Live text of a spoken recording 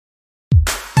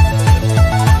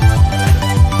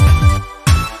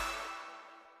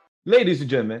Ladies and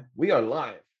gentlemen, we are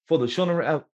live for the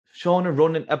Shonen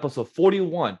Ronin episode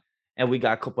 41. And we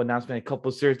got a couple announcements, a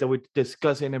couple series that we're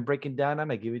discussing and breaking down. I'm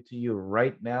going to give it to you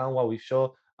right now while we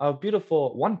show a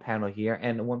beautiful one panel here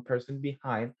and one person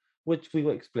behind, which we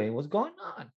will explain what's going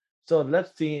on. So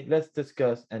let's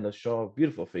discuss and let's show our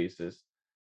beautiful faces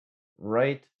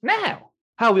right now.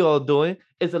 How we all doing?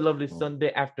 It's a lovely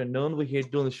Sunday afternoon. We're here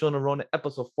doing the Shonen Ronin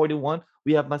episode 41.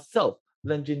 We have myself,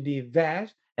 Legendary Vash,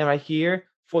 and right here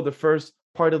for the first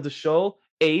part of the show,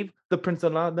 Abe, the Prince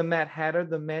of Law, the Mad Hatter,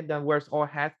 the man that wears all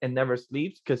hats and never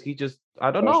sleeps because he just,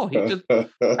 I don't know, he just,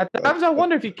 at times I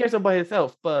wonder if he cares about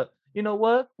himself, but you know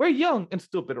what? We're young and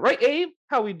stupid, right, Abe?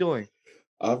 How we doing?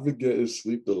 I've been getting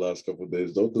sleep the last couple of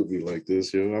days. Don't do me like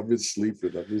this, yo. I've been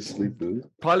sleeping. I've been sleeping.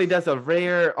 Probably that's a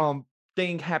rare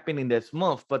thing happening this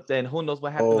month, but then who knows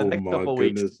what happened the Oh next my couple of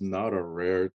weeks. goodness, not a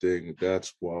rare thing.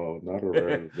 That's wild. Not a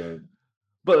rare event.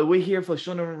 But we're here for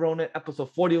Shonen Ronin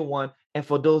episode 41. And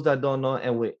for those that don't know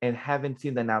and haven't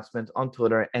seen the announcements on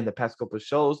Twitter and the past couple of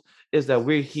shows, is that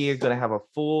we're here gonna have a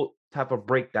full type of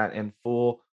breakdown and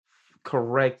full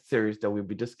correct series that we'll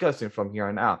be discussing from here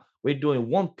on out. We're doing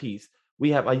One Piece.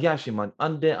 We have Ayashimon,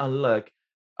 Undead, Unluck,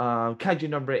 Kaiju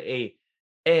number 8,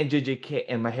 and JJK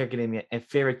and My Hero Academia, and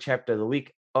favorite chapter of the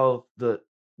week of the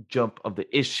jump of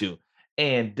the issue.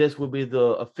 And this will be the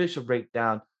official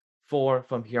breakdown for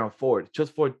from here on forward.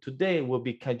 Just for today will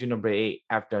be Kaiju number 8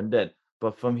 after Undead.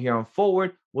 But from here on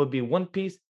forward will be One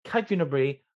Piece, Kaiju number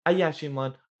 8,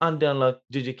 Ayashimon, Undead, Unluck,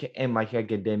 JJK, and My Hero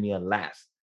Academia last.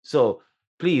 So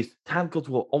please, time codes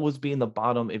will always be in the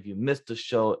bottom if you missed the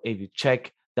show. If you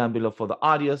check down below for the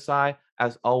audio side,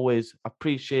 as always,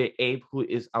 appreciate Abe, who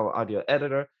is our audio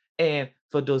editor. And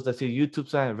for those that see YouTube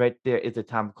side, right there is the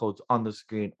time codes on the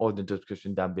screen or the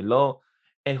description down below.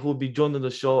 And who'll be joining the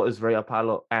show is Ray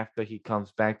Apollo after he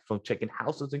comes back from checking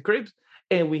houses and cribs.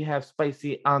 And we have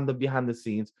Spicy on the behind the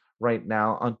scenes right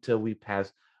now until we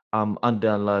pass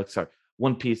Unluck, sorry,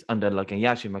 One Piece Undead and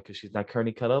Yashima because she's not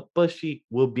currently cut up, but she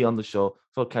will be on the show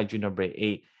for Kaiju number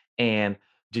 8 and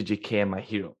JJK and My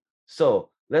Hero. So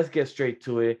let's get straight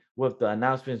to it with the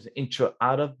announcements intro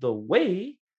out of the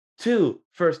way. To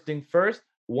first thing first,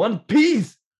 One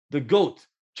Piece, the GOAT,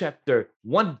 chapter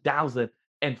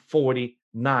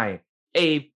 1049.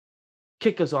 Abe,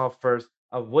 kick us off first.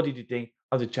 What did you think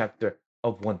of the chapter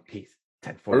of One Piece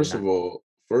First 1049? of all,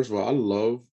 first of all, I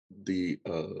love the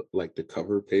like the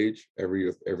cover page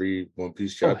every One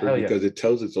Piece Oh, chapter hell yeah. because it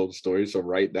tells its own story. So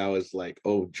right now it's like,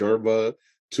 oh, Germa,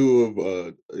 two of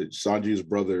Sanji's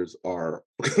brothers are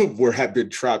were have been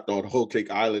trapped on Whole Cake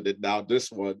Island, and now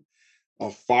this one, a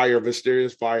fire,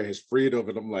 mysterious fire, has freed them.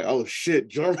 And I'm like, oh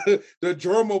shit, the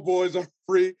Germa boys are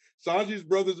free. Sanji's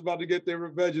brothers about to get their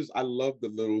revenges. I love the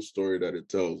little story that it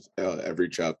tells every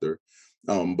chapter.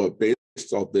 But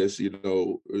based off this,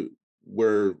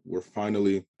 we're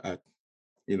finally at,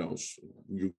 you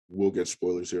will get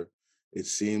spoilers here. It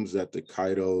seems that the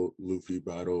Kaido Luffy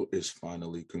battle is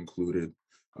finally concluded.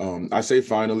 I say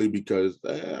finally because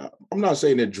I'm not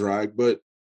saying it dragged, but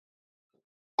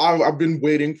I've been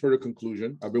waiting for the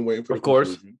conclusion. I've been waiting for the Of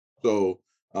course. conclusion. So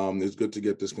it's good to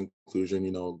get this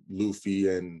conclusion. Luffy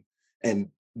and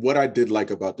what I did like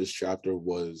about this chapter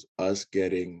was us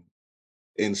getting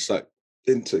insight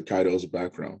into Kaido's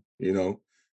background.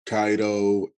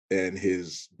 Kaido and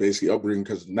his basically upbringing,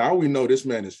 because now we know this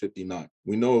man is 59.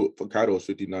 We know Kaido is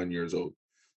 59 years old.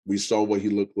 We saw what he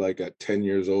looked like at 10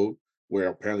 years old, where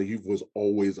apparently he was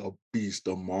always a beast,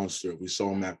 a monster. We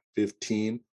saw him at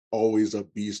 15, always a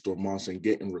beast or monster, and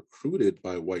getting recruited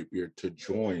by Whitebeard to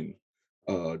join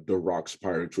the Rock's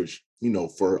Pirates, which,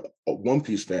 for One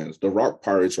Piece fans, the Rock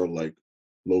Pirates are like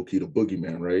low-key the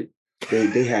boogeyman, right?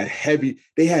 They had heavy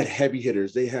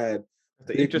hitters. They had That's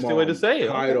an Big interesting way to Mom, say it.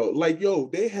 Okay. Kaido. Like, yo,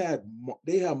 they had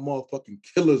motherfucking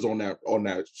killers on that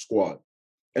squad.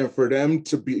 And for them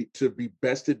to be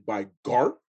bested by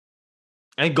Garp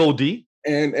And Goldie.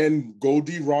 and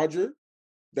Goldie Roger,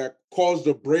 that caused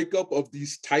the breakup of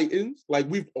these titans. Like,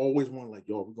 we've always wanted, like,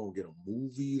 yo, we're gonna get a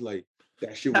movie. Like,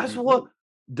 that shit would That's be what dope.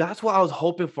 that's what I was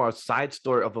hoping for, a side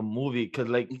story of a movie. Cause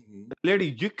like Mm-hmm.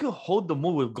 literally you could hold the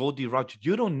movie with Goldie Roger.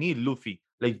 You don't need Luffy.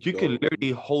 Like you could No,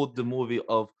 literally hold the movie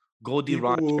of Goldie people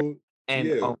Roger will, and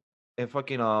yeah,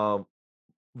 fucking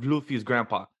Luffy's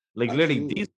grandpa. Like literally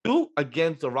these absolutely. two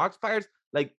against the Rock Spires.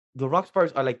 Like the Rock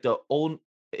Spires are like the own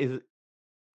is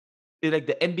like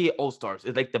the NBA All Stars.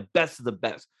 It's like the best of the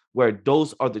best, where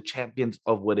those are the champions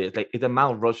of what is like it's the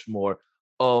Mount Rushmore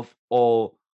of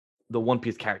all the One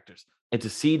Piece characters. And to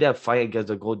see that fight against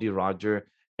the Goldie Roger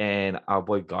and our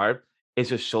boy Garb, it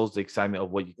just shows the excitement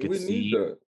of what you could We need see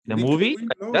that in a because movie. we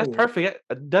That's know perfect.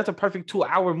 That's a perfect 2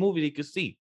 hour movie that you could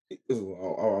see. I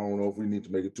don't know if we need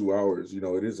to make it 2 hours. It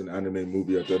is an anime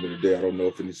movie at the end of the day. I don't know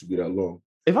if it needs to be that long.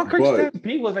 If I'm correct, But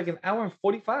Stampede was like an hour and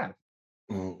 45.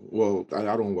 well, I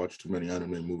don't watch too many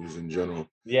anime movies in general.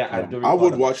 Yeah, I do I recall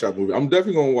would that. watch that movie. I'm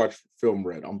definitely gonna watch Film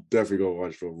Red. I'm definitely gonna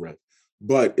watch Film Red.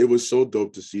 But it was so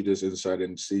dope to see this inside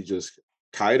and see just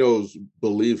Kaido's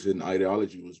beliefs and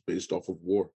ideology was based off of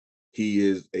war. He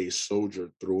is a soldier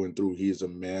through and through. He is a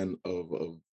man of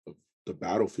the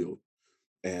battlefield,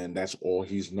 and that's all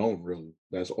he's known. Really,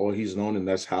 that's all he's known, and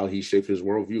that's how he shaped his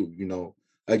worldview.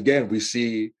 Again, we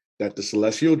see that the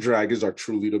celestial dragons are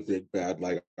truly the big bad.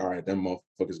 Like, all right, them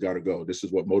motherfuckers got to go. This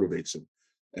is what motivates him.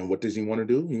 And what does he want to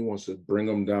do? He wants to bring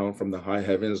them down from the high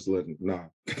heavens. Nah,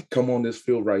 come on this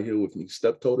field right here with me.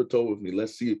 Step toe to toe with me.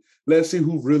 Let's see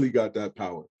who really got that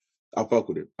power. I fuck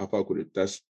with it. I fuck with it.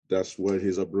 That's what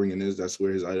his upbringing is. That's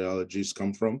where his ideologies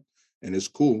come from, and it's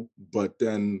cool. But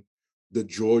then the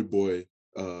Joy Boy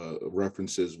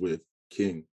references with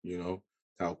King.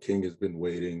 How King has been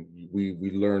waiting. We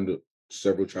learned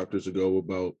several chapters ago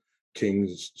about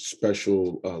King's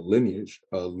special lineage,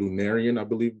 Lunarian, I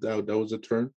believe that was the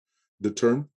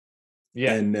term.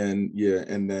 Yeah. And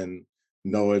then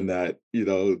knowing that,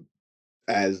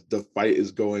 as the fight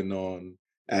is going on,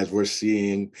 as we're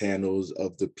seeing panels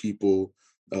of the people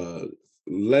uh,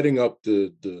 letting up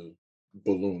the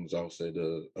balloons, I'll say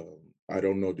I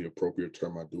don't know the appropriate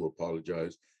term. I do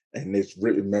apologize. And it's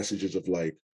written messages of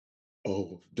like,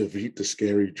 oh, defeat the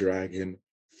scary dragon,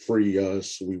 free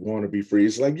us. We want to be free.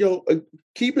 It's like, yo,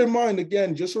 keep in mind,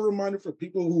 again, just a reminder for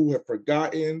people who have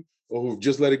forgotten or who've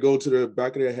just let it go to the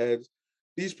back of their heads.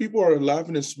 These people are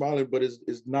laughing and smiling, but it's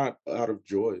not out of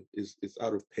joy. It's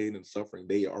out of pain and suffering.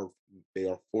 They are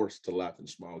forced to laugh and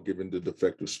smile, given the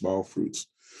defective smile fruits.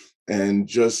 And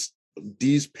just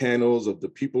these panels of the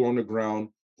people on the ground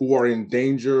who are in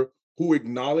danger, who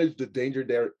acknowledge the danger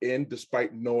they're in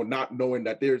despite not knowing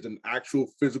that there's an actual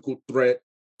physical threat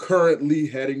currently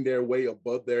heading their way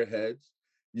above their heads.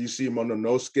 You see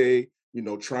Mononosuke,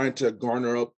 trying to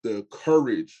garner up the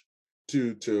courage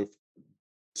to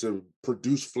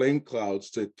produce flame clouds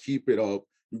to keep it up.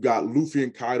 You got Luffy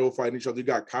and Kaido fighting each other. You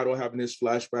got Kaido having this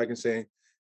flashback and saying,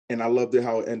 and I loved it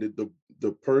how it ended.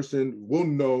 The person will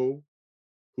know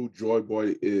who Joy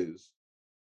Boy is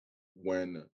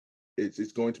when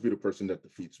it's going to be the person that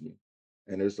defeats me.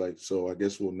 And it's like, so I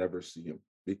guess we'll never see him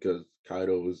because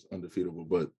Kaido is undefeatable,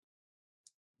 but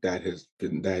that has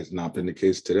not been the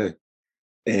case today.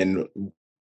 And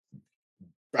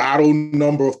battle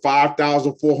number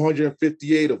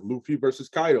 5,458 of Luffy versus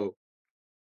Kaido,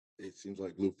 it seems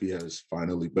like Luffy has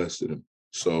finally bested him.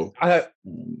 So I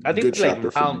I think good it's like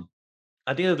chapter for round me.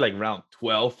 I think it's like round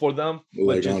 12 for them, but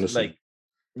Like just honestly, like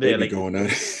they yeah, be like going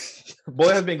at it. boy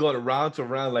has been going round to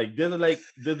round. Like this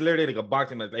is literally like a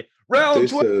boxing match. Like round they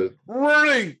 12 said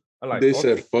running. I'm like, they okay.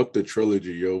 said fuck the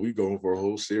trilogy, yo. We going for a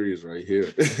whole series right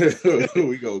here.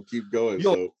 We gonna keep going.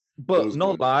 Yo, So it but was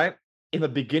no good. lie, in the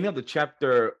beginning of the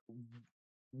chapter,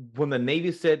 when the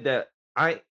Navy said that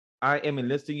I am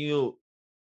enlisting you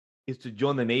is to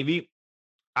join the Navy,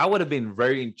 I would have been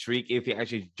very intrigued if he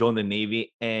actually joined the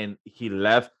Navy and he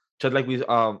left. Just like we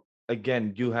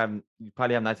again, you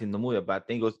probably have not seen the movie, but I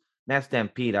think it was not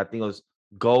Stampede. I think it was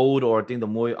Gold, or I think the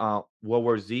movie World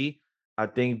War Z. I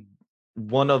think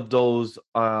one of those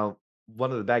one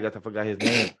of the bad guys, I forgot his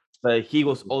name, but he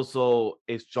was also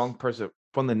a strong person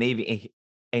from the Navy,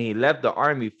 and he left the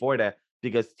army for that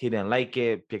because he didn't like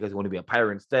it, because he wanted to be a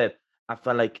pirate instead. I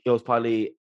felt like it was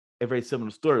probably a very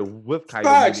similar story with Kaido,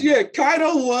 Facts, maybe. yeah.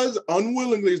 Kaido was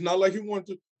unwillingly, it's not like he wanted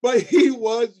to, but he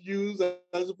was used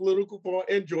as a political pawn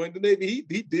and joined the Navy.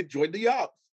 He did join the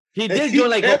ops. He And did he join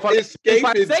like for kept like 5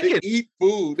 escaping to seconds. eat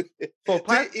food. For To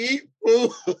 5, eat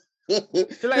food. they're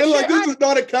They're like, like, shit, this is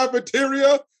not a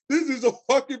cafeteria. This is a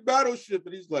fucking battleship.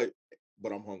 And he's like,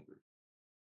 but I'm hungry.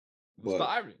 I'm But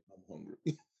starving. I'm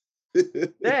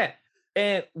hungry. Yeah.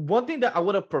 And one thing that I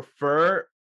would have preferred,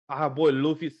 our boy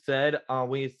Luffy said,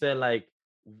 when he said like,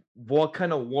 what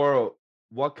kind of world,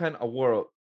 what kind of world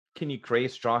can you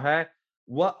create, Straw Hat?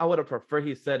 What I would have preferred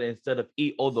he said, instead of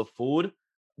eat all the food,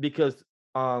 because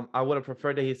I would have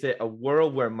preferred that he said a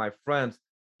world where my friends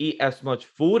eat as much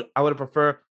food. I would have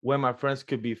preferred where my friends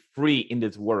could be free in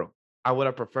this world. I would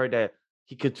have preferred that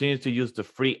he continues to use the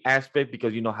free aspect,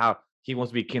 because you know how he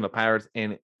wants to be king of pirates,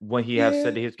 and when he has said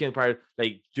Yeah, that he's king of pirates,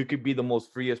 like you could be the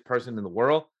most freest person in the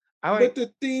world. I but like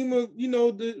the theme of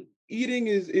the eating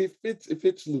is it fits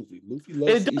Luffy. Luffy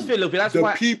loves it to does eat. fit Luffy. That's The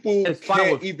why people it's fine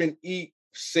can't with even eat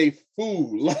safe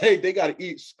food. Like they gotta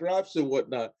eat scraps and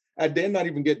whatnot. And they're not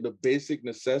even getting the basic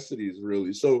necessities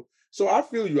really. So I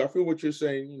feel you. I feel what you're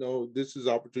saying. This is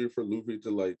opportunity for Luffy to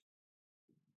like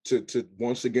to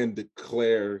once again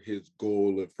declare his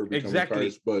goal for becoming Kairos.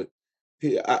 Exactly.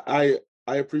 But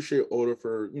I appreciate Oda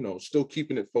for still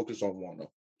keeping it focused on Wano.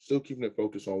 Still keeping it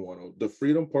focused on Wano. The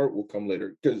freedom part will come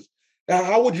later. Because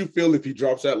how would you feel if he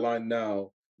drops that line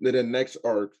now? Then the next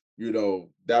arc,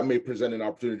 that may present an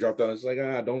opportunity to drop down. It's like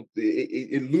don't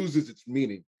it loses its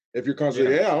meaning if you're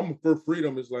constantly I'm for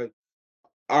freedom. It's like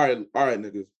all right,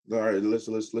 niggas. All right,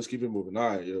 let's keep it moving. All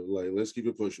right, like let's keep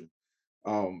it pushing.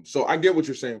 So I get what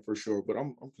you're saying for sure, but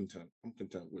I'm content. I'm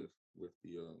content with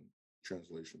the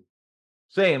translation.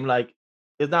 Same, like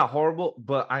it's not horrible,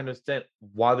 but I understand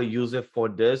why they use it for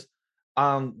this.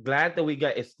 Glad that we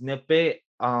got a snippet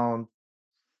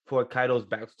for Kaido's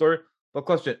backstory. But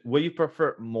question, would you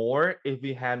prefer more if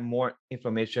we had more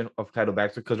information of Kaido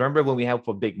backstory? Because remember when we had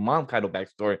for Big Mom Kaido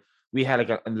backstory, we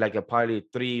had like a probably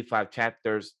 3-5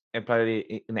 chapters, and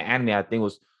probably in the anime I think it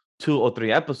was 2 or 3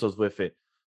 episodes with it.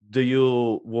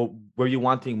 Were you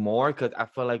wanting more? Because I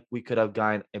feel like we could have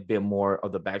gotten a bit more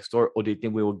of the backstory, or do you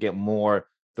think we will get more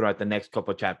throughout the next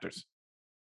couple of chapters?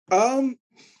 Um,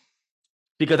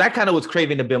 Because I kind of was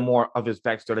craving a bit more of his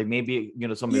backstory, like maybe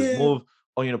some of his yeah, moves,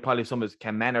 or probably some of his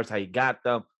can manners, how he got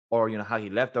them, or how he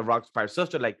left the rock spire,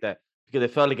 stuff like that. Because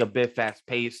it felt like a bit fast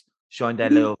paced, showing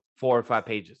that you little 4 or 5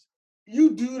 pages.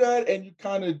 you do that, and you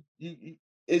kind of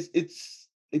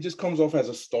it just comes off as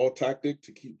a stall tactic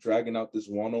to keep dragging out this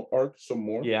Wano arc some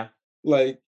more. Yeah,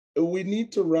 Like we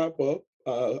need to wrap up.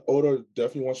 Oda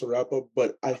definitely wants to wrap up,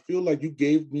 but I feel like you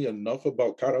gave me enough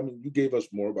about Kaido. I mean, you gave us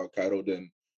more about Kaido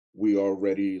than we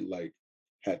already like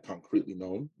had concretely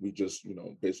known. We just,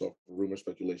 based off rumor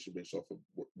speculation, based off of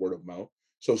word of mouth.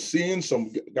 So seeing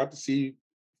got to see a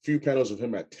few panels of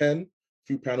him at 10,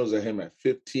 few panels of him at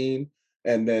 15,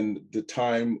 and then the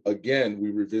time again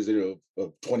we revisited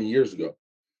of 20 years ago.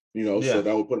 So yeah,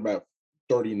 that would put him at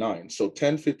 39. So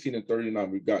 10, 15, and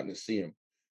 39, we've gotten to see him.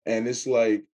 And it's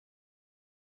like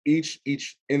each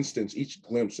instance, each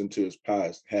glimpse into his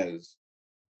past has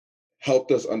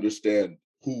helped us understand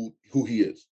who he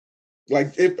is.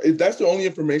 Like if that's the only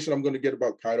information I'm going to get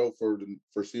about Kaido for the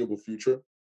foreseeable future,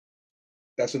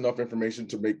 that's enough information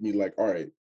to make me like, all right,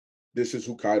 this is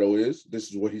who Kaido is. This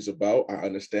is what he's about. I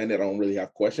understand it. I don't really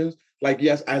have questions. Like,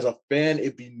 yes, as a fan,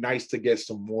 it'd be nice to get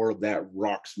some more of that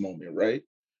rocks moment, right?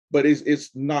 But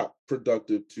it's not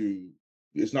productive to.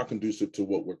 It's not conducive to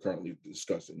what we're currently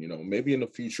discussing. Maybe in the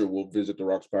future we'll visit the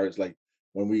Rocks Pirates, like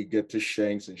when we get to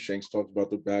Shanks and Shanks talks about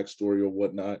the backstory or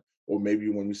whatnot, or maybe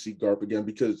when we see Garp again.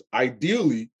 Because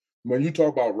ideally, when you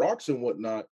talk about rocks and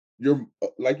whatnot, you're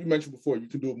like you mentioned before, you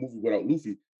can do a movie without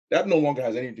Luffy. That no longer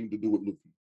has anything to do with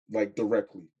Luffy like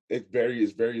directly. It's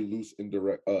very loose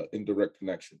indirect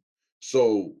connection.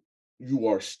 So you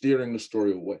are steering the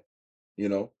story away,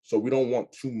 So we don't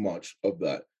want too much of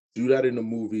that. Do that in the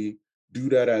movie. Do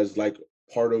that as like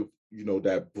part of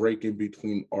that break in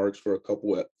between arcs for a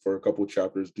couple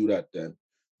chapters. Do that then.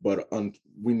 But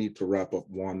we need to wrap up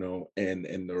Wano and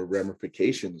the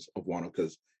ramifications of Wano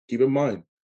because keep in mind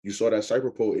you saw that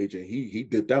Cyberpole agent. He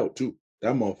dipped out too.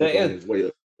 That that motherfucker on is his way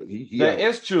up. He that out.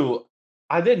 is true.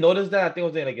 I did notice that. I think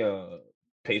it was in like a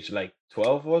page like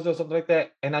 12 was or something like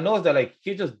that. And I noticed that like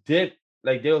he just did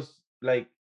like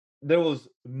there was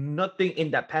nothing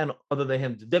in that panel other than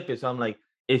him to dip it. So I'm like,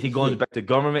 is he going back to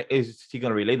government? Is he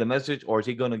gonna relay the message, or is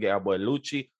he gonna get our boy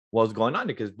Lucci? What's going on?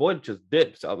 Because boy just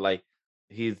dips. So I'm like,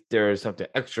 there's something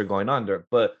extra going on there.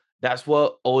 But that's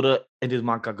what Oda and his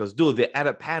mangakas do. They add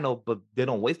a panel, but they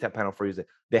don't waste that panel for reason.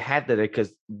 They had that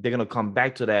because they're gonna come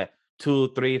back to that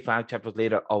 2, 3, 5 chapters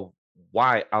later of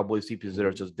why our boy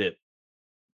CP0 just did.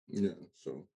 Yeah,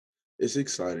 so it's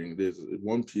exciting. There's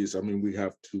One Piece. I mean, we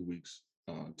have 2 weeks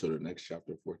to the next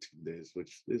chapter, 14 days,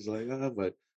 which is like,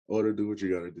 but order do what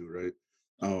you gotta do, right?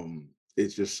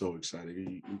 It's just so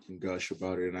exciting. You can gush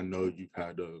about it, and I know you've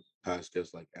had past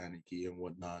guests like Aniki and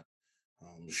whatnot.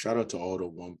 Shout out to all the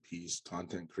One Piece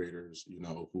content creators,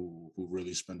 who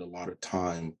really spend a lot of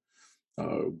time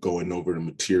going over the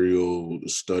material,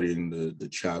 studying the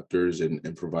chapters,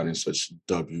 and providing such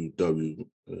WW.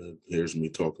 Here's me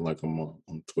talking like I'm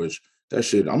on Twitch. That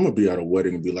shit, I'm gonna be at a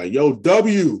wedding and be like, "Yo,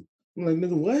 W." I'm like,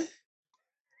 "Nigga, what?"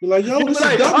 Be like, "Yo, You'll be this is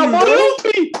like, I'm W, on yo.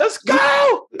 Luffy. Let's This,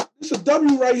 go. this is a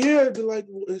W right here." Be like,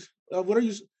 "What are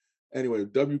you?" Anyway,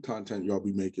 W content y'all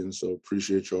be making, so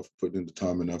appreciate y'all for putting in the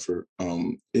time and effort.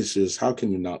 It's just how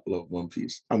can you not love One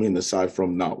Piece? I mean, aside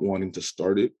from not wanting to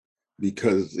start it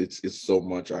because it's so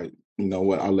much. You know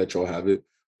what, I'll let y'all have it.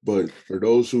 But for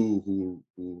those who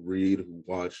read, who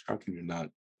watch, how can you not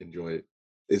enjoy it?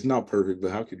 It's not perfect,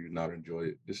 but how can you not enjoy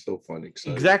it? It's so fun,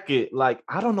 exciting. Exactly. Like,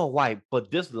 I don't know why,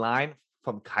 but this line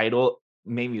from Kaido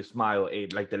made me smile.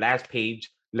 Like the last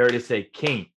page literally said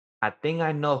king. I think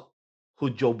I know who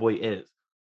Joe Boy is.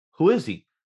 Who is he?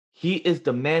 He is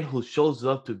the man who shows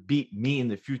up to beat me in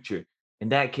the future. In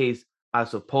that case, I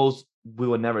suppose we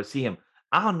will never see him.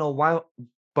 I don't know why,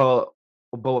 but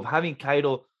with having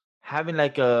Kaido having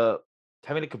like a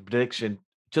prediction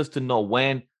just to know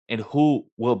when and who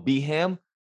will be him,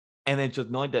 and then just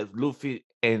knowing that Luffy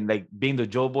and like being the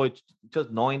Joe Boy,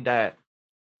 just knowing that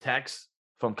text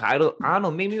from Kaido, I don't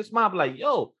know, made me smile. Like,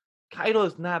 yo, Kaido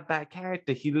is not a bad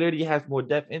character. He literally has more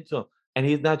depth into him. And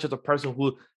he's not just a person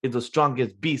who is the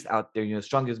strongest beast out there,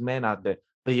 strongest man out there,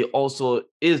 but he also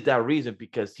is that reason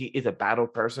because he is a battle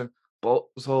person. But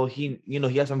so he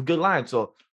has some good lines.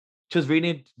 So just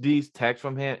reading these texts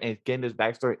from him and getting this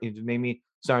backstory, it made me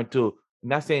start to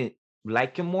not saying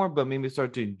like him more, but made me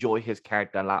start to enjoy his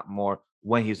character a lot more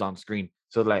when he's on screen.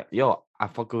 So like, yo, I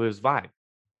fuck with his vibe.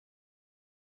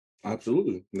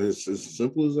 Absolutely. It's as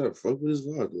simple as that. Fuck with his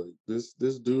vibe. Like this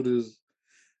dude is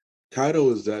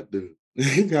Kaido is that dude.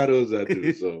 Kaido is that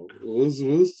dude. So we'll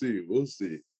see. We'll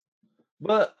see.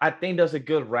 But I think that's a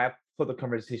good wrap for the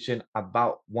conversation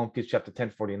about One Piece chapter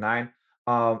 1049.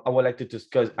 I would like to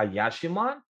discuss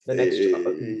Ayashimon,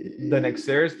 the next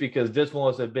series, because this one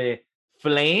was a bit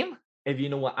flame, if you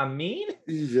know what I mean. So,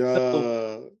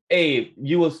 Yeah. hey,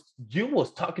 you was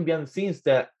talking behind the scenes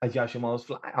that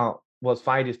Ayashimon was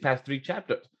fighting these past three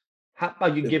chapters. How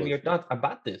about you It give me was. your thoughts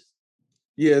about this?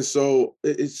 Yeah, so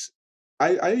it's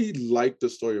I like the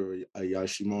story of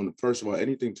Ayashimon. First of all,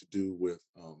 anything to do with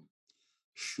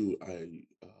shoot, I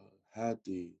had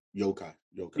the yokai.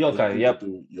 Yokai, Anything to yep.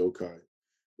 do with yokai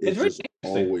It's is really just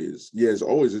interesting. it's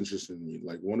always interesting to me.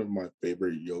 Like one of my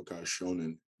favorite yokai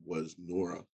shonen was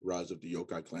Nora, Rise of the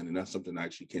Yokai Clan, and that's something I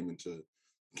actually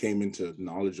came into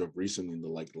knowledge of recently in the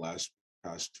like last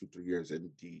past 2-3 years,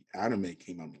 and the anime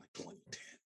came out in like 2010.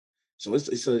 So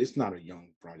it's not a young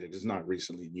project. It's not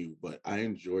recently new, but I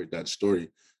enjoyed that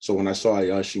story. So when I saw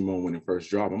Ayashimon when it first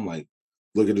dropped, I'm like,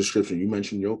 look at the description. You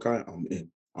mentioned yokai. I'm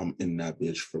in. I'm in that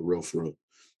bitch for real, for real.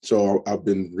 So I've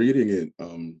been reading it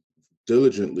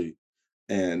diligently,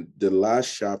 and the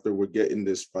last chapter we're getting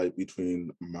this fight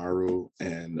between Maru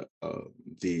and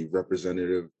the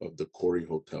representative of the Kori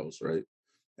hotels, right?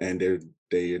 And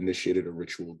they initiated a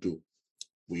ritual duel.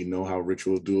 We know how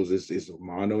ritual duels is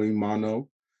mano a mano,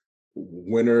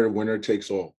 winner takes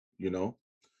all.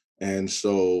 And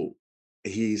so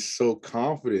he's so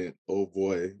confident, oh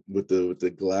boy, with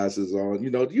the glasses on.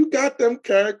 You got them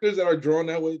characters that are drawn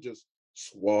that way, just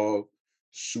suave,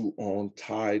 suit on,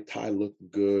 tie looking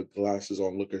good, glasses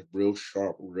on looking real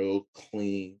sharp, real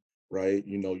clean, right?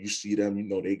 You see them,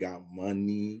 they got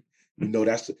money.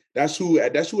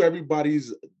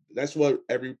 That's what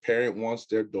every parent wants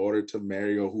their daughter to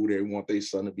marry, or who they want their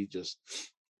son to be, just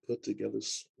put together,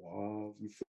 suave. You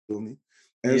feel me?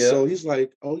 And Yeah. so he's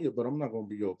like, "Oh yeah, but I'm not gonna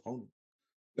be your opponent."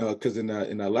 Because in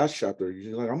that last chapter,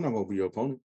 he's like, "I'm not gonna be your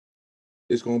opponent.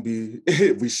 It's gonna be."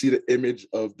 We see the image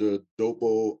of the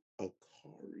Dopo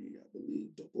Akari, I believe.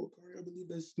 Dopo Akari, I believe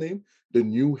that's his name. The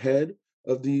new head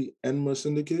of the Enma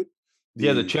Syndicate.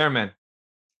 Yeah, the The chairman.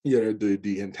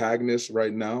 the antagonist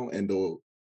right now, and the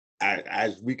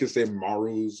as we could say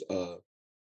Maru's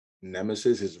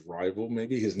nemesis, his rival,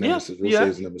 maybe his Yeah, nemesis. We'll say yeah.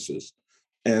 his nemesis.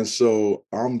 And so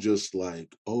I'm just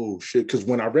like, oh shit. Because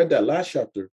when I read that last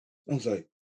chapter, I was like,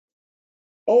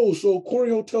 oh, so Corey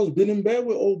Hotel's been in bed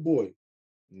with old boy.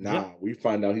 Yeah. Nah, we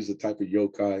find out he's the type of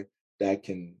yokai that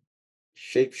can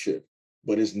shapeshift,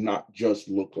 but it's not just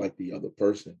look like the other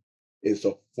person. It's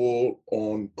a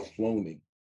full-on cloning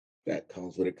that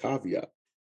comes with a caveat.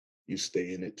 You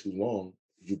stay in it too long,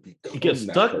 you He gets become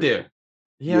that stuck person. there.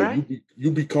 Yeah, Yeah, right?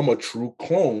 you become a true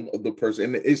clone of the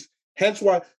person. And it's hence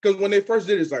why, because when they first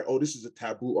did it, it's like, oh, this is a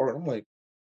taboo art. I'm like,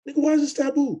 nigga, why is this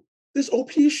taboo? This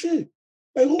OP shit.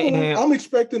 Like, hold on. And I'm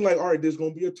expecting, like, all right, there's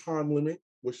gonna be a time limit,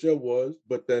 which there was,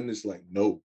 but then it's like,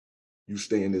 no, you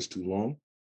stay in this too long,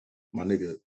 my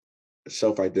nigga,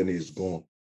 self-identity is gone.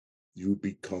 You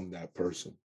become that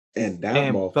person. And that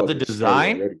and but the motherfucker's scary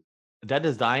design, already. that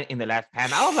design in the last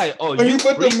panel, I was like, oh, When he you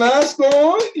put the freaking mask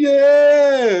on,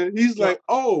 yeah. He's yo, like,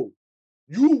 oh,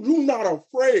 you not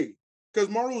afraid. Because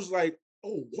Maru's like,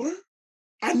 oh, what?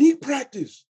 I need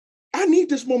practice. I need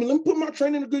this moment. Let me put my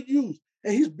training to good use.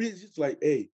 And he's busy. It's like,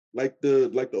 hey, like the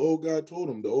old guy told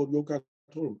him, the old yokai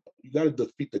told him, you got to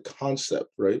defeat the concept,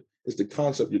 right? It's the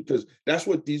concept, because that's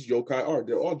what these yokai are.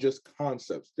 They're all just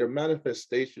concepts. They're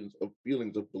manifestations of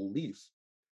feelings, of beliefs,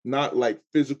 not like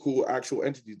physical, actual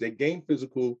entities. They gain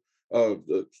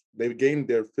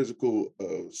their physical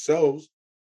selves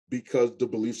because the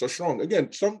beliefs are strong.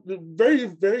 Again, some very,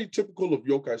 very typical of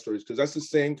yokai stories, because that's the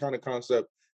same kind of concept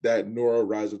that Nora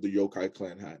Rise of the Yokai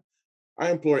Clan had.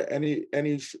 I implore any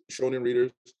shonen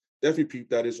readers, definitely peep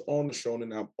that. It's on the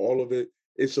Shonen app, all of it.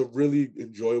 It's a really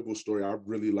enjoyable story. I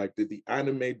really liked it. The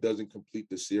anime doesn't complete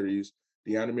the series.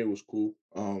 The anime was cool.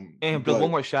 And plus, one But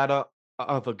more shout out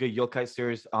of a good yokai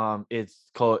series.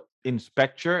 It's called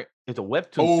Inspector. It's a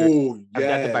webtoon series oh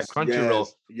adapted by yes, Crunchyroll,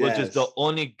 yes, which is the yes.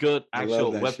 only good I love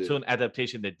actual that shit. webtoon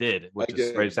adaptation they did, which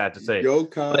is very Again, sad to say.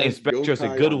 But Inspector is a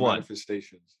yokai good are one.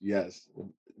 manifestations. Yes.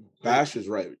 Bash is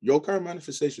right. Yokai are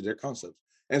manifestations, they're concepts.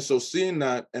 And so seeing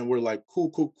that, and we're like, cool,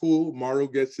 cool, cool. Maru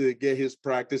gets to get his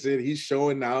practice in. He's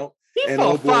showing out. He And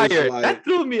saw old boy's fire. That like,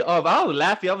 threw me off. I was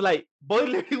laughing. I was like, boy,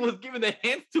 literally was giving the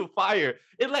hands to fire.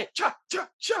 It's like cha cha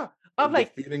cha. I'm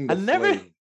like, defeating I the never,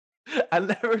 flame. I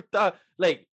never thought.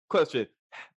 Like, question: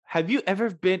 have you ever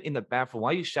been in the bathroom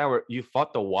while you shower? You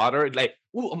fought the water, like,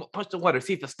 ooh, I'm gonna punch the water,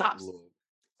 see if it stops. Look,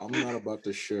 I'm not about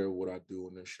to share what I do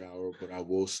in the shower, but I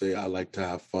will say I like to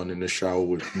have fun in the shower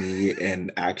with me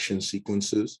and action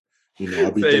sequences.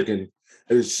 I'll be Say, thinking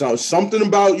there's something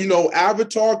about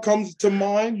Avatar comes to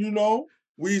mind.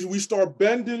 We start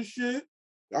bending shit.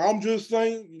 I'm just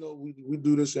saying, we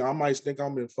do this. I might think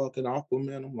I'm in fucking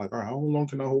Aquaman. I'm like, all right, how long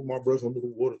can I hold my breath under the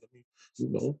water? Let me, you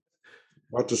know,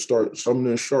 about to start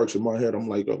summoning sharks in my head. I'm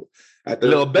like, oh, at a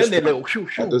little this bend, a point, little shoo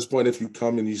at shoo. this point, if you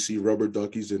come and you see rubber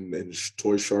duckies and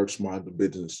toy sharks, mind the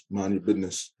business. Mind your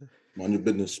business. Mind your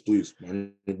business, please.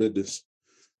 Mind your business.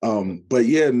 But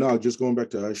yeah, no, just going back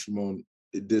to Ayashimon,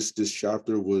 this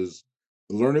chapter was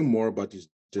learning more about these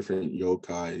different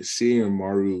yokai, seeing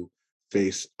Maru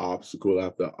face obstacle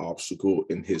after obstacle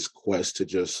in his quest to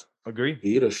just Agree.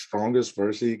 be the strongest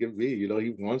person he can be.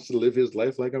 He wants to live his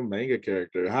life like a manga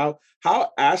character. How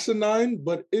asinine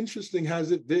but interesting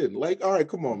has it been? Like, all right,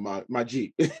 come on, my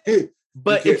G. You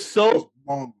But can't just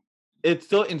mom. it's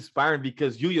so inspiring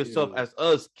because you yourself, Yeah. as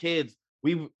us kids,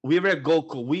 we read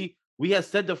Goku. We have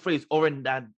said the phrase over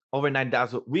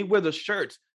 9,000. We wear the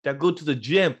shirts that go to the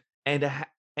gym and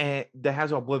that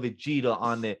has our boy Vegeta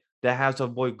on it. That has our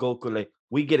boy Goku. Like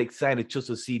we get excited just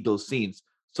to see those scenes.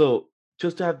 So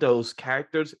just to have those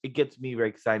characters, it gets me very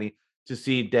exciting to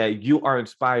see that you are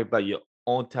inspired by your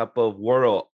own type of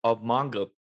world of manga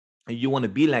and you want to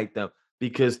be like them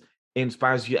because it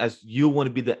inspires you as you want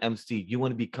to be the MC. You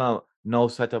want to become no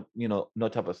type of, no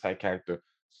type of side character.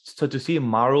 So to see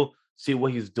Maru, see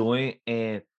what he's doing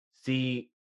and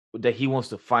see that he wants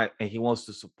to fight and he wants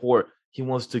to support, he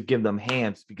wants to give them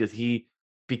hands because he's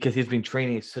been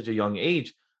training at such a young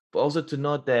age. But also to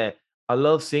know that I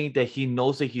love seeing that he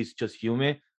knows that he's just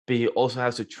human, but he also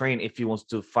has to train if he wants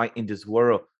to fight in this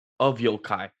world of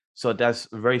yokai. So that's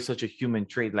very such a human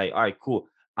trait. Like, all right, cool.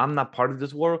 I'm not part of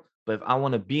this world, but if I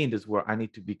want to be in this world, I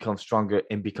need to become stronger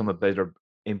and become a better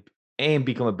and, and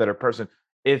become a better person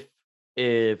if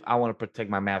if I want to protect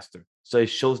my master. So it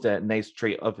shows that nice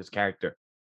trait of his character.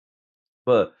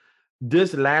 But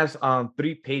this last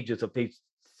 3 pages of page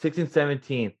 16,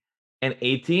 17, and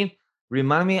 18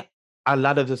 remind me a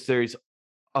lot of the series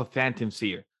of Phantom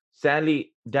Seer.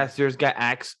 Sadly, that series got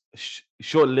axed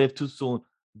short-lived too soon,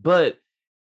 but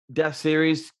that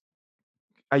series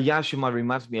Ayashimon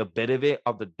reminds me a bit of it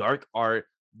of the dark art,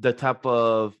 the type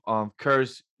of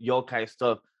curse yokai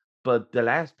stuff. But the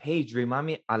last page remind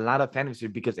me a lot of fantasy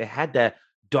because it had that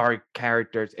dark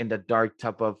characters and the dark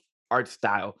type of art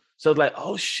style. So it's like,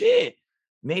 oh shit,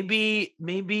 maybe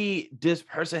this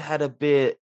person had a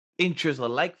bit interest or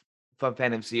like from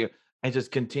Phantom Seer and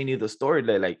just continue the story.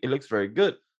 Like it looks very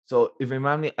good. So it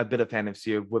reminded me a bit of Phantom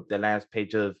Seer with the last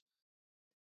page of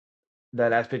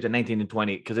 19 and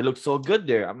 20 because it looks so good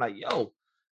there. I'm like, yo,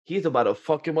 he's about to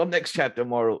fuck him up next chapter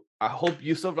tomorrow. I hope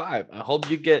you survive. I hope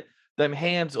you get them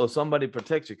hands or somebody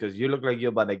protects you because you look like you're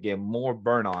about to get more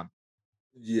burn on.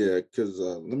 Yeah, because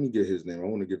let me get his name. I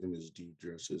want to give him his due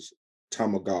justice.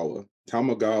 Tamagawa.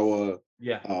 Tamagawa.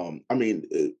 Yeah. I mean,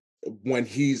 when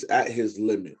he's at his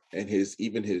limit, and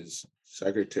his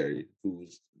secretary,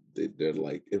 they're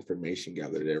like information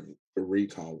gatherer, they're a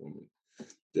recon woman.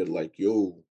 They're like,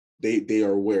 yo, they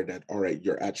are aware that all right,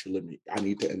 you're at your limit. I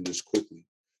need to end this quickly.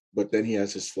 But then he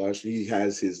has his flash. He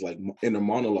has his like in a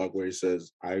monologue where he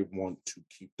says, "I want to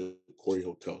keep the Koi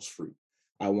hotels free.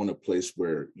 I want a place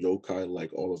where yokai,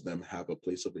 like all of them, have a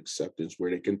place of acceptance where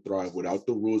they can thrive without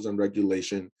the rules and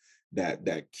regulation that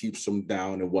keeps them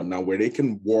down and whatnot, where they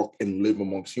can walk and live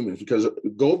amongst humans." Because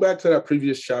go back to that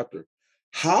previous chapter.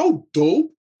 How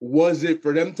dope was it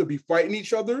for them to be fighting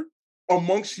each other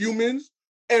amongst humans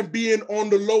and being on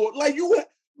the lower? Like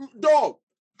dog.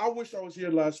 I wish I was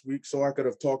here last week so I could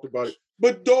have talked about it.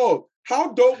 But dog,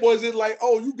 how dope was it? Like,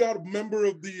 oh, you got a member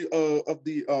of the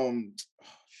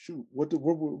shoot, what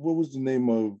was the name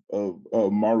of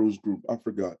Maru's group? I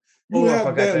forgot. You Oh, I have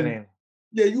forgot the them name.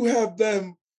 Yeah, you have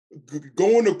them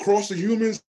going across the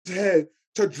human's head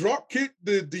to drop kick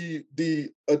the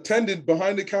attendant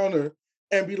behind the counter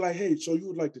and be like, hey, so you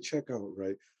would like to check out,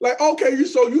 right? Like, okay,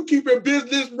 you keeping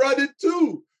business running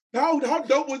too. How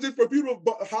dope was it for people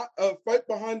to fight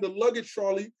behind the luggage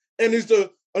trolley and is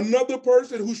the another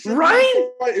person who should be in Right?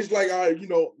 the fight is like, I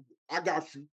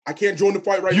got you. I can't join the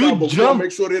fight right now, You but we're gonna jump.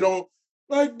 make sure they don't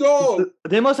like dog.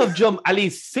 They must have jumped at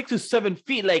least 6 to 7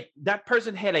 feet. Like that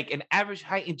person had like an average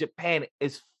height in Japan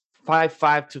is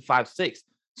 5'5" to 5'6".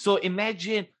 So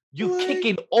imagine you Like,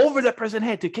 kicking over that person's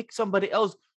head to kick somebody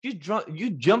else. You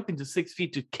jump into 6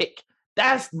 feet to kick.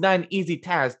 That's not an easy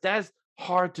task. That's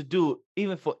hard to do,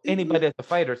 even for anybody that's a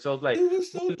fighter. So it's like, it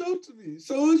was so dope to me.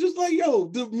 So it was just like, yo,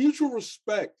 the mutual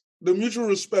respect. The mutual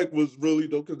respect was really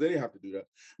dope because they didn't have to do that.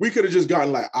 We could have just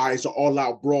gotten like, it's an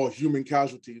all-out brawl, human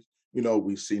casualties.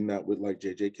 We've seen that with like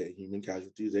JJK, human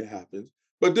casualties. It happens.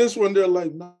 But this one, they're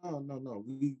like, no.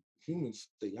 We humans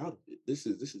stay out of it. This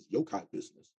is yokai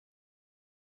business.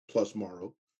 Plus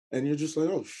Morrow. And you're just like,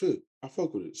 oh shit, I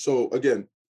fuck with it. So again,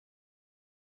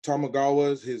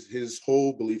 Tamagawa's his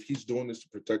whole belief, he's doing this to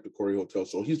protect the Corey Hotel.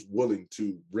 So he's willing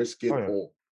to risk it oh, yeah.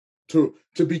 all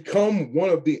to become one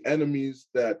of the enemies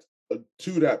that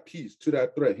to that piece, to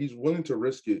that threat. He's willing to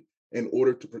risk it in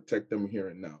order to protect them here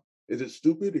and now. Is it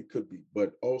stupid? It could be,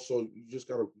 but also you just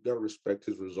gotta respect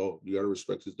his resolve. You gotta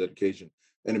respect his dedication,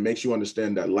 and it makes you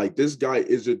understand that like this guy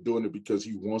isn't doing it because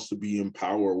he wants to be in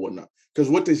power or whatnot. Because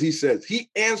what does he says? He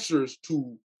answers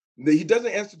to. He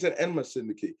doesn't answer to the Enma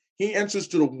Syndicate. He answers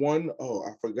to the one,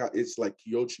 I forgot. It's like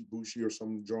Kiyoshi Bushi or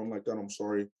some drawing like that. I'm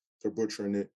sorry for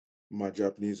butchering it. My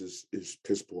Japanese is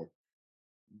piss poor.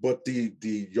 But the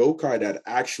yokai that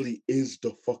actually is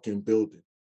the fucking building.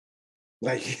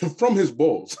 Like from his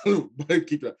balls.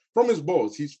 Keep that. From his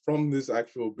balls. He's from this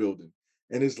actual building.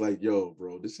 And it's like, yo,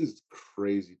 bro, this is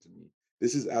crazy to me.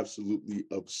 This is absolutely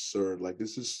absurd. Like,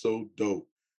 this is so dope.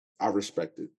 I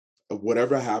respect it.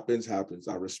 Whatever happens.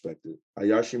 I respect it.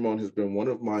 Ayashimon has been one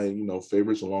of my,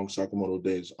 favorites along Sakamoto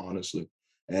days, honestly.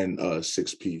 And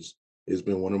 6Ps has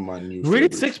been one of my new really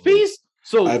favorites. 6 Ps?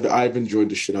 So I've enjoyed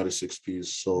the shit out of 6Ps.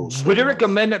 So would you much.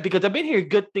 recommend that? Because I've been hearing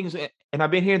good things and I've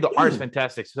been hearing the art's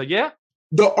fantastic. So yeah.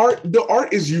 The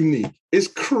art is unique. It's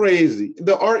crazy.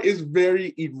 The art is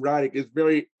very erratic. It's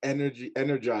very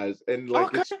energized, and like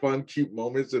Okay. it's fun, cute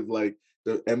moments of like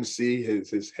the MC,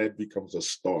 his head becomes a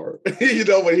star.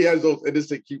 When he has those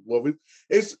innocent, cute moments.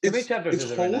 It's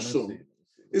wholesome.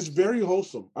 It's very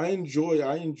wholesome. I enjoy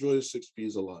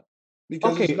 6Ps a lot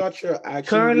because it's Okay. not your action. It's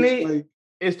Currently, like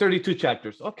it's 32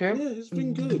 chapters. Okay. yeah, it's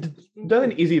been good. Done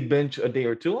an easy binge a day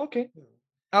or two. Okay. Yeah.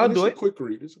 I'll And it's do a it. quick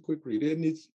read. It's a quick read, and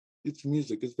it's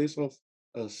music. It's based off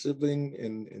a sibling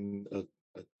and a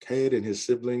kid and his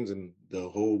siblings and the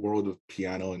whole world of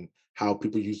piano and how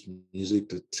people use music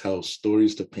to tell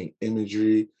stories, to paint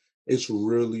imagery. It's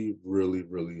really, really,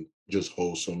 really just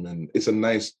wholesome, and it's a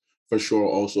nice, for sure.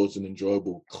 Also, it's an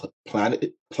enjoyable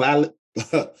palette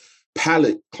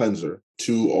cleanser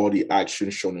to all the action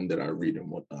shonen that I read and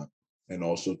whatnot, and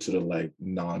also to the like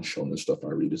non-shonen stuff I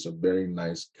read. It's a very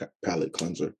nice palette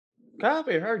cleanser.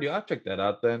 Copy, heard you. I'll check that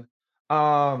out then.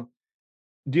 Um,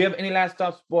 do you have any last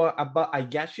thoughts about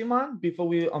Ayashimon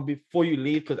before you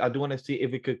leave? Because I do want to see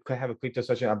if we could have a quick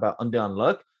discussion about Undead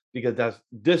Unluck, because that's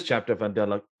this chapter of Undead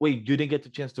Unluck. Wait, you didn't get the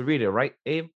chance to read it, right,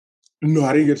 Abe? No,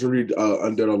 I didn't get to read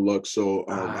Undead Unluck, so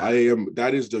Ah. I am.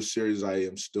 That is the series I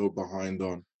am still behind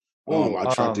on. Oh,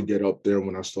 I tried to get up there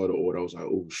when I started order. I was like,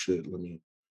 oh shit, let me,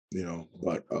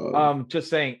 But just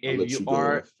saying, I'll if let you you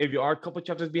are go. if you are a couple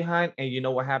chapters behind and you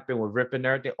know what happened with Rip and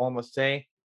everything, almost say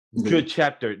Yeah, good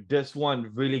chapter. This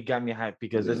one really got me hyped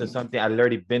because this yeah. is something I've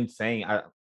already been saying.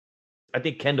 I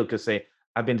think Kendall could say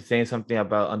I've been saying something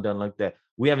about Undone like that.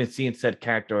 We haven't seen said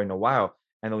character in a while,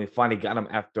 and then we finally got him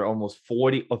after almost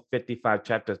 40 or 55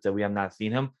 chapters that we have not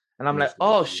seen him. And I'm like, Most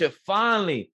oh definitely. shit,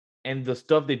 finally. And the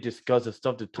stuff they discuss, the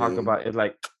stuff to talk Yeah. about is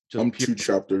like just I'm pure. 2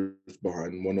 chapters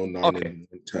behind 109 Okay. and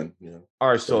 10. Yeah. All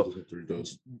right. Still So losing 3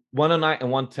 days. 109 and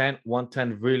 110,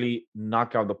 110 really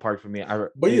knock out the park for me.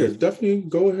 But It yeah, is definitely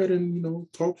go ahead and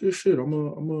talk your shit. I'm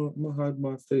gonna hide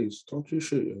my face. Talk your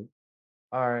shit. Yeah.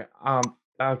 all right.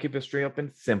 I'll keep it straight up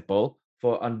and simple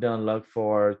for Undone Luck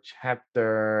for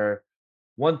chapter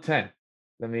 110.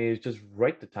 Let me just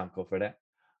write the time code for that.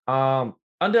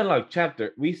 Undone Luck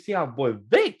chapter. We see our boy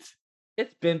Vic.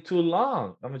 It's been too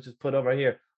long. I'm gonna just put over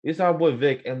here. We see our boy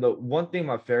Vic, and the one thing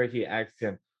my fairy he asked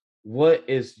him, what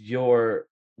is your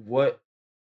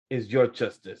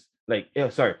justice? Like,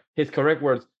 sorry, his correct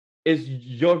words is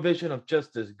your vision of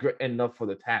justice great enough for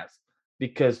the task?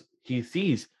 Because he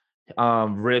sees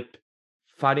Rip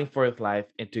fighting for his life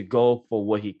and to go for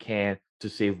what he can to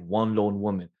save one lone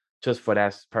woman just for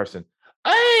that person.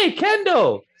 Hey,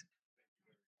 Kendall!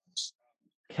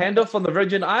 Kendall from the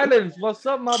Virgin Islands. What's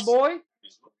up, my boy?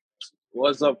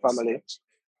 What's up, family?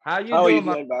 How you How are you doing,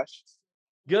 my doing, Bash?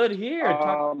 good here?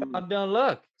 Talking Um, about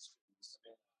Unluck.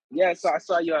 yeah, so I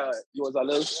saw you was a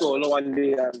little solo one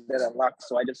day and then Unluck,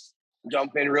 so I just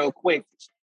jump in real quick.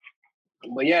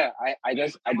 But yeah, I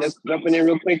just jumping in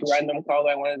real quick, random call.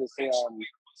 I wanted to say,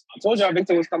 I told you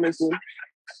Victor was coming soon.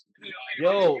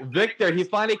 Yo, Victor, he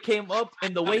finally came up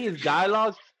in the way his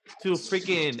dialogue to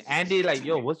freaking Andy, like,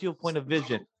 yo, what's your point of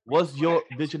vision? What's your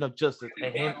vision of justice?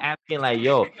 And him asking, like,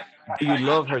 yo, do you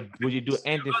love her? Would you do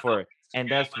anything for her? And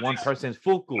that's one person's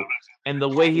Fuku. And the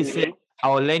way he said, Mm-hmm.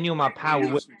 I'll lend you my power,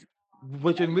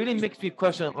 which really makes me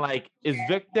question, like, is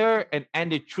Victor and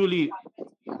Andy truly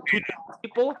two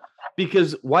people?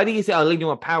 Because why do you say I'll lend you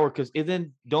my power? Because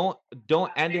isn't don't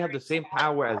Andy have the same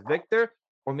power as Victor?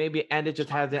 Or maybe Andy just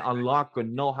hasn't unlocked or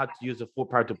know how to use the full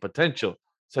power to potential.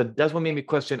 So that's what made me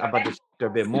question about this a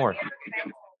bit more.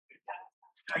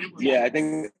 Yeah, I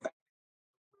think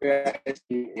where I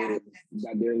see is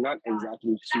that they're not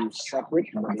exactly two separate,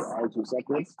 but they are two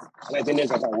separate. And I think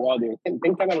there's like a wall there.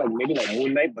 Think kind of like maybe like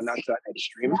Moonlight, but not to that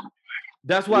extreme.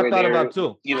 That's what I Where thought there, about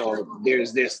too.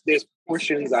 there's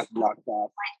portions that's blocked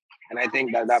off, and I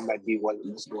think that might be what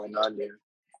is going on there.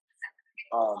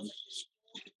 Um,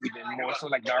 Even more so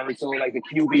like Naruto, like the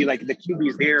QB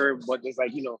is there, but it's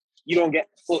like you don't get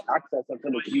full access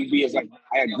until the QB is like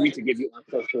I agree to give you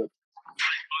access to it.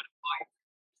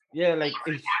 Yeah, like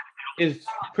it's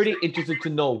pretty interesting to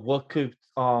know what could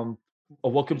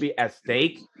be at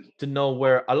stake, to know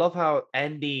where I love how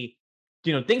Andy,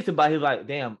 thinks about it. He's like,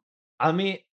 damn, I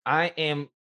mean, I am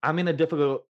I'm in a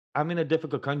difficult I'm in a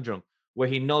difficult conundrum where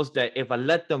he knows that if I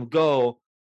let them go,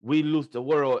 we lose the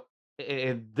world.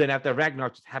 And then after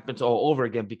Ragnarok just happens all over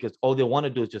again because all they want to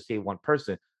do is just save one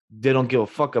person. They don't give a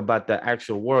fuck about the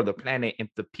actual world, the planet, and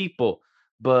the people.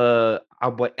 But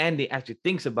what Andy actually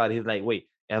thinks about it, he's like, wait,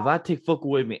 if I take Fuku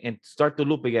with me and start the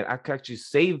loop again, I could actually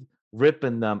save Rip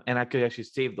and them, and I could actually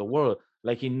save the world.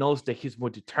 Like he knows that he's more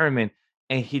determined,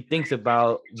 and he thinks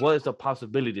about what is the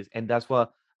possibilities, and that's why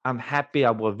I'm happy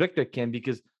about Victor can,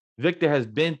 because Victor has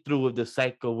been through with the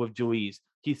cycle with Joey's.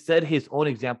 He set his own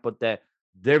example that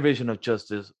their vision of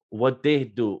justice, what they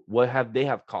do, what have they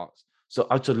have caused. So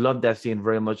I just love that scene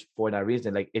very much for that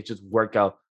reason. Like it just worked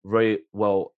out very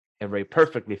well and very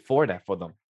perfectly for that for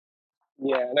them.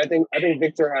 Yeah, and I think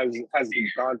Victor has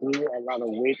gone through a lot of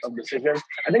weight of decisions.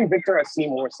 I think Victor has seen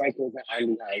more cycles than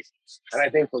Andy has, and I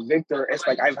think for Victor, it's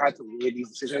like I've had to weigh these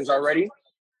decisions already,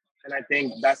 and I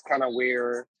think that's kind of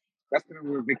where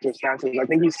Victor stands. I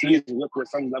think he sees Rick with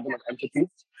some level of empathy,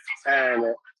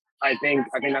 and I think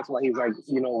that's why he's like,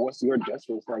 what's your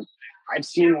justice? Like, I've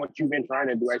seen what you've been trying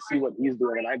to do. I see what he's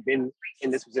doing, and I've been in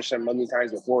this position many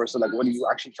times before. So, like, what are you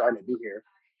actually trying to do here?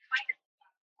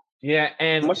 Yeah,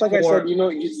 and Much like I said, for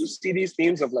you see these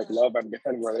themes of like love and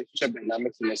different relationship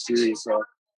dynamics in the series. So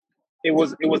it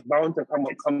was bound to come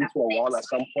to a wall at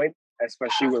some point,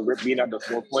 especially with Rip being at the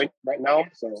 4 point right now.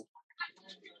 So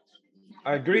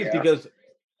I agree yeah. because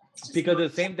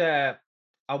the same that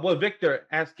what Victor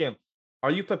asked him, are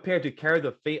you prepared to carry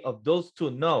the fate of those two?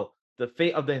 No, the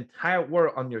fate of the entire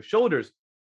world on your shoulders.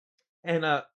 And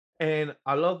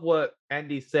I love what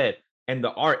Andy said, and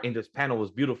the art in this panel was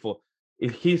beautiful.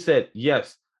 He said,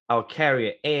 "Yes, I'll carry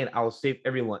it, and I'll save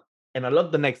everyone." And I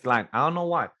love the next line. I don't know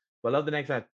why, but I love the next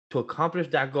line. To accomplish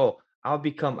that goal, I'll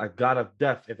become a god of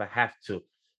death if I have to.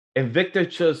 And Victor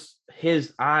just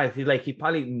his eyes. He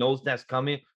probably knows that's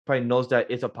coming. Probably knows that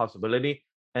it's a possibility.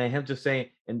 And him just saying,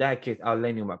 in that case, I'll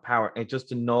lend you my power. And just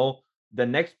to know the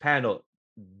next panel,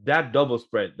 that double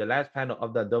spread, the last panel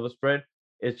of that double spread,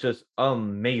 it's just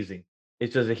amazing.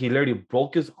 It's just that he literally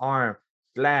broke his arm,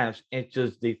 slashed, and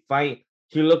just they fight.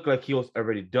 He looked like he was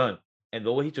already done. And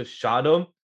the way he just shot him,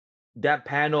 that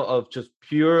panel of just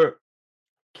pure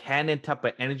cannon type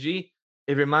of energy,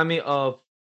 it reminded me of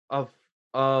of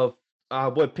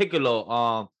what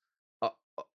Piccolo uh,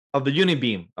 of the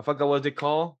Unibeam. I forgot what it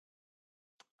called.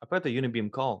 I forgot the Unibeam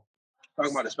called.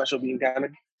 Talking about a special beam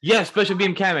cannon. Yeah, special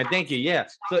beam camera. Thank you. Yeah.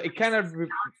 So it kind of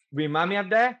remind me of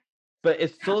that, but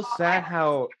it's so sad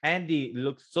how Andy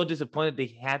looks so disappointed that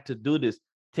he had to do this,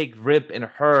 take Rip and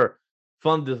her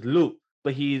from this loop.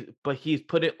 But he's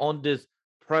putting on this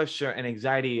pressure and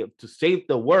anxiety to save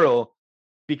the world,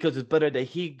 because it's better that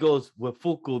he goes with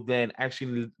Fuku than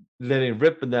actually letting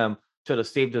Rip and them try to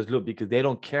save this loop, because they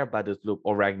don't care about this loop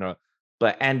or Ragnar.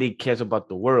 But Andy cares about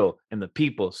the world and the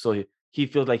people. So he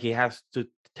feels like he has to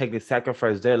take the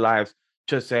sacrifice their lives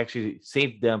just to actually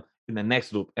save them in the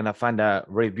next loop. And I find that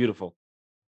very beautiful.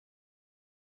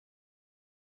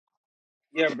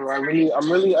 Yeah, bro. I'm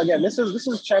really again. This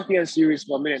is Champion Series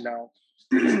for a minute now.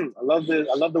 I love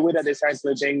the way that they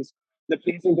cycle things. The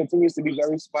pacing continues to be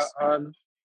very spot on.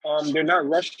 They're not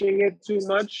rushing it too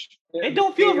much. It The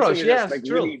don't feel pacing rushed. is just Yes, like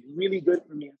true. really good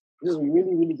for me. This is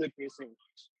really good pacing.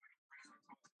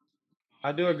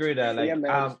 I do agree that But yeah, like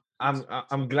man.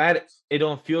 I'm glad it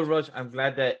don't feel rushed. I'm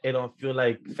glad that it don't feel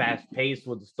like fast paced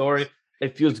with the story.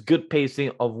 It feels good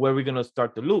pacing of where we're gonna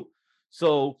start the loop.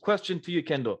 So, question to you,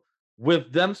 Kendall.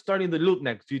 With them starting the loop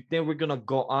next, do you think we're gonna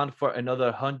go on for another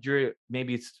 100,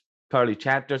 maybe it's probably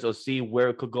chapters, or see where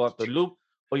it could go after the loop?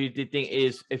 Or you think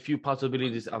is a few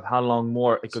possibilities of how long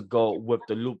more it could go with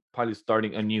the loop, probably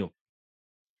starting anew?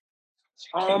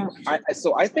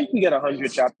 So I think we get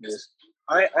 100 chapters.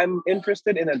 I'm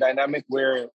interested in a dynamic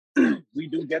where we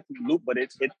do get the loop, but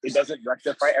it doesn't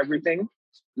rectify everything.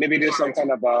 Maybe there's some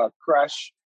kind of a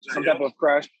crash, some type of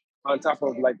crash on top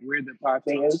of like where the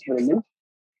pathing is for the loop.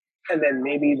 And then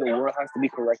maybe the world has to be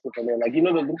corrected from there. Like, you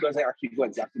know, the loop doesn't actually go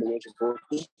exactly the way it's supposed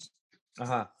to.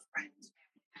 Uh-huh.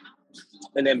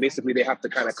 And then basically they have to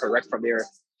kind of correct from there.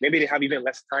 Maybe they have even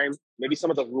less time. Maybe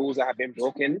some of the rules that have been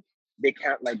broken, they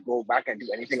can't like go back and do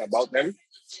anything about them.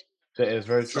 That is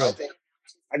very So true.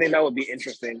 I think that would be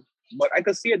interesting. But I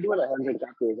could see it doing 100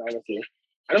 chapters, honestly.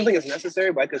 I don't think it's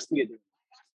necessary, but I could see it doing.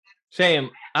 Same.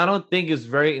 I don't think it's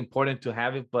very important to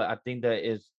have it, but I think that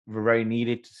is very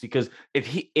needed to see, because if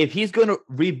he's going to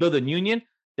rebuild a union,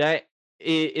 that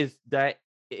is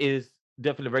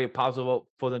definitely very possible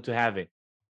for them to have it.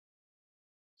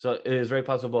 So it is very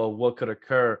possible what could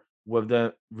occur with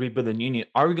the rebuilding union.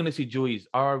 Are we going to see Juice?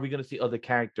 Are we going to see other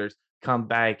characters come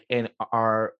back, and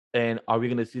are we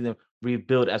going to see them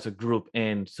rebuild as a group?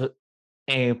 And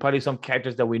probably some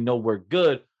characters that we know were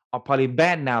good are probably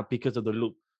bad now because of the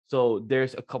loop. So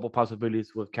there's a couple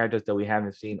possibilities with characters that we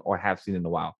haven't seen or have seen in a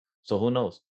while. So who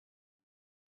knows?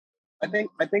 I think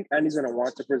Andy's gonna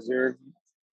want to preserve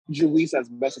Julius as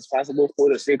best as possible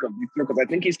for the sake of Victor, because I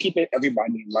think he's keeping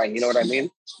everybody in mind. You know what I mean?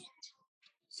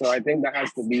 So I think that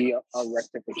has to be a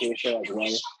rectification as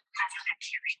well.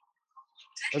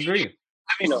 Agree.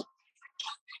 You know,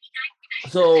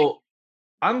 So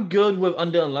I'm good with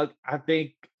Undead Unluck. I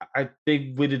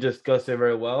think we did discuss it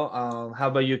very well. How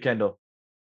about you, Kendall?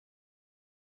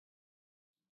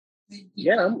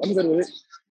 yeah, I'm good with it.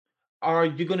 Are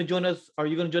you gonna join us? Are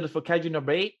you gonna join us for Kaiju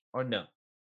number 8 or no?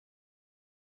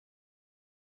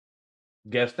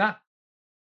 Guess not.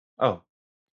 Oh,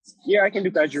 Yeah, I can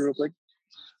do Kaiju real quick.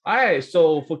 all right.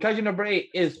 So for Kaiju number 8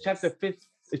 is chapter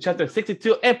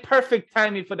 62, and perfect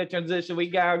timing for the transition. We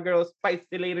got our girl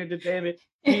Spicy Later Entertainment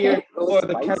here for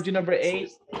the Spice. Kaiju number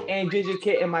 8 and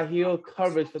JJK and my hero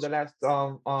coverage for the last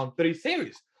 30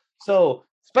 series. So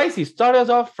Spicy, start us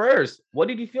off first. What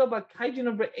did you feel about Kaiju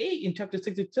number 8 in chapter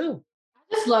 62?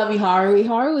 I just love Iharu.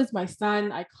 Iharu is my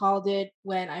son. I called it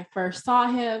when I first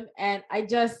saw him, and I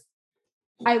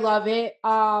love it.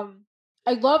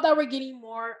 I love that we're getting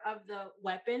more of the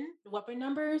weapon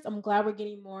numbers. I'm glad we're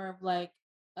getting more of like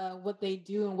what they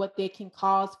do and what they can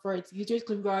cause for its users,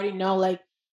 because we already know like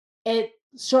it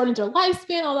shortens their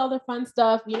lifespan, all the other fun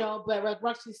stuff, but we're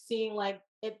actually seeing like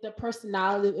the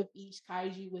personality of each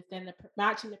kaiju within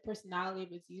matching the personality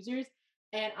of its users.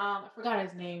 And I forgot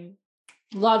his name.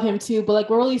 Love him too, but like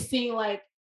we're really seeing like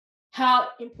how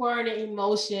important an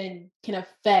emotion can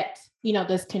affect,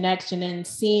 this connection, and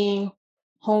seeing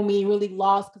homie really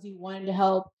lost because he wanted to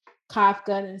help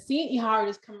Kafka, and seeing Iharu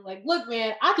just coming like, look,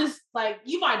 man, I just like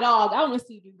you my dog. I want to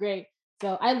see you do great.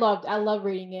 So I love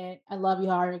reading it. I love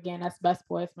Iharu again. That's best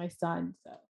boy. It's my son.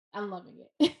 So I'm loving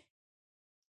it.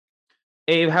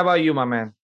 Abe, how about you, my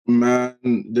man? Man,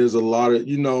 there's a lot of,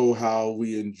 you know, how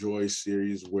we enjoy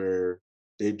series where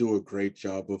they do a great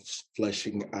job of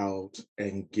fleshing out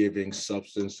and giving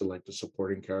substance to like the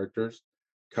supporting characters.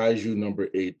 Kaiju number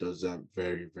 8 does that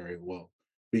very, very well,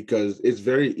 because it's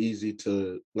very easy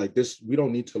to like this. We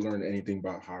don't need to learn anything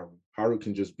about Haru. Haru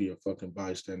can just be a fucking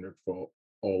bystander for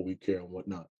all we care and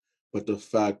whatnot. But the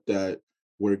fact that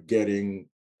we're getting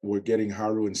we're getting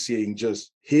Haru and seeing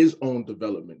just his own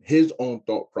development, his own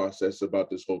thought process about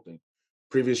this whole thing.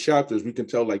 Previous chapters, we can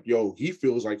tell like, yo, he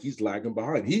feels like he's lagging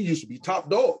behind. He used to be top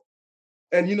dog.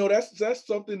 And you know, that's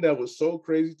something that was so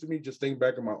crazy to me. Just thinking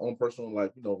back in my own personal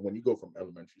life, you know, when you go from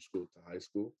elementary school to high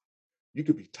school, you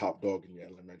could be top dog in your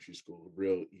elementary school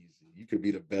real easy. You could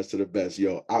be the best of the best.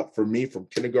 Yo, for me, from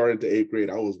kindergarten to 8th grade,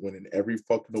 I was winning every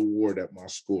fucking award at my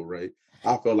school, right?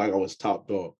 I felt like I was top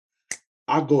dog.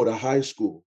 I go to high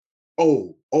school.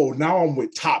 Now I'm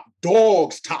with top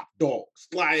dogs.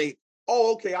 Like,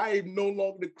 okay, I ain't no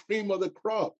longer the cream of the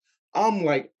crop. I'm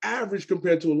like average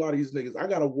compared to a lot of these niggas. I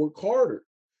gotta work harder.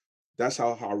 That's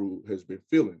how Haru has been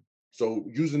feeling. So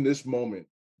using this moment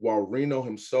while Reno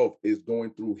himself is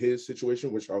going through his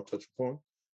situation, which I'll touch upon,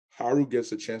 Haru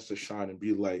gets a chance to shine and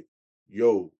be like,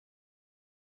 yo,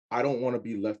 I don't want to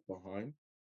be left behind.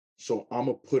 So I'm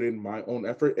gonna put in my own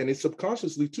effort. And it's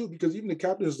subconsciously too, because even the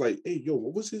captain is like, hey, yo,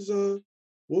 what was his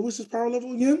power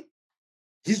level again?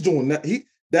 He's doing that.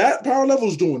 That power level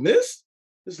is doing this.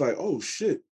 It's like, oh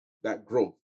shit, that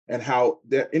growth and how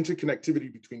that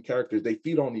interconnectivity between characters, they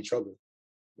feed on each other.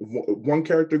 One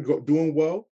character doing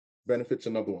well benefits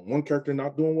another one. One character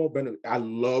not doing well benefits. I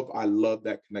love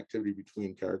that connectivity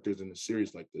between characters in a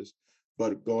series like this.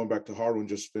 But going back to Haru and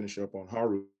just finishing up on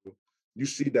Haru, you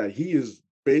see that he is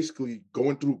basically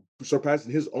going through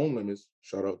surpassing his own limits.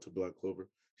 Shout out to Black Clover.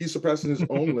 He's surpassing his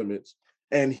own limits,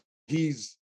 and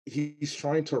he's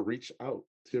trying to reach out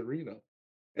to Reno.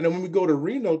 And then when we go to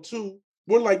Reno too,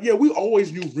 we're like, yeah, we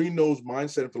always knew Reno's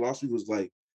mindset and philosophy was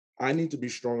like, I need to be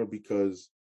stronger because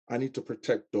I need to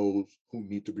protect those who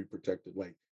need to be protected.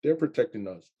 Like they're protecting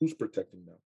us. Who's protecting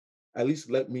them? At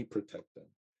least let me protect them.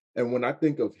 And when I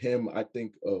think of him, I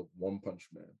think of One Punch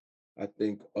Man. I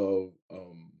think of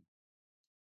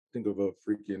a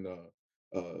freaking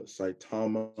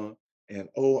Saitama and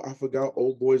I forgot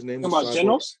old boy's name. About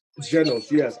Genos?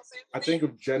 Genos, yes. I think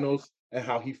of Genos and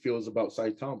how he feels about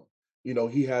Saitama. You know,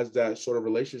 he has that sort of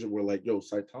relationship where like, yo,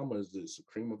 Saitama is the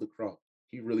cream of the crop.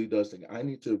 He really does think I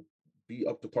need to be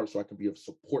up to par so I can be of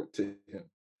support to him.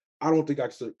 I don't think I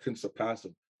can surpass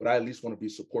him, but I at least want to be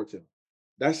support to him.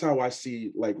 That's how I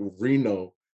see like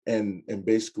Reno and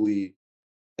basically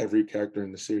every character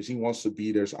in the series. He wants to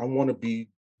be there. So I want to be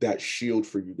that shield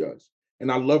for you guys.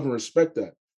 And I love and respect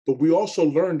that. But we also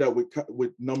learned that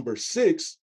with number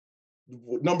six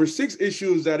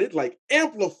issue is that it like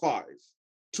amplifies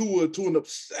to an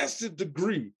obsessive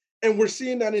degree. And we're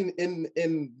seeing that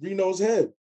in Reno's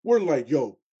head. We're like,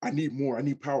 yo, I need more. I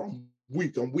need power. I'm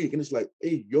weak. And it's like,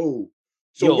 hey, yo.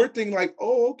 So we're thinking like,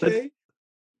 oh, okay.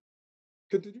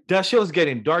 That show's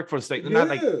getting dark for a second.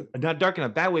 Not dark in a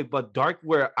bad way, but dark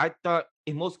where I thought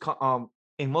in most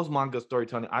manga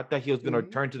storytelling, I thought he was gonna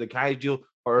return to the kaiju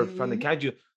or from the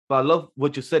kaiju. But I love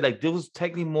what you said. Like this was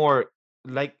technically more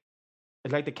like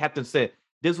the captain said,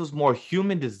 this was more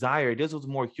human desire. This was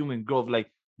more human growth.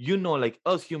 Like like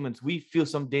us humans, we feel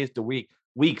some days the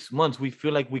weeks, months, we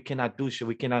feel like we cannot do shit.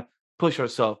 We cannot push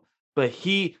ourselves. But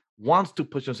he wants to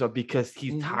push himself because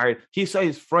he's tired. He saw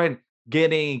his friend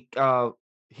getting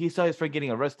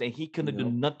arrested and he couldn't do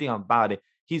nothing about it.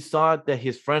 He saw that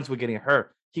his friends were getting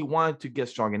hurt. He wanted to get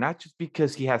stronger, not just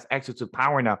because he has access to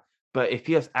power now, but if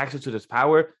he has access to this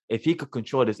power, if he could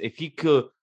control this, if he could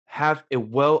have a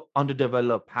well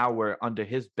underdeveloped power under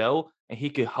his belt and he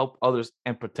could help others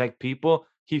and protect people,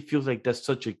 he feels like that's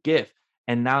such a gift.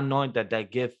 And now knowing that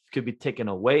that gift could be taken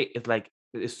away, it's like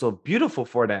it's so beautiful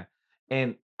for that.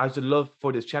 And I just love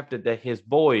for this chapter that his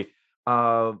boy,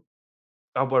 our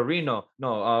boy Reno,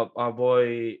 no, our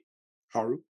boy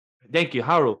Haru. Thank you,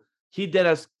 Haru. He did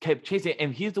us kept chasing,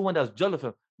 and he's the one that's jealous of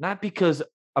him, not because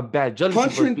of bad jealousy,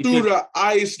 punching through the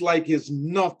ice like it's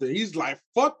nothing. He's like,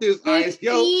 "Fuck this ice,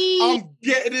 yo! I'm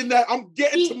getting in that. I'm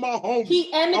getting to my home." He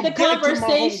ended the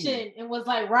conversation and was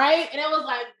like, "Right," and it was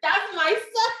like, "That's my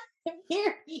son."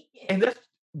 Here he is. And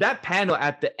that panel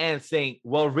at the end saying,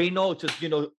 "Well, Reno, just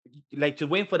like to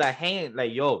wait for that hand,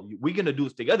 like, yo, we're gonna do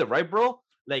this together, right, bro?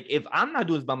 Like, if I'm not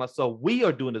doing this by myself, we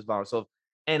are doing this by ourselves."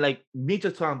 And like me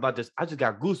just talking about this, I just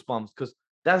got goosebumps because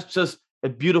that's just a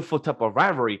beautiful type of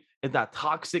rivalry. It's not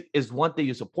toxic. It's one thing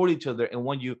you support each other, and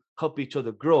when you help each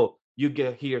other grow, you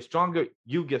get here stronger,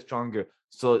 you get stronger.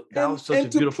 So that was such a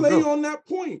beautiful play growth. On that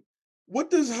point, what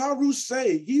does Haru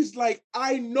say? He's like,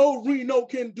 I know Reno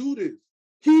can do this.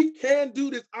 He can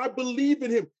do this. I believe in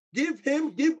him.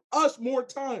 Give us more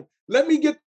time. Let me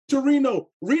get to Reno.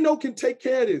 Reno can take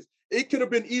care of this. It could have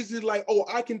been easy, like, oh,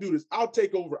 I can do this. I'll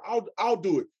take over. I'll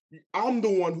do it. I'm the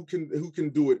one who can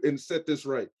do it and set this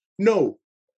right. No,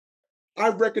 I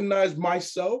recognize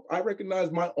myself. I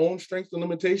recognize my own strengths and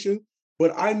limitations.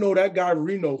 But I know that guy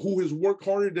Reno, who has worked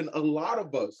harder than a lot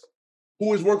of us,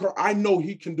 who has worked hard. I know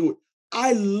he can do it.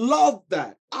 I love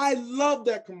that. I love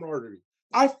that camaraderie.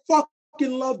 I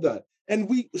fucking love that. And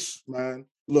man,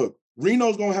 look,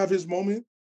 Reno's gonna have his moment.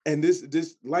 And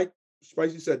this, like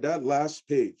Spicy said, that last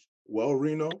page. Well,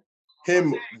 Reno,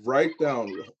 him right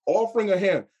down, offering a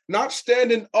hand, not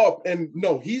standing up, and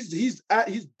no, he's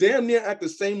damn near at the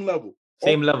same level.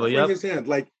 Same level, yeah. His hand,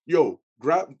 like, yo,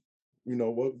 grab. You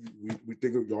know what? We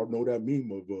think of, y'all know that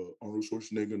meme of Arnold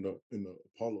Schwarzenegger in the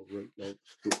Apollo, right? Like,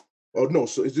 oh no,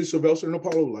 so is this Sylvester in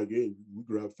Apollo? Like, yeah, we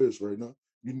grab fists right now.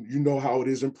 You know how it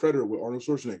is in Predator with Arnold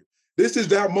Schwarzenegger. This is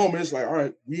that moment. It's like, all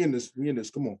right, we in this.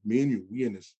 Come on, me and you, we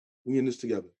in this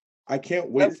together. I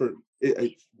can't wait for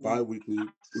it. Bi-weekly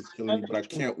is killing me, but I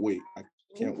can't wait. I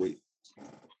can't wait.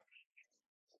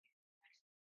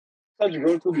 Such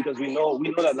growth too, because we know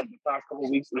that like the past couple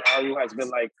of weeks, Haru has been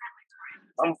like,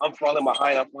 I'm falling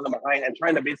behind, and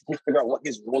trying to basically figure out what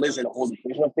his role is in the whole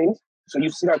equation of things. So you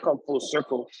see that come full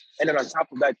circle, and then on top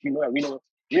of that, you know that Reno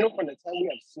from the time we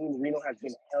have seen, Reno has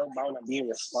been held bound and being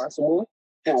responsible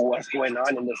for what's going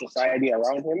on in the society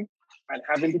around him, and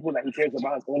having people that he cares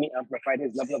about has only amplified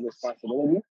his level of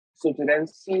responsibility. So to then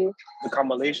see the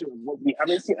combination of what we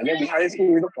haven't seen, again, we haven't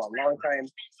seen Reno for a long time.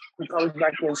 He comes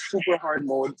back in super hard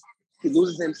mode. He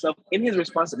loses himself in his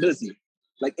responsibility.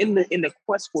 Like in the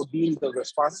quest for being the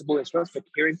responsible and quest for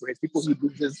caring for his people, he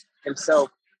loses himself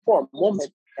for a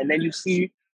moment. And then you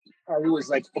see how he was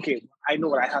like, okay, I know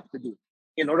what I have to do.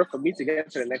 In order for me to get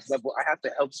to the next level, I have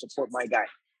to help support my guy.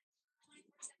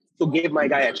 So give my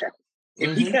guy a chance.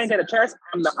 If he can't get a chance,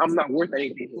 I'm not worth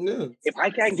anything. Yeah. If I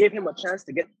can't give him a chance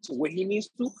to get to where he needs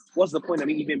to, what's the point of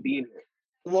me even being here?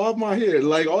 Well, my head,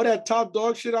 like all that top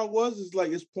dog shit I was is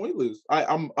like it's pointless.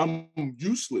 I'm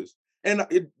useless, and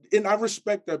I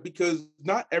respect that because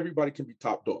not everybody can be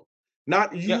top dog.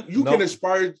 Not you. You can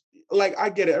aspire. Like I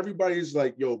get it. Everybody's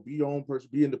like, yo, be your own person,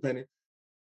 be independent.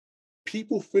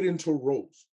 People fit into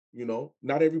roles. You know,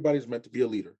 not everybody's meant to be a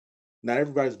leader. Not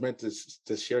everybody's meant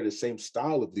to share the same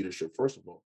style of leadership. First of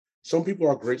all, some people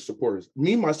are great supporters.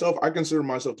 Me myself, I consider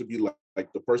myself to be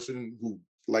like the person who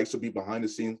likes to be behind the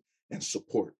scenes and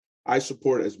support. I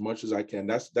support as much as I can.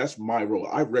 That's my role.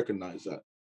 I recognize that.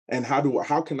 And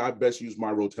how can I best use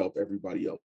my role to help everybody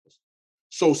else?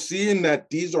 So seeing that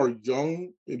these are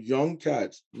young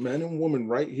cats, men and women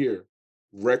right here,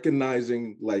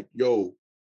 recognizing like, yo,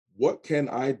 what can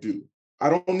I do? I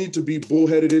don't need to be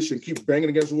bullheaded-ish and keep banging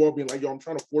against the wall, being like, yo, I'm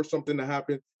trying to force something to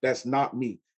happen. That's not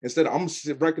me. Instead, I'm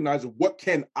recognizing what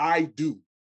can I do?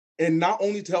 And not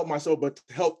only to help myself, but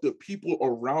to help the people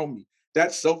around me.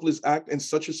 That selfless act in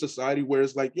such a society where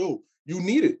it's like, yo, you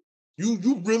need it. You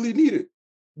really need it.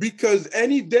 Because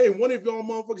any day, one of y'all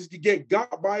motherfuckers could get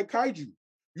got by a kaiju.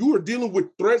 You are dealing with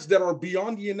threats that are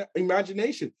beyond the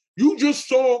imagination. You just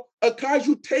saw a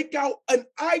kaiju take out an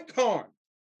icon.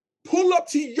 Pull up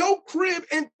to your crib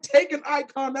and take an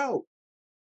icon out.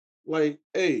 Like,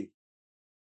 hey,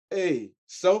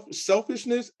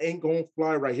 selfishness ain't gonna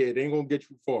fly right here. It ain't gonna get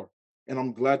you far. And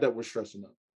I'm glad that we're stressing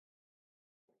that.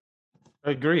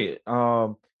 I agree.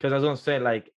 Because I was gonna say,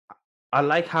 like, I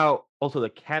like how also the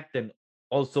captain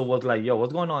also was like, yo,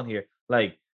 what's going on here?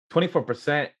 Like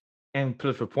 24% and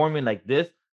plus performing like this,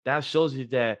 that shows you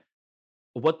that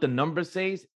what the number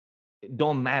says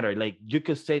don't matter. Like you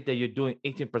could say that you're doing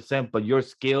 18%, but your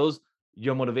skills,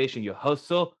 your motivation, your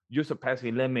hustle, you're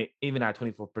surpassing the limit even at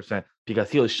 24%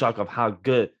 because he was shocked of how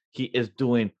good he is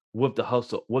doing with the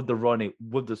hustle, with the running,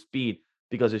 with the speed,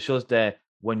 because it shows that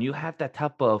when you have that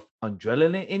type of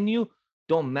adrenaline in you,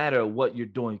 don't matter what you're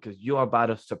doing because you're about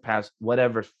to surpass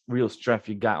whatever real strength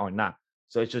you got or not.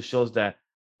 So it just shows that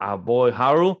our boy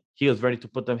Haru, he was ready to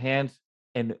put them hands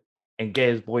and get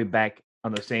his boy back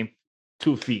on the same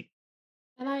 2 feet.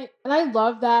 And I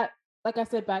love that. Like I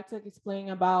said, back to explaining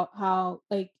about how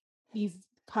like these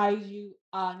kaiju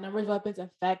numbers of weapons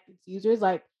affect its users.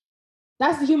 Like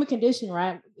that's the human condition,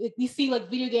 right? We see like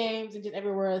video games and just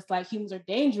everywhere. It's like humans are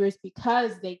dangerous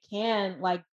because they can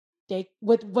like they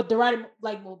with the right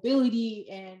like mobility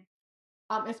and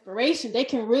inspiration, they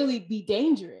can really be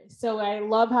dangerous. So I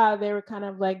love how they were kind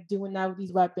of like doing that with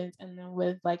these weapons, and then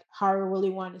with like Haru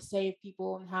really wanted to save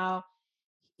people and how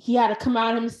he had to come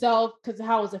out himself because of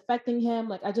how it was affecting him.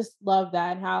 Like I just love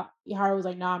that, and how Haru was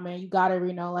like, "Nah, man, you gotta,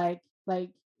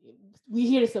 like we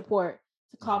here to support,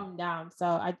 to calm him down." So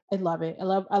I love it. I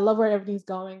love where everything's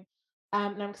going,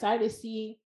 and I'm excited to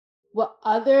see what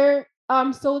other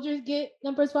soldiers get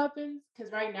numbers weapons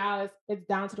because right now it's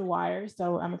down to the wire.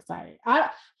 So I'm excited. I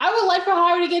would like for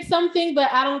Haru to get something, but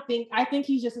I think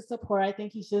he's just a support. I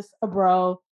think he's just a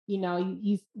bro.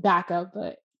 He's backup,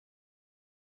 but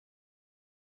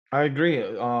I agree.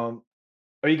 Are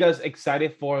you guys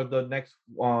excited for the next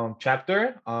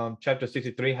chapter? Chapter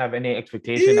 63. Have any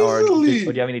expectation or do you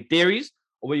have any theories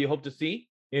or what you hope to see?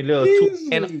 A little two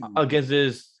and against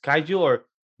this kaiju or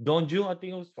donju. I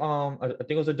think it was I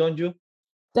think it was a donju.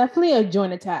 Definitely a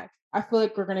joint attack. I feel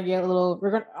like we're gonna get a little.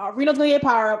 Reno's gonna get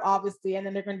power up, obviously, and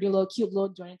then they're gonna do a little cute little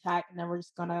joint attack, and then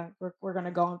we're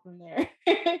gonna go on from there.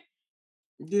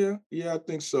 Yeah, I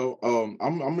think so.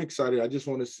 I'm excited. I just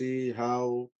want to see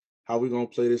how we're gonna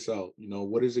play this out. You know,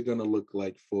 what is it gonna look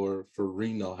like for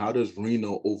Reno? How does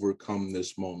Reno overcome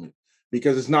this moment?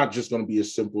 Because it's not just gonna be a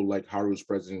simple like Haru's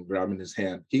president grabbing his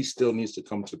hand. He still needs to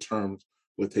come to terms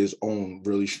with his own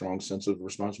really strong sense of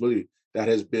responsibility that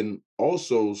has been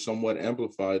also somewhat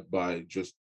amplified by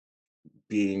just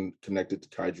being connected to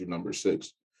Kaiju number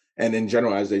 6. And in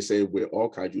general, as they say, with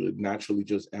all Kaiju, it naturally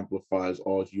just amplifies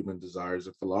all human desires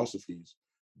and philosophies.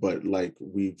 But like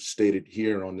we've stated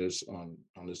here on this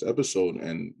episode,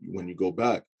 and when you go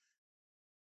back,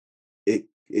 it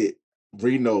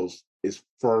Reno's is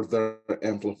further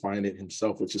amplifying it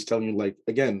himself, which is telling you, like,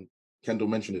 again, Kendall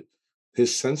mentioned it,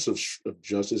 his sense of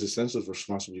justice, his sense of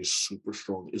responsibility is super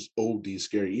strong. It's OD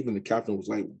scary. Even the captain was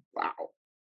like,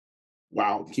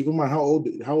 wow. Keep in mind how old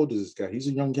is this guy? He's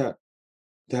a young cat.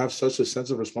 To have such a sense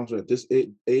of responsibility at this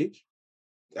age,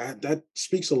 that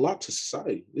speaks a lot to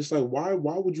society. It's like, why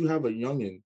would you have a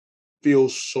youngin feel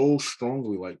so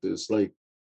strongly like this? Like,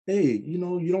 hey, you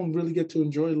don't really get to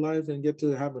enjoy life and get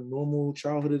to have a normal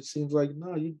childhood. It seems like,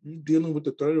 no, you dealing with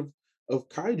the threat of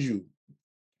kaiju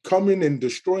coming and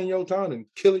destroying your town and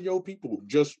killing your people.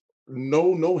 Just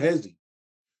no hesitation.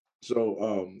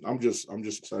 So I'm just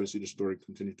excited to see the story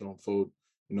continue to unfold.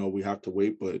 We have to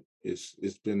wait, but it's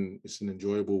an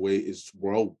enjoyable wait. It's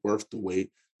well worth the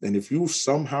wait. And if you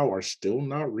somehow are still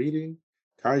not reading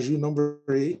Kaiju number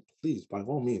 8, please, by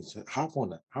all means, hop on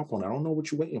that. Hop on that. I don't know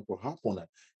what you're waiting for. Hop on that.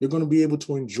 You're going to be able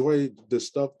to enjoy the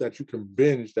stuff that you can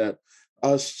binge that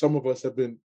some of us have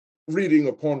been reading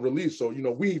upon release. So,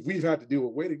 we've had to deal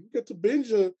with waiting. You get to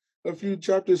binge a few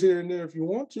chapters here and there if you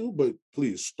want to, but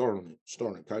please start on it.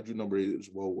 Start on it. Kaiju number 8 is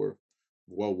well worth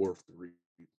the read.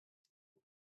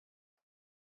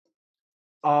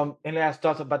 Any last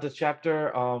thoughts about this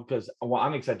chapter? Because what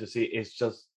I'm excited to see is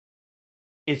just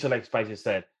like Spicy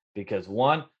said, because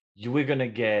one, we're gonna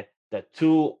get the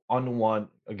 2-on-1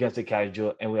 against the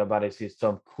Kaiju, and we're about to see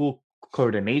some cool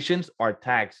coordinations or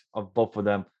attacks of both of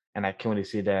them, and I can't really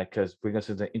see that because we're gonna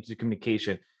see the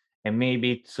intercommunication, and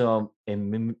maybe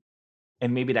and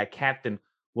maybe that captain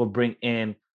will bring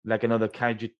in like another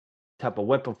Kaiju type of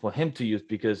weapon for him to use,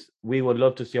 because we would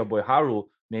love to see our boy Haru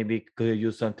maybe could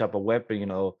use some type of weapon,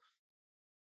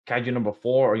 Kaiju number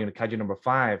 4 or Kaiju number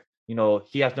 5.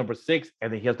 He has number 6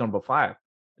 and then he has number 5.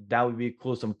 That would be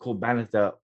cool, some cool balance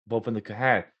that both of them could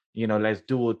have. Let's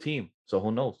do a team. So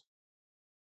who knows?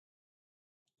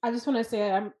 I just want to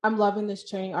say I'm loving this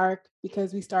training arc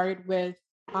because we started with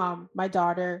my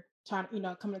daughter trying,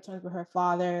 coming to terms with her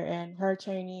father and her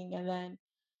training, and then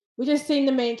we just seeing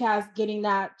the main cast getting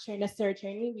that necessary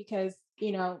training because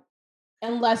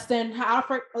in less than I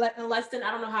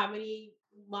don't know how many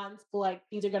months, but like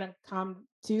these are gonna come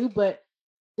too. But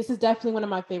this is definitely one of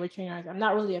my favorite training arcs. I'm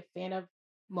not really a fan of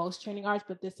most training arcs,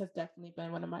 but this has definitely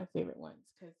been one of my favorite ones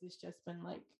because it's just been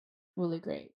like really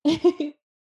great.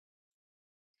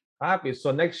 Happy.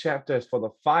 So next chapter is for the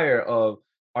fire of,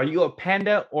 are you a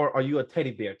panda or are you a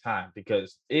teddy bear time?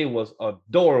 Because it was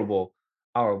adorable.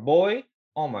 Our boy,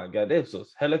 oh my god, this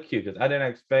was hella cute because I didn't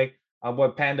expect our boy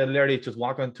panda literally just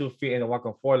walk on 2 feet and walk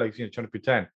on 4 legs, trying to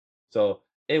pretend. So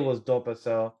it was dope as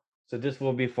hell. So this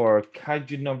will be for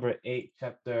Kaiju number 8,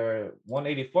 chapter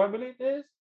 184, I believe it is.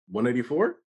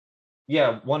 184?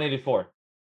 Yeah, 184.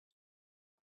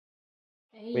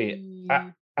 Hey. Wait,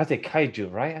 I said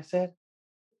Kaiju, right? I said?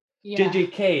 Yeah.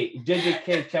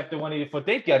 JJK chapter 184.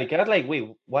 Thank you, Arika. I was like, wait,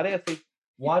 why did I say,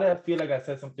 why did I feel like I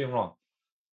said something wrong?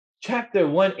 Chapter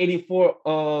 184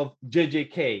 of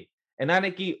JJK. And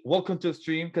Aniki, welcome to the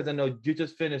stream because I know you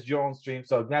just finished your own stream.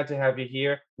 So glad to have you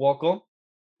here. Welcome.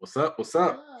 What's up? What's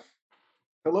up?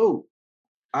 Hello.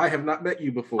 I have not met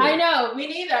you before. I know, me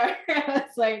neither.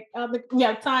 It's like we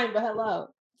have time, but hello.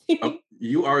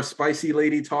 You are Spicy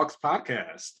Lady Talks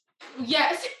podcast.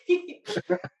 Yes.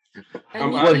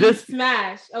 And this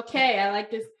smash. Okay, I like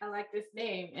this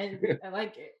name, and I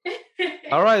like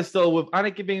it. All right, so with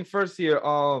Aniki being first here,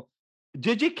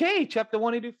 JJK chapter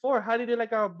 184. How did you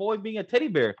like our boy being a teddy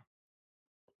bear?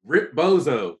 Rip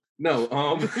Bozo. No,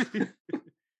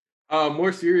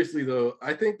 more seriously though,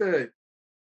 I think that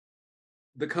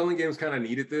the Culling Games kind of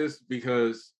needed this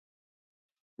because,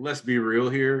 let's be real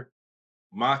here,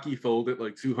 Maki folded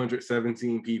like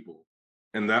 217 people,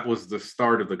 and that was the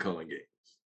start of the Culling Games.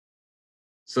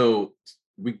 So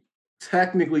we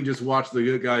technically just watched the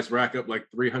good guys rack up like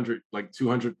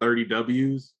 230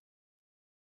 W's.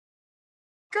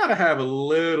 Gotta have a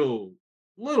little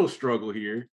struggle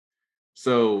here.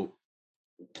 So,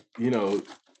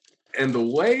 and the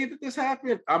way that this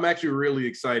happened, I'm actually really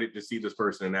excited to see this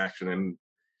person in action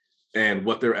and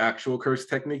what their actual curse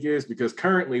technique is, because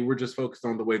currently we're just focused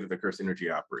on the way that the curse energy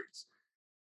operates,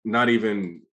 not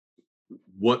even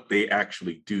what they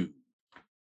actually do.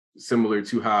 Similar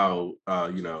to how,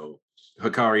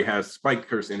 Hikari has spiked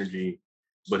curse energy,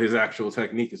 but his actual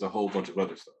technique is a whole bunch of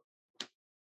other stuff.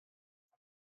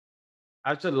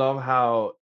 I just love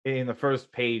how in the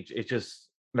first page, it's just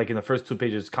like in the first 2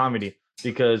 pages, comedy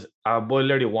because our boy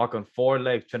literally walk on 4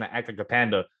 legs trying to act like a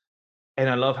panda. And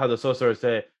I love how the sorcerer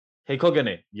said, "Hey,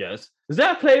 Kogane, yes. Is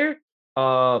that a player?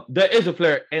 There is a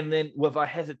player." And then without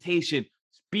hesitation,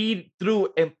 speed through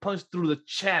and punch through the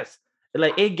chest.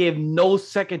 Like it gave no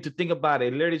second to think about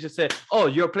it. It literally just said, "Oh,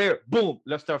 you're a player. Boom,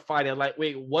 let's start fighting." Like,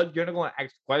 wait, what? You're not going to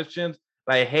ask questions?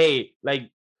 Like, hey, like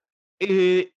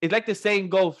it's like the saying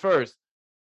go first.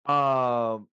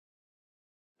 Um,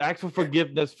 ask for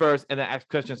forgiveness first and then ask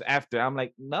questions after. I'm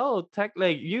like, no, tech,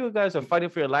 like you guys are fighting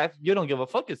for your life. You don't give a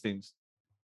fuck, it seems.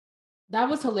 That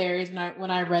was hilarious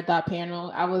when I read that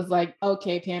panel. I was like,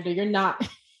 okay, Panda, you're not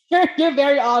you're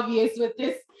very obvious with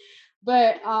this.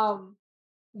 But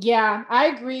yeah, I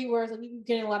agree. Whereas like, we're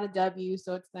getting a lot of W's,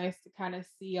 so it's nice to kind of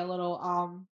see a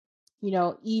little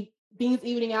things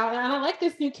evening out. And I like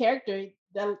this new character.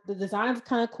 The design is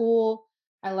kind of cool.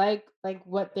 I like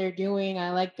what they're doing.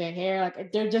 I like their hair.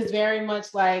 Like they're just very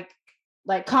much like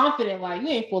confident. Like you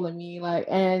ain't fooling me. Like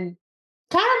and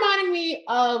kind of reminding me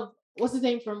of what's his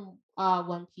name from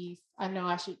One Piece. I know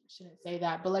I shouldn't say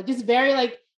that, but like just very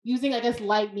like using I guess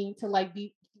lightning to like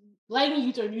be lightning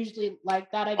users are usually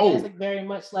like that. I guess like very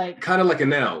much like kind of like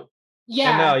an L. And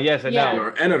now, yeah yes, and now,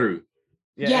 Or Enaru.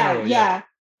 yeah.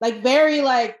 Like very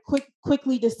like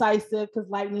quickly decisive because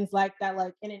lightning's like that,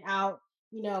 like in and out,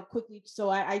 quickly. So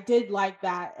I did like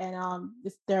that, and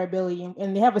this their ability,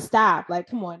 and they have a staff. Like,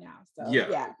 come on now. So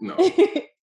yeah. No.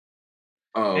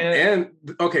 And And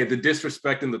okay, the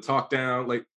disrespect and the talk down,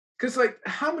 like, because like,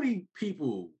 how many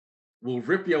people will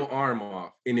rip your arm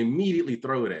off and immediately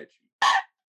throw it at you?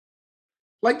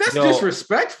 Like that's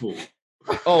disrespectful.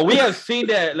 Oh, we have seen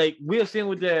that. Like we have seen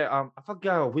with the I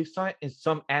forgot we saw it in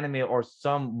some anime or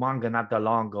some manga not that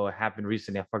long ago. It happened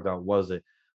recently. I forgot what was it,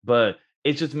 but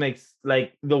it just makes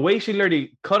like the way she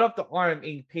literally cut off the arm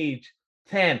in page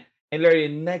 10, and literally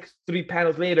next 3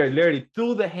 panels later, literally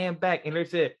threw the hand back and literally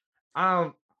said,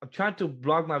 I'm trying to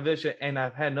block my vision, and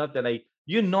I've had enough." That like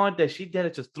you know that she did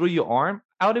it just through your arm.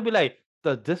 I would be like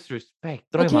the disrespect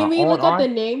throwing my Can we own look up the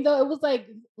arm. name though? It was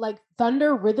like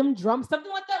Thunder Rhythm Drum,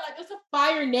 something like that. Like it's a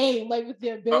fire name, like with the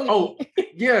ability.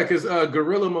 Yeah, because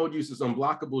Gorilla Mode uses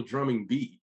unblockable drumming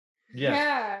beat. Yes.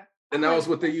 Yeah. And that was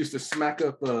what they used to smack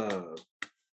up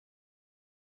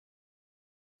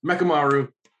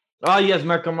Mekamaru. Oh yes,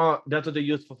 Mekamaru. That's what they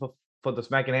use for the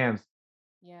smacking hands.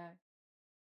 Yeah.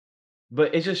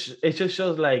 But it just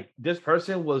shows like this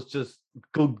person was just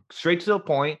go straight to the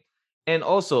point. And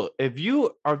also, if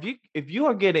you are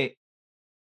getting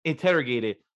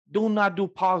interrogated, do not do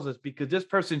pauses because this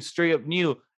person straight up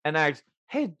knew and asked,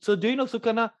 "Hey, so do you know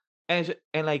Sukana?" And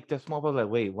like the small boy like,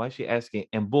 "Wait, why is she asking?"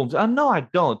 And boom, so, no, I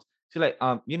don't. She's like,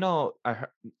 I heard,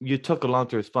 you took a long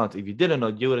to respond. If you didn't know,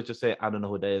 you would have just said, "I don't know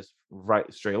who that is,"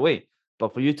 right straight away.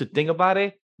 But for you to think about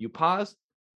it, you pause.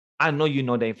 I know you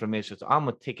know the information, so I'm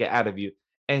gonna take it out of you.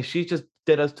 And she just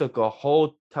did us took a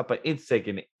whole type of insect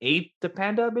and ate the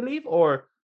panda, I believe, or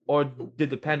did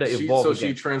the panda evolve So again?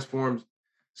 she transformed.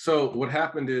 So what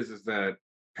happened is that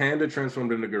Panda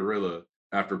transformed into Gorilla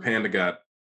after Panda got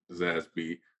his ass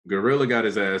beat. Gorilla got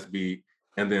his ass beat,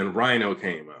 and then Rhino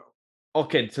came out.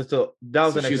 Okay, so that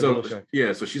was So the next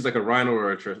evolution. so she's like a rhino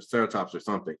or a triceratops or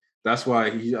something. That's why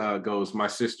he goes, "My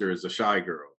sister is a shy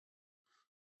girl,"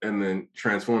 and then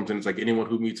transforms, and it's like anyone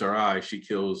who meets her eye, she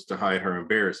kills to hide her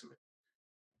embarrassment.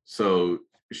 So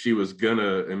she was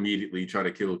gonna immediately try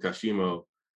to kill Kashimo,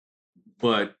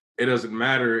 but it doesn't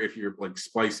matter if you're like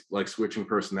switching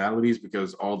personalities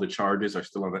because all the charges are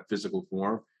still on that physical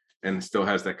form and still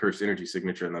has that cursed energy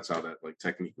signature, and that's how that like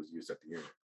technique was used at the end.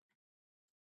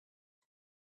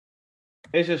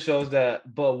 It just shows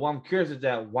that. But what I'm curious is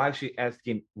that why she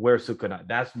asking where Sukuna?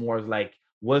 That's more like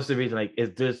what's the reason? Like,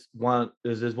 is this one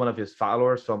of his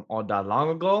followers from all that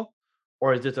long ago,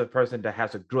 or is this a person that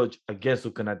has a grudge against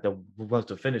Sukuna that wants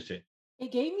to finish it?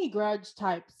 It gave me grudge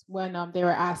types when they were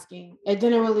asking. It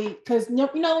didn't really because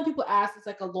when people ask, it's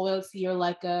like a loyalty or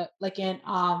like in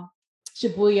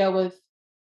Shibuya with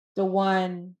the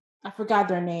one I forgot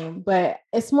their name, but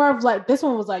it's more of like this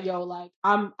one was like, yo, like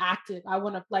I'm active. I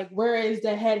want to like where is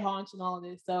the head haunch and all of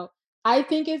this. So I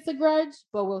think it's a grudge,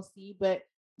 but we'll see. But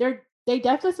they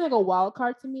definitely seem like a wild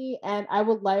card to me, and I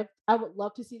would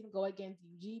love to see them go against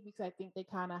Yuji because I think they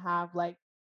kind of have like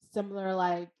similar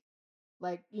like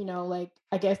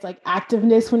I guess like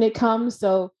activeness when it comes.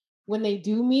 So when they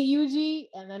do meet Yuji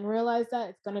and then realize that,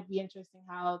 it's gonna be interesting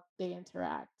how they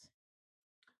interact.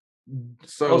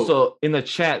 So Also, in the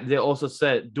chat, they also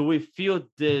said, "Do we feel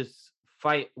this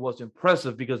fight was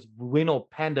impressive because we know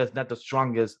Panda is not the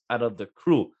strongest out of the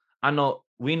crew? I know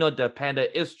we know that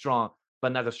Panda is strong,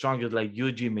 but not the strongest like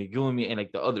Yuji, Megumi, and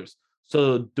like the others.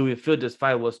 So do you feel this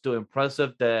fight was still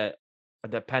impressive that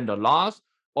Panda lost,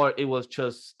 or it was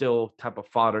just still type of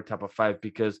fodder, type of fight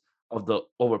because of the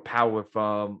overpower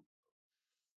from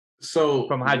So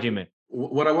Hajime?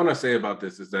 what I want to say about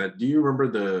this is that, do you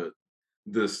remember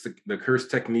the curse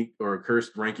technique or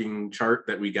cursed ranking chart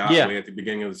that we got way at the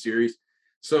beginning of the series?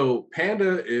 So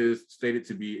Panda is stated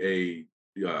to be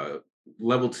a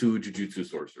level 2 Jujutsu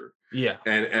sorcerer. Yeah.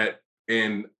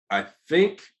 And I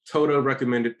think Toto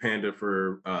recommended Panda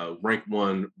for rank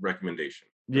 1 recommendation.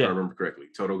 If I remember correctly.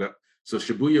 Toto got, so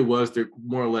Shibuya was their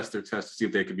more or less their test to see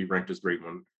if they could be ranked as grade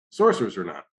 1 sorcerers or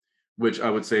not. Which I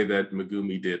would say that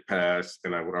Megumi did pass,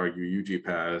 and I would argue Yuji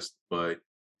passed, but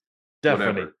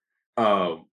definitely.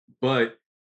 Whatever. But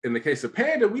in the case of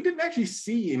Panda, we didn't actually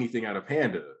see anything out of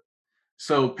Panda.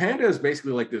 So Panda is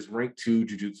basically like this rank 2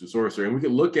 Jujutsu sorcerer, and we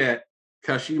could look at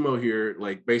Kashimo here,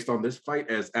 like based on this fight,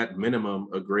 as at minimum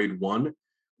a grade 1.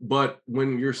 But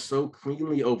when you're so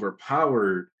cleanly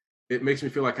overpowered, it makes me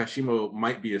feel like Kashimo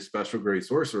might be a special grade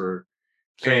sorcerer.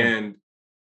 Same.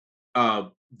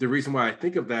 And the reason why I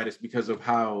think of that is because of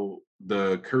how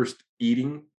the cursed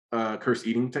eating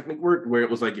technique worked, where it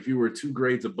was like if you were 2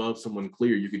 grades above someone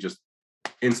clear, you could just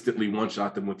instantly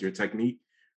one-shot them with your technique.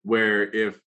 Where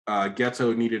if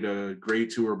Geto needed a grade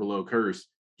 2 or below curse,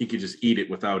 he could just eat it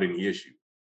without any issue.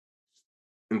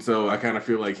 And so I kind of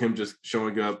feel like him just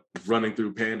showing up, running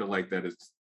through Panda like that is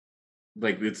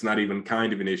like, it's not even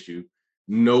kind of an issue.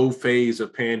 No phase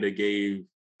of Panda gave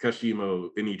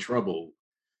Kashimo any trouble.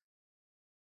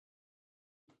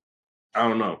 I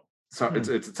don't know. So it's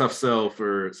a tough sell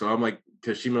for. So I'm like,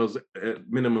 Kashimo's at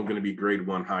minimum going to be grade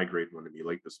 1, high grade 1 to me,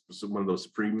 like this one of those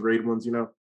supreme grade ones, you know.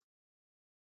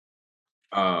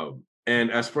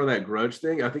 And as for that grudge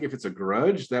thing, I think if it's a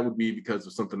grudge, that would be because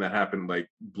of something that happened, like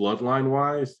bloodline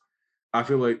wise. I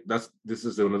feel like this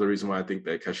is another reason why I think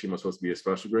that Kashimo's supposed to be a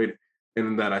special grade,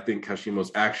 and that I think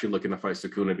Kashimo's actually looking to fight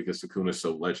Sukuna because Sukuna is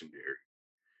so legendary,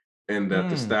 and that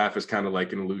the staff is kind of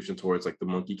like an allusion towards like the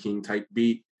Monkey King type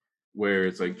beat, where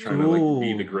it's like trying to like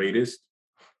be the greatest.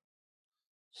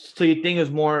 So you think it's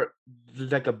more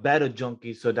like a battle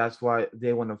junkie, so that's why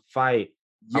they want to fight.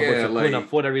 Yeah, like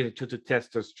for the reason to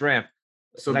test their strength.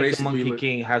 So like basically, the Monkey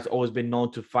King has always been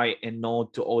known to fight and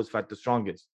known to always fight the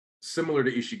strongest. Similar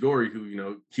to Ishigori, who, you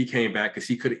know, he came back because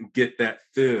he couldn't get that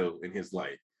fill in his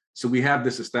life. So we have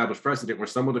this established precedent where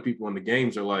some of the people in the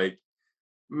games are like,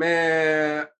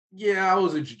 man, yeah, I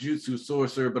was a Jujutsu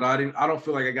sorcerer, but I don't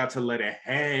feel like I got to let it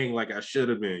hang like I should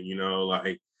have been, you know,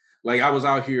 like I was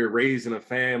out here raising a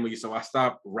family, so I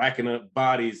stopped racking up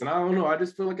bodies. And I don't know, I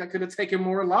just feel like I could have taken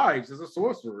more lives as a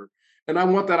sorcerer. And I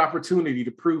want that opportunity to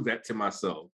prove that to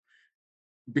myself.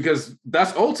 Because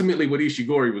that's ultimately what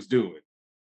Ishigori was doing.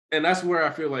 And that's where I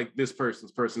feel like this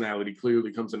person's personality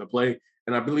clearly comes into play.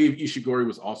 And I believe Ishigori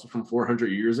was also from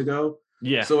 400 years ago.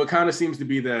 Yeah. So it kind of seems to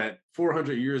be that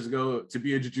 400 years ago, to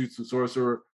be a Jujutsu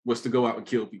sorcerer was to go out and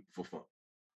kill people for fun.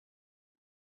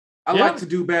 I like to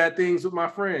do bad things with my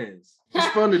friends. It's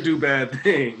fun to do bad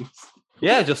things.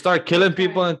 Yeah, just start killing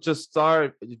people and just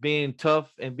start being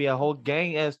tough and be a whole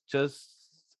gang as just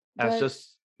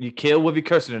you kill with your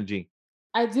curse energy.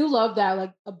 I do love that,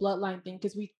 like a bloodline thing,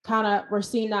 because we're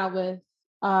seeing that with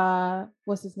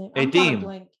what's his name? A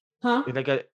theme. Huh?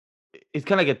 It's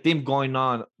kind of like a theme going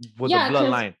on with the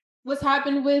bloodline. What's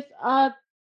happened with oh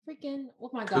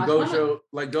my gosh. The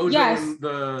Gojo and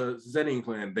the Zenin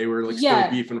clan, they were like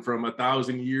still beefing from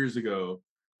 1,000 years ago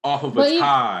off of a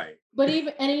tie. But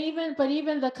even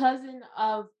the cousin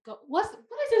of what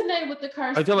is his name with the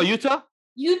curse? Are you talking about Yuta?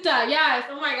 Yuta, yes.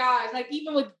 Oh my gosh. Like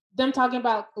even with them talking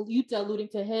about Yuta alluding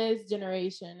to his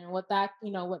generation and what that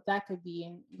could be,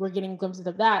 and we're getting glimpses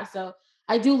of that. So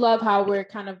I do love how we're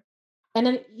kind of, and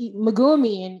then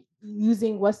Megumi and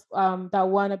using what's that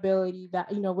one ability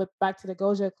that, you know, with back to the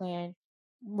Gojo clan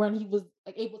when he was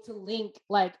like able to link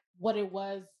like what it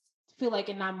was to feel like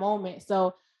in that moment.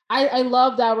 So I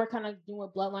love that we're kind of doing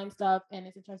bloodline stuff, and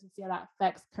it's interesting to see how that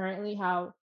affects currently,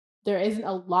 how there isn't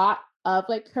a lot of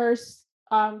like curse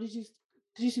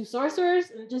Jujutsu sorcerers,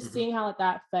 and just seeing how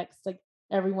that affects like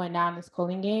everyone now in this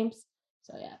calling games.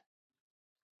 So yeah,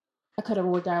 I could have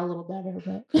worked out a little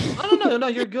better, but no,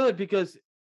 you're good, because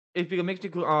if it makes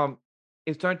you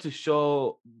it's starting to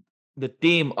show the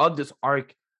theme of this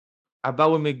arc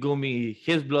about with Megumi,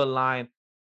 his bloodline,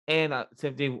 and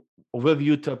same thing with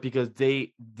Yuta, because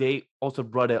they also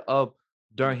brought it up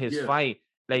during his fight,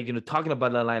 like, you know, talking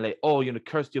about the line, like, oh, you know,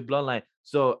 curse your bloodline.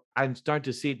 So I'm starting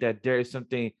to see that there is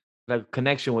something like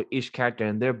connection with each character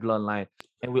and their bloodline.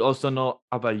 And we also know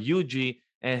about Yuji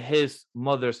and his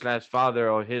mother/father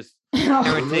or his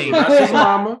parenting. That's his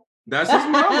mama. That's his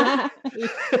mama.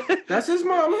 That's his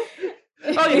mama.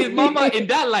 Oh, his mama in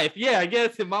that life. Yeah, I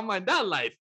guess his mama in that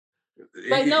life.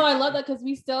 But no, I love that because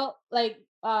we still like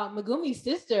Megumi's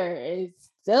sister is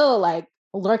still like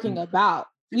lurking about.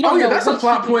 We don't know that's a what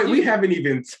plot she can point we do. haven't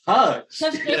even touched.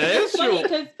 It's funny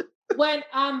because when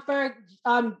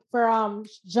for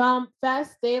Jump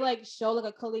Fest they like show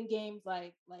like a Culling Games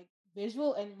like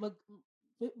visual and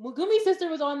Megumi's sister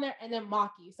was on there and then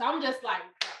Maki. So I'm just like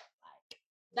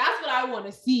that's what I want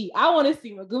to see. I want to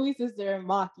see Megumi's sister and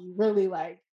Maki really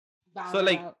like. So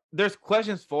like there's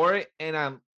questions for it, and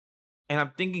I'm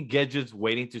thinking Gedge's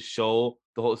waiting to show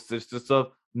the whole sister stuff,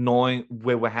 knowing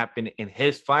what happened in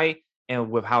his fight and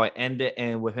with how it ended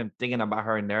and with him thinking about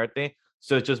her and everything.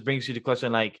 So it just brings you the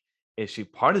question like, is she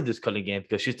part of this Culling game?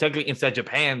 Because she's technically inside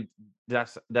Japan.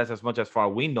 That's as much as far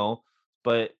we know.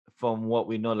 But from what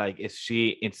we know, like, is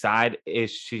she inside?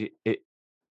 Is she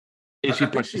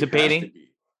participating?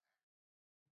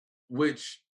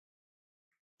 Which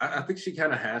I think she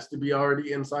kind of has to be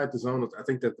already inside the zone. I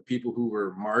think that the people who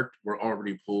were marked were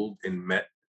already pulled and met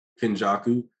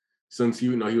Kenjaku, since he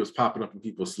was popping up in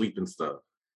people's sleep and stuff.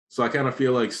 So I kind of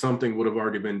feel like something would have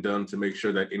already been done to make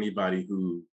sure that anybody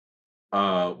who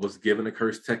was given a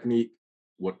curse technique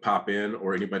would pop in,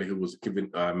 or anybody who was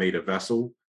given made a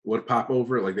vessel would pop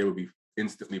over. Like they would be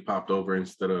instantly popped over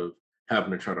instead of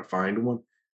having to try to find one.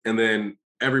 And then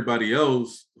everybody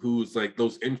else who's like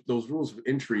those rules of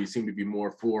entry seem to be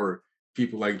more for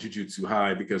people like Jujutsu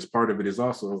High, because part of it is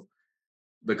also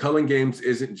the Culling Games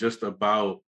isn't just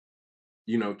about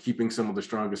keeping some of the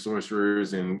strongest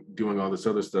sorcerers and doing all this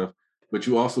other stuff, but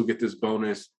you also get this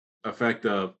bonus effect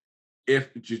of,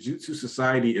 if Jujutsu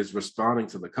Society is responding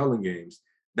to the Culling Games,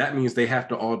 that means they have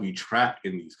to all be trapped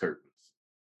in these curtains.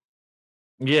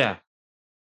 Yeah.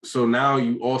 So now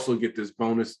you also get this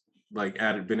bonus like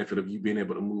added benefit of you being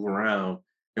able to move around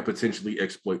and potentially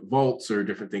exploit vaults or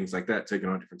different things like that, taking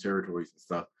on different territories and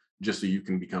stuff, just so you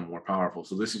can become more powerful.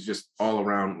 So this is just all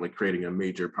around like creating a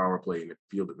major power play and a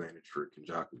field advantage for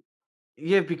Kenjaku.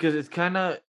 Yeah, because it's kind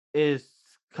of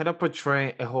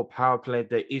portraying a whole power play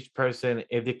that each person,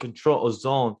 if they control a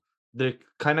zone, they're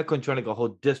kind of controlling a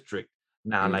whole district.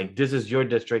 Now, like this is your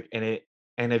district, and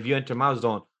if you enter my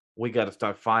zone, we got to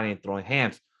start fighting, throwing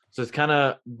hands. So it's kind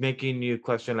of making you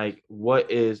question, like, what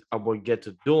is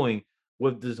Aborgeto doing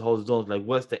with this whole zone? Like,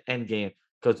 what's the end game?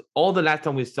 Because all the last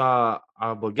time we saw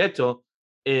Aborgeto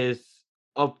is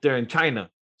up there in China.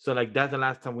 So, like, that's the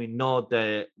last time we know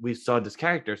that we saw this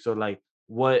character. So, like,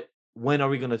 when are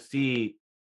we going to see,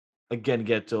 again,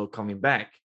 Geto coming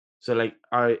back? So, like,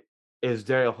 is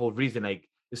there a whole reason? Like,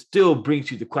 it still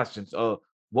brings you the questions of,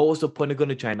 what was the point of going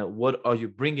to China? What are you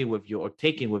bringing with you or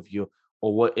taking with you?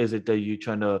 Or what is it that you're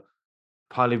trying to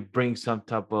probably bring some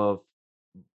type of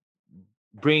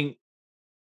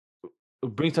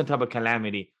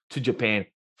calamity to Japan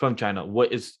from China?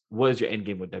 What is your end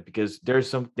game with that? Because there's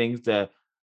some things that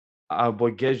our boy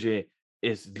Geje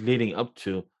is leading up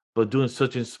to, but doing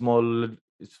such in small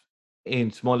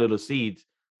little seeds,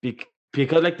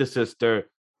 because like the sister,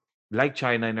 like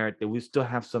China and everything, we still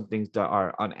have some things that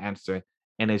are unanswered,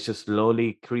 and it's just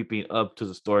slowly creeping up to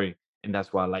the story, and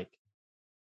that's what I like.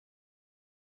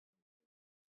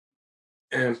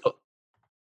 And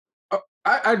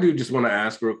I do just want to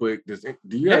ask real quick: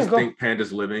 do you guys think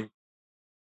Panda's living?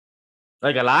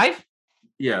 Like alive?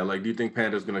 Yeah, like do you think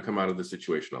Panda's gonna come out of the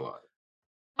situation alive?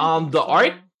 The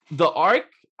arc,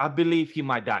 I believe he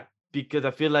might die, because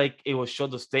I feel like it will show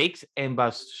the stakes, and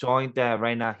by showing that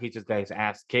right now he just got his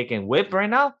ass kicked and whipped right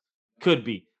now, could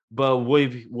be. But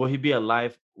will he be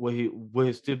alive? Will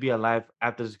he still be alive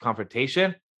after this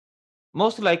confrontation?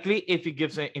 Most likely, if he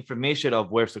gives information of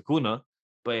where's Sukuna.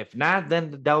 But if not,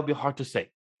 then that would be hard to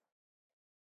say.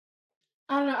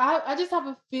 I don't know. I just have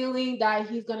a feeling that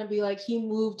he's gonna be like, he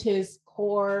moved his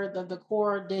core. The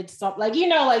core did something, like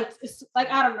it's like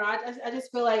I don't know. I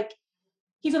just feel like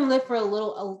he's gonna live for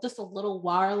just a little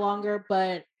while longer.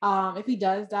 But if he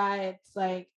does die, it's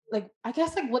like I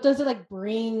guess like what does it like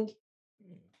bring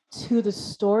to the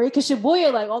story? Because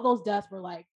Shibuya, like all those deaths were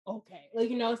like okay, like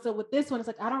So with this one, it's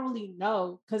like I don't really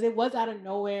know, because it was out of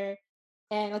nowhere,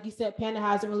 and like you said, Panda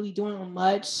hasn't really doing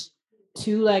much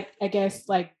to like I guess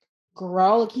like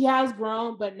grow. Like he has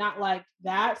grown, but not like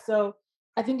that. So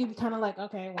I think it'd be kind of like,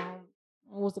 okay, well,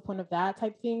 what was the point of that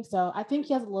type thing? So I think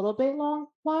he has a little bit while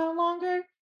longer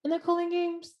in the Culling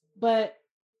Games, but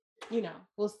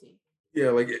we'll see. Yeah,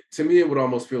 like to me, it would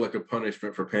almost feel like a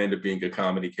punishment for Panda being a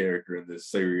comedy character in this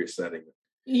serious setting.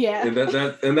 Yeah, and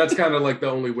that's kind of like the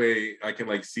only way I can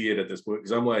like see it at this point,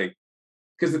 because I'm like,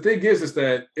 because the thing is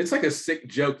that it's like a sick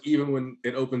joke even when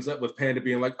it opens up with Panda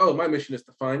being like, "Oh, my mission is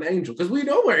to find Angel," because we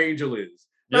know where Angel is.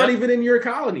 Not even in your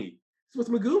colony. It's with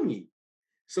Megumi.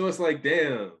 So it's like,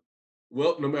 damn.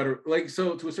 Well, no matter, like,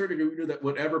 so to a certain degree, we knew that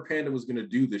whatever Panda was going to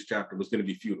do this chapter was going to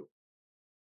be futile.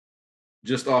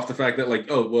 Just off the fact that, like,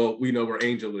 oh, well, we know where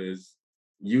Angel is.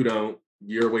 You don't.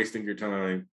 You're wasting your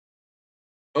time.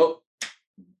 Oh,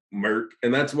 Merc.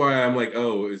 And that's why I'm like,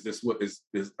 oh, is this what is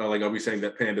like, are we saying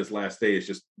that Panda's last day is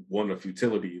just one of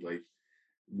futility? Like,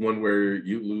 one where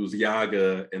you lose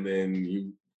Yaga and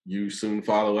then you soon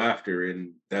follow after,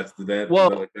 and that's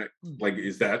Well, like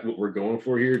is that what we're going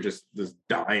for here? Just this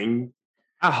dying?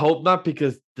 I hope not,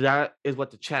 because that is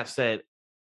what the chat said.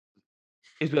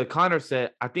 Is what Connor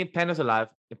said. I think Panda's alive.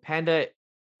 And Panda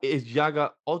is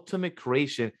Yaga ultimate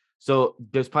creation. So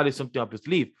there's probably something up his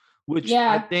sleeve, which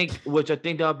I think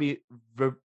that'll be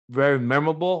very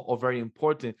memorable or very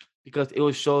important, because it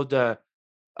will show that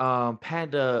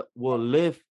Panda will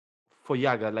live for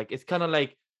Yaga. Like it's kind of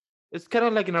like in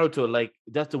Naruto. Like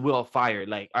that's the will of fire.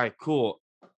 Like, all right, cool.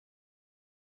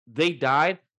 They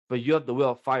died, but you have the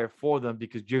will of fire for them,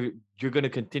 because you're gonna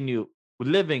continue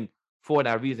living for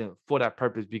that reason, for that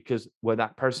purpose. Because with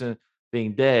that person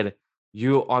being dead,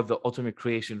 you are the ultimate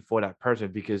creation for that person,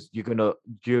 because you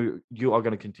are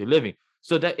gonna continue living.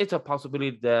 So that it's a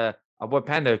possibility that a boy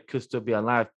Panda could still be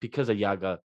alive because of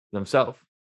Yaga themselves.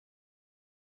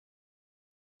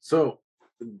 So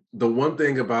the one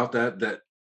thing about that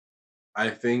I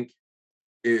think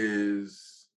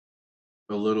is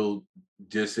a little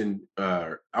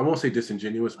I won't say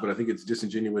disingenuous, but I think it's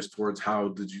disingenuous towards how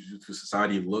the Jujutsu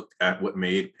Society looked at what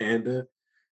made Panda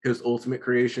his ultimate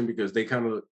creation, because they kind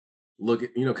of look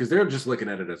at, because they're just looking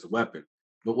at it as a weapon.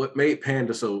 But what made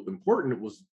Panda so important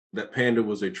was that Panda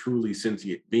was a truly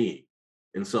sentient being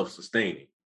and self-sustaining.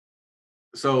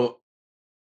 So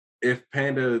if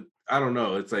Panda, I don't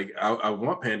know, it's like I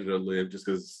want Panda to live just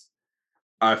because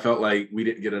I felt like we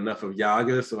didn't get enough of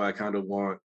Yaga, so I kind of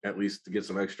want at least to get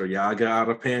some extra Yaga out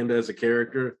of Panda as a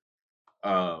character.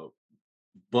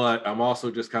 But I'm also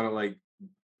just kind of like,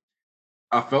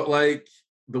 I felt like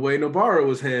the way Nobara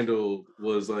was handled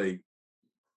was like,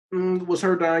 was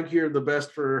her dying here the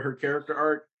best for her character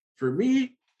arc? For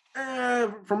me,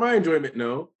 for my enjoyment,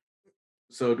 no.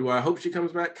 So do I hope she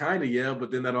comes back? Kind of, yeah.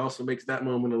 But then that also makes that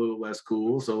moment a little less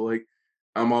cool. So like,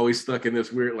 I'm always stuck in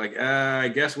this weird, like, I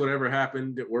guess whatever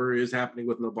happened or is happening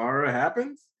with Nobara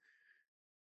happens.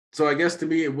 So I guess to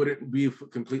me, it wouldn't be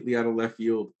completely out of left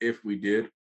field if we did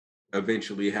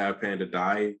eventually have Panda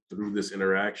die through this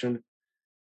interaction.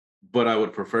 But I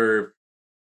would prefer,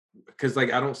 because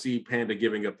like I don't see Panda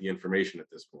giving up the information at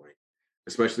this point,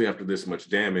 especially after this much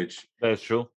damage. That's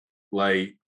true.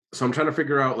 Like, so I'm trying to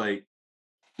figure out, like,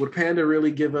 would Panda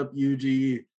really give up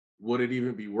Yuji? Would it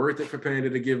even be worth it for Panda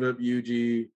to give up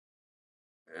Yuji?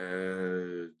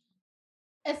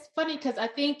 It's funny because I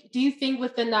think, do you think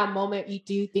within that moment,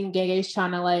 do you think Gege's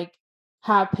trying to like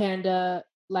have Panda,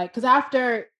 like, because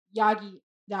after Yagi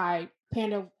died,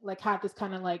 Panda like had this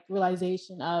kind of like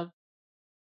realization of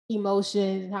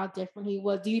emotions and how different he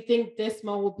was. Do you think this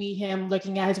moment will be him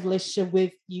looking at his relationship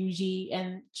with Yuji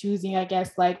and choosing, I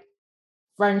guess, like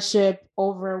friendship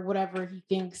over whatever he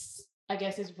thinks, I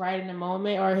guess, is right in the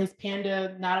moment, or his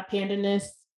Panda not a pandaness?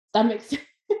 That makes sense.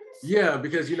 Yeah,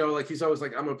 because like he's always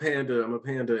like, I'm a panda,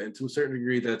 and to a certain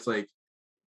degree, that's like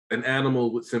an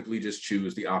animal would simply just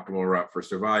choose the optimal route for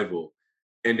survival.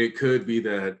 And it could be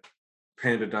that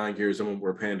Panda dying here is someone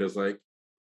where Panda's like,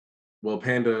 well,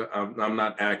 Panda, I'm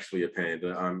not actually a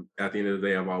panda. I'm, at the end of the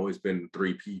day, I've always been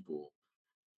three people.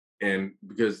 And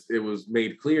because it was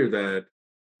made clear that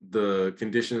the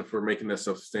condition for making that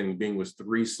self-sustaining being was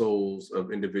three souls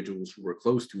of individuals who were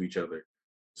close to each other.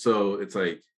 So it's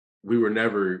like, we were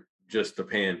never just a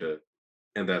panda,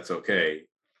 and that's okay.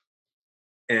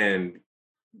 And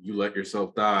you let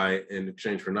yourself die in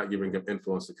exchange for not giving up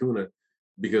influence to Kuna,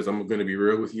 because I'm going to be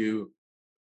real with you,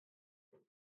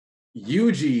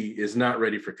 Yuji is not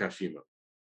ready for Kashima.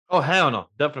 Oh, hell no.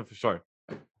 Definitely for sure.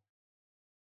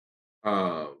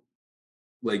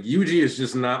 Like, Yuji is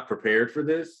just not prepared for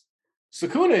this.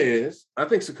 Sukuna is. I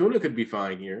think Sukuna could be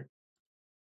fine here.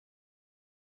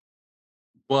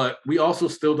 But we also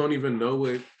still don't even know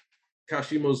what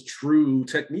Kashima's true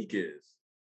technique is.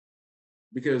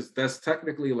 Because that's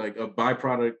technically like a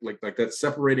byproduct, like that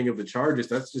separating of the charges,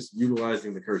 that's just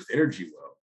utilizing the cursed energy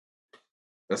well.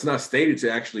 That's not stated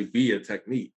to actually be a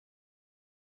technique.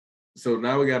 So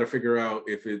now we got to figure out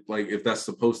if that's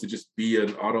supposed to just be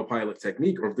an autopilot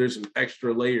technique, or if there's an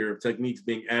extra layer of techniques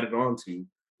being added onto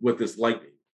with this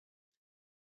lightning.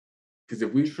 Because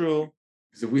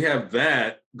if we have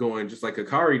that going just like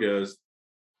Akari does,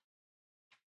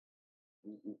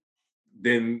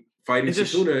 then fighting It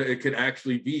just- Sukuna, it could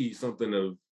actually be something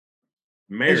of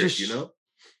merit, just- you know?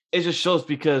 It just shows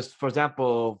because, for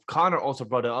example, Connor also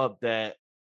brought it up that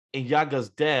in Yaga's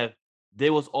death, they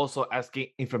was also asking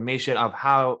information of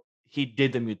how he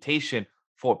did the mutation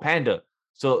for Panda.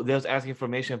 So they was asking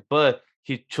information, but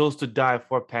he chose to die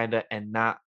for Panda and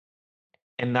not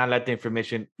let the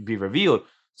information be revealed.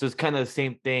 So it's kind of the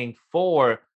same thing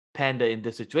for Panda in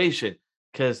this situation,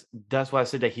 because that's why I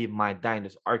said that he might die in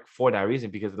this arc for that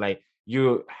reason, because like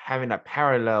you're having a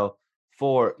parallel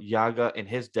for Yaga and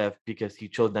his death because he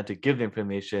chose not to give the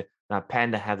information. Now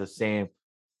Panda has the same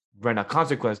random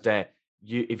consequence that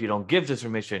if you don't give this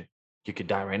information, you could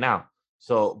die right now.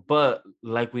 So, but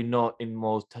like we know in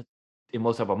most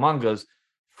of our mangas,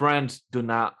 friends do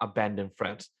not abandon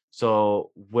friends.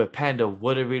 So with Panda,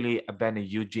 would it really abandon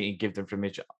Yuji and give the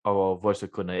information of where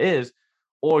Sukuna is?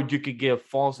 Or you could give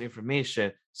false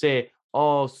information, say,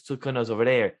 oh, Sukuna's over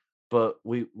there. But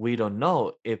we don't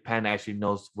know if Panda actually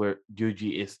knows where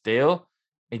Yuji is still.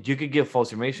 And you could give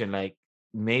false information, like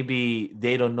maybe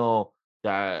they don't know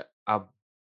that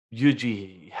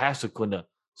Yuji has Sukuna.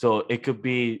 So it could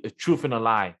be a truth and a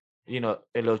lie, a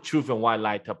little truth and white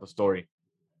lie type of story.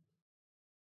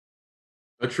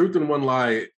 A truth and one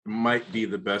lie might be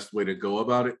the best way to go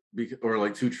about it, or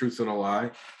like two truths and a lie,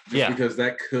 just because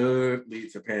that could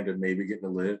lead to Panda maybe getting to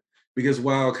live. Because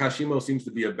while Kashimo seems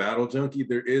to be a battle junkie,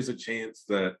 there is a chance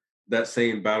that that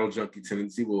same battle junkie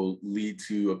tendency will lead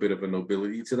to a bit of a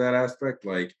nobility to that aspect.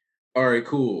 Like, all right,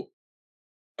 cool.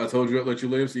 I told you I'd let you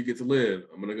live, so you get to live.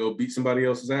 I'm gonna go beat somebody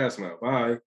else's ass now.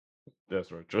 Bye.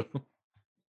 That's right, true.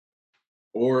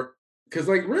 Or because,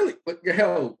 like, really, like,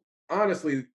 hell,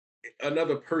 honestly,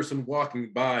 another person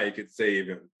walking by could save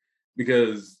him,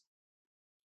 because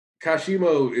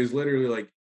Kashimo is literally like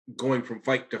going from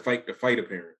fight to fight to fight,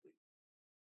 apparently.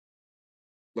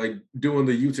 Like doing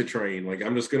the Yuta train. Like,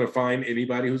 I'm just gonna find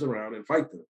anybody who's around and fight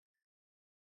them.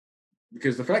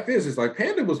 Because the fact is like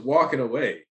Panda was walking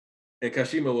away, and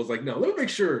Kashimo was like, "No, let me make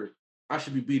sure I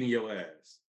should be beating your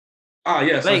ass." Ah,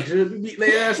 yes, Like- I should be beating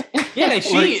their ass. Yeah,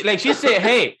 like she said,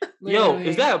 hey, yo, Literally.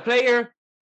 is that a player?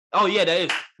 Oh, yeah, that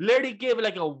is. Literally gave it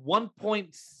like a 1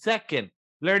 point second.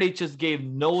 Literally just gave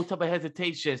no type of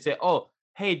hesitation. Said, oh,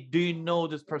 hey, do you know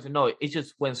this person? No, it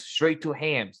just went straight to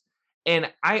hams.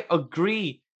 And I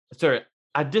agree, sir.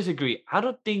 I disagree. I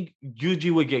don't think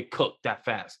Yuji would get cooked that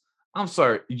fast. I'm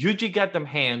sorry. Yuji got them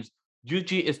hams.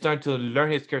 Yuji is starting to learn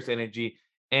his curse energy.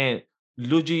 And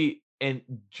Yuji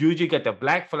got the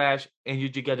Black Flash, and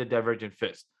Yuji got the Divergent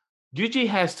Fist. Yuji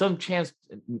has some chance,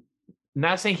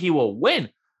 not saying he will win,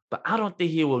 but I don't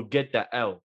think he will get the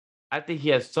L. I think he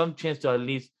has some chance to at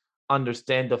least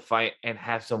understand the fight and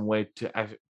have some way to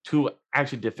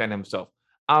actually defend himself.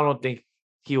 I don't think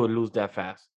he will lose that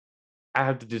fast. I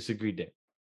have to disagree there.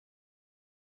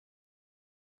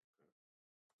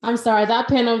 I'm sorry, that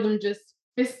pen of them just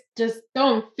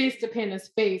throwing fist up in his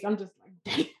face. I'm just like,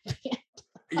 damn.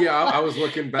 Yeah, I was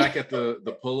looking back at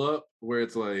the pull up where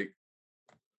it's like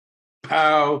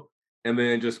pow, and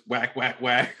then just whack, whack,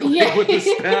 whack like, with the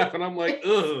staff, and I'm like,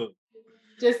 ugh.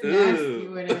 Just nasty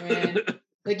with it, man.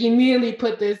 Like immediately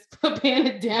put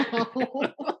Panda down.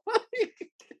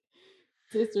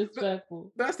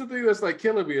 Disrespectful. That's the thing that's like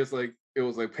killing me. It's like it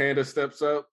was like Panda steps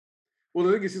up. Well,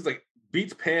 the thing is, he's like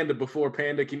beats Panda before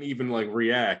Panda can even like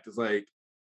react. It's like,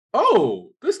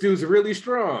 oh, this dude's really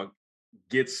strong.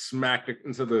 Gets smacked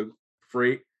into the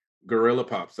freight. Gorilla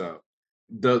pops out.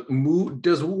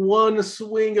 Does one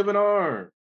swing of an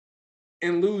arm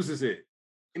and loses it,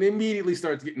 and immediately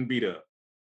starts getting beat up.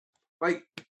 Like,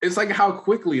 it's like how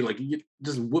quickly like you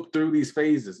just whoop through these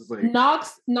phases. It's like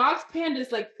knocks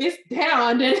Panda's like fist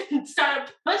down and then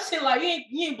started punching like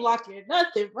you ain't blocking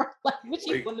nothing, bro. Like what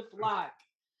you gonna block?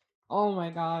 Oh my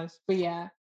gosh. But yeah,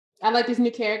 I like this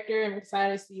new character. I'm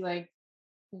excited to see like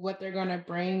what they're gonna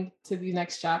bring to these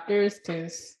next chapters,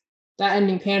 because that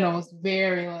ending panel was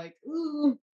very like,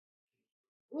 ooh,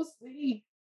 we'll see.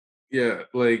 yeah,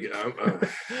 like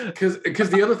because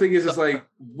the other thing is like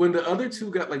when the other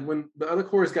two got like when the other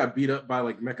chorus got beat up by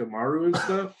like Mechamaru and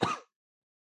stuff,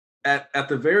 at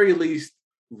the very least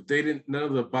none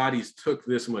of the bodies took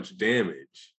this much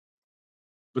damage.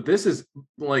 But this is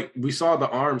like we saw the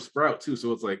arm sprout too,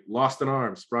 so it's like lost an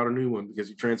arm, sprout a new one because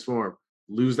you transform,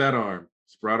 lose that arm,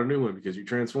 sprout a new one because you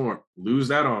transform, lose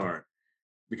that arm,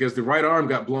 because the right arm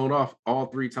got blown off all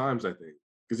 3 times, I think.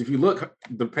 Because if you look,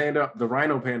 the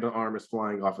rhino panda arm is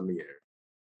flying off in the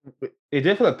air. Is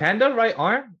it for the panda right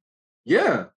arm?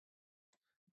 Yeah.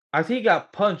 I think he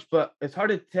got punched, but it's hard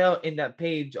to tell in that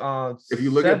page on If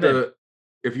you look 7.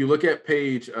 if you look at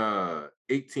page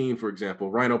 18, for example,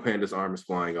 Rhino Panda's arm is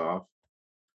flying off.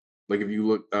 Like if you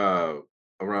look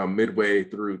around midway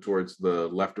through towards the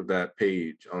left of that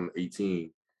page on 18,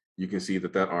 you can see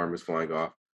that arm is flying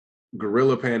off.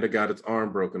 Gorilla Panda got its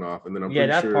arm broken off, and then I'm Yeah,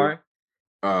 pretty that sure.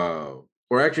 part.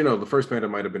 Or actually, no, the first panda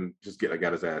might have been just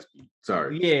got his ass beat.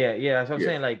 Sorry. Yeah. That's what I'm Yeah.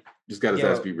 saying. Like, Just got his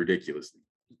ass beat ridiculously.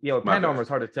 Yeah, My panda bad. armor is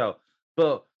hard to tell,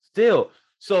 but still.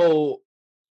 So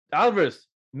Alvarez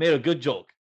made a good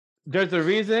joke. There's a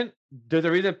reason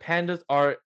pandas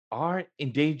are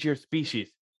endangered species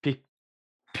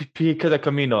because of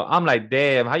Camino. I'm like,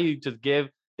 damn, how you just give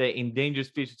the endangered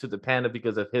species to the panda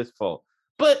because of his fault?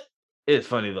 But it's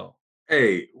funny though.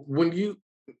 Hey,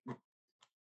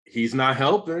 he's not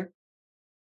helping.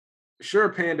 Sure,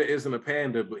 panda isn't a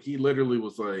panda, but he literally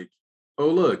was like, oh,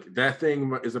 look, that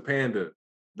thing is a panda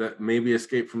that maybe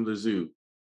escaped from the zoo.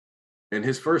 And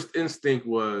his first instinct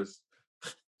was,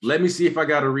 let me see if I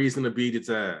got a reason to beat its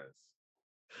ass.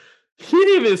 He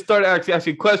didn't even start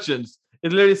asking questions.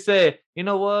 It literally said, you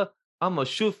know what? I'm going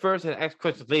to shoot first and ask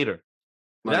questions later.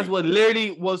 Like, that's what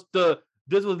literally was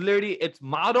this was literally its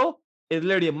motto. It's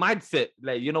literally a mindset.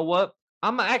 Like, you know what?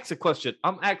 I'm going to ask a question.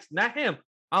 I'm ask not him.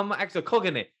 I'm going to ask a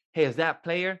coconut. Hey, is that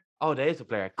player? Oh, that is a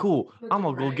player. Cool. I'm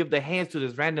going to go give the hands to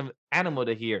this random animal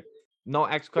to hear. No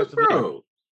ask questions later.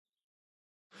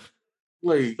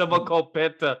 Like, someone called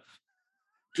Penta.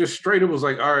 Just straight up was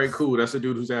like, all right, cool. That's a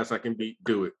dude whose ass I can beat.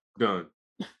 Do it. Done.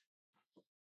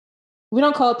 We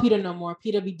don't call Peter no more.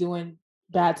 Peter be doing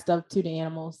bad stuff to the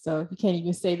animals, so you can't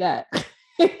even say that.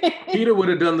 Peter would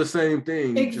have done the same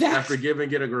thing Exactly. just after giving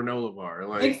it a granola bar.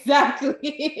 Like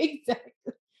Exactly.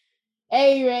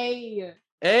 Hey, Ray.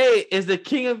 Hey, is the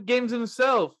king of games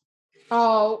himself.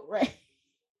 Oh, right.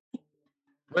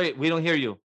 Wait, we don't hear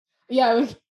you. Yeah.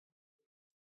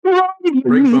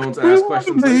 Breakbones ask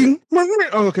questions.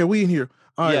 Oh, okay, we in here.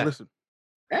 All right, listen.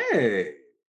 Hey.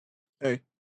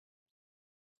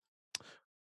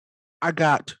 I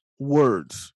got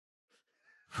words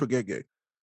for Gege.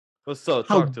 What's up?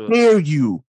 How dare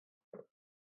you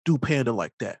do Panda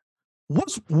like that?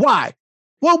 Why?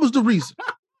 What was the reason?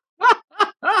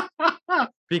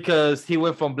 Because he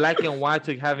went from black and white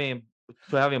to having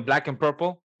black and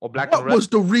purple or black and red. What was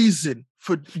the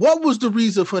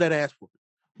reason for that ass whooping?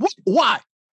 Why?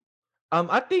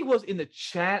 I think it was in the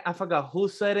chat. I forgot who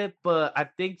said it, but I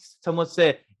think someone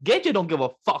said Gege don't give a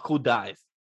fuck who dies.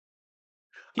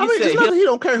 He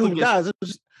don't care who dies.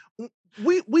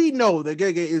 We know that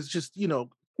Gege is just,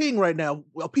 king right now.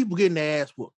 Well, people getting their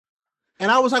ass whooped. And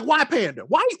I was like, why Panda?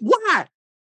 Why?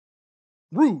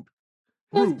 Rude.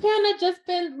 Because Panda just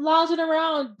been lounging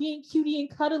around being cutie and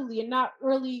cuddly and not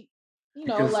really,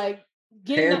 like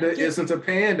getting Panda isn't a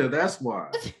panda. That's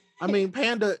why. I mean,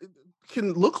 Panda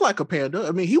can look like a panda.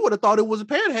 I mean, he would have thought it was a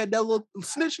panda, had that little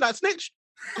snitch, not snitch.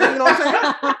 You know what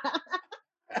I'm saying?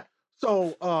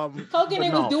 So,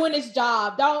 Coconut was doing his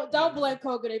job. Don't blame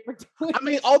Coconut for doing. I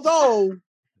mean, although,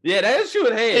 yeah, that is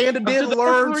true. Hey, Panda did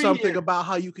learn something about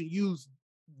how you can use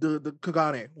the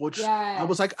Kagane, which I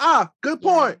was like, good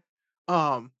point.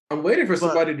 I'm waiting for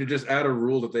somebody to just add a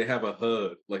rule that they have a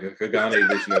HUD, like a Kagane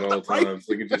edition at all times,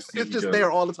 so you can just see it's just there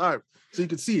all the time, so you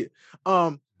can see it.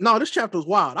 No, this chapter was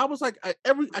wild. I was like,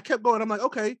 I kept going. I'm like,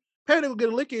 okay, Panda will get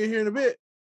a lick in here in a bit.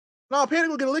 No, Panda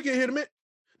will get a lick in here in a minute.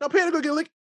 No, Panda will get a lick.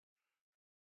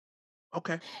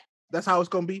 Okay, that's how it's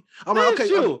gonna be. I'm like,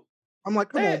 okay. I'm like,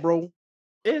 come on, bro.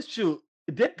 It's true.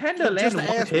 Did Panda land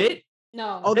one hit?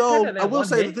 No. Although I will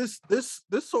say that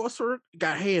this sorcerer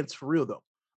got hands for real though.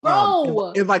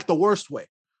 Bro, in like the worst way.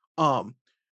 And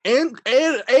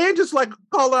just like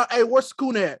call out, hey, where's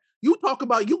Scoon at? You talk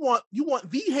about you want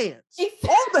the hands,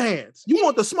 all the hands. You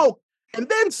want the smoke and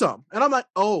then some. And I'm like,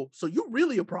 oh, so you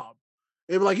really a problem?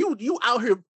 And like you out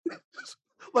here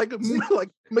like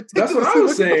that's what I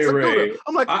was saying, Ray.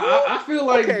 I'm like, I feel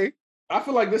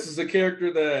like this is a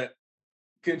character that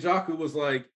Kenjaku was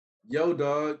like, yo,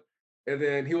 dog. And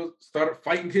then he started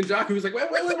fighting Kenjaku. He was like, wait,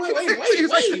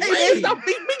 stop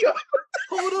beating me up.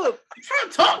 Hold up. I'm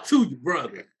trying to talk to you,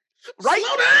 brother. Right?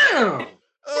 Slow down.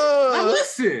 Now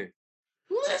listen.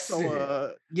 So,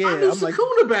 I knew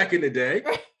Sukuna back in the day.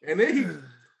 And then he,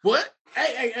 what?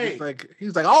 Hey.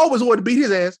 He's like, I always wanted to beat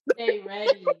his ass. Stay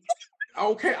ready.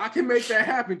 Okay, I can make that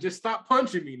happen. Just stop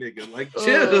punching me, nigga. Like,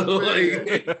 chill.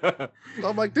 So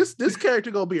I'm like, this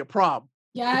character gonna be a problem.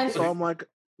 Yes. So I'm like,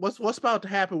 what's about to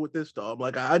happen with this though? I'm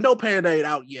like, I know Panda ain't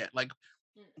out yet. Like,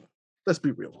 let's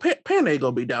be real. Panda ain't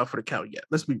gonna be down for the count yet.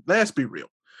 Let's be real.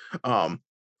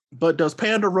 But does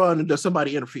Panda run and does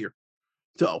somebody interfere?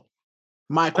 So,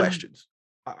 my questions.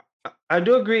 I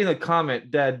do agree in the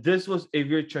comment that this was a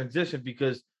weird transition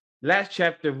because last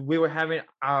chapter we were having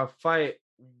our fight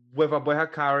with our boy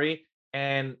Hakari,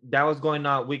 and that was going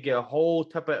on. We get a whole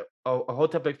type of a whole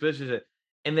type of explanation.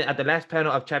 And then at the last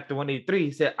panel of chapter 183,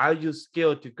 he said, "I'll use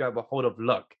skill to grab a hold of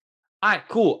luck." All right,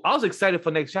 cool. I was excited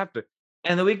for next chapter.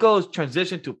 And then we go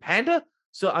transition to Panda.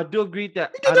 So I do agree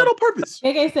that He did that on purpose.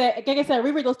 Gege said,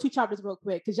 reread those 2 chapters real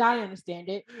quick because y'all didn't understand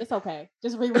it. It's okay.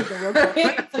 Just reread them real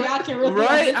quick so y'all can really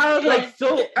right. understand. I was like,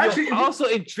 so Actually, you're also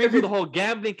intrigued with the whole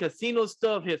gambling casino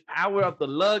stuff, his power of the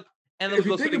luck, and then If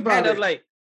we you go think to about Panda it- like,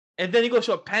 and then you go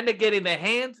show a Panda getting the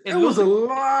hands. And There was a losing.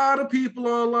 lot of people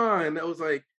online that was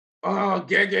like, "Oh,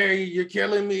 Gege, you're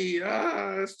killing me.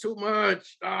 It's too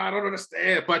much. I don't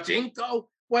understand. Pachinko?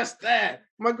 What's that?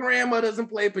 My grandma doesn't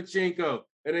play pachinko."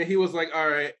 And then he was like, "All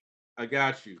right, I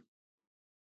got you.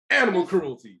 Animal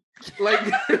cruelty." Like,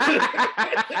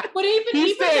 But even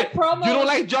He said, the promo, "You don't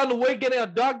like John Wick getting a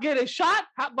dog getting shot?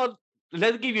 How about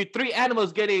let's give you 3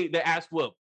 animals getting their ass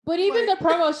whooped?" But even the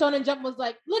promo Shonen Jump was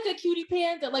like, "Look at Cutie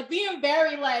Panda," like being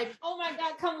very like, "Oh my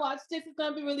god, come watch this! It's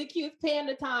gonna be really cute,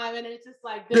 Panda time." And it's just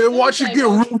like, Then watch it get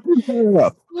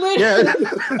rough. Yeah.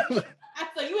 I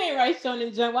said, "You ain't right,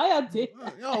 Shonen Jump. Why y'all did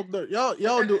that?"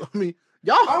 Y'all do. I mean,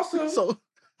 y'all Also, So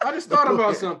I just thought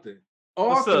about something. All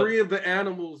What's up? 3 of the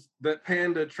animals that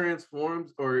Panda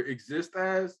transforms or exist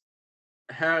as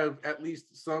have at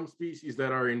least some species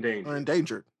that are endangered.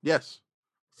 endangered. Yes.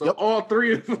 So Yep. all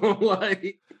 3 of them,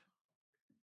 like,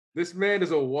 this man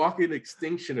is a walking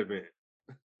extinction event.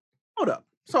 Hold up.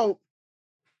 So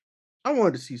I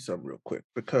wanted to see something real quick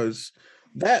because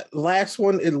that last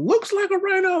one, it looks like a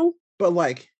rhino, but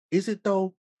like, is it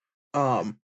though?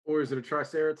 Or is it a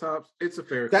triceratops? It's a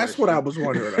fair That's question. what I was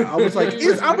wondering. I was like,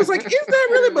 is that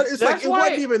really? But it's That's like it why-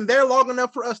 wasn't even there long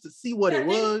enough for us to see what it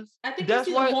was. I think That's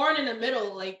you see why- the horn in the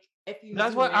middle, like if you.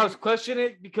 That's zoom why I in. was questioning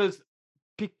it because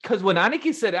when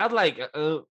Aniki said it, I was like,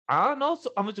 I don't know so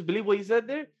how much to believe what he said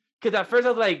there. Because at first I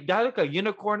was like, that look like a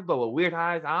unicorn, but with weird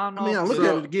eyes. I don't know. I mean, I look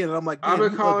at it again and I'm like, I've damn,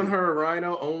 been you calling ugly. her a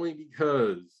rhino only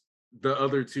because the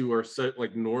other 2 are set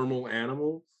like normal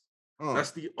animals.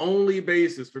 That's the only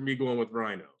basis for me going with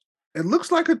rhino. It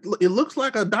looks like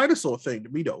a dinosaur thing to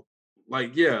me though.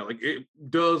 Like, yeah, like it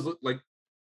does look like,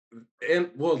 and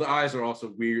well, the eyes are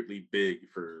also weirdly big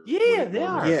for. Yeah, they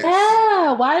are. Yes.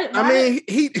 Yeah. Why? I mean,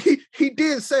 he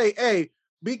did say, "Hey,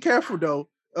 be careful though.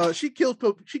 She killed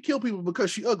people because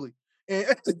she ugly." And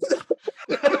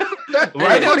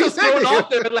Right now, just thrown off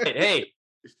there like, hey,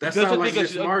 That Because sounds I like think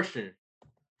Miss Martian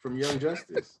from Young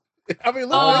Justice. I mean,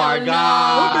 look Oh at my that.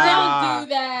 God. Don't do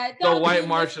that. the Don't white do Miss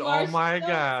Martian. Oh my Don't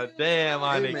God. do Damn,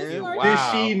 that. Hey, Aniki. man. Wow. Did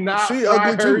she not She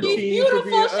fry ugly her too, though. She's team for being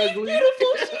beautiful. She's ugly? beautiful.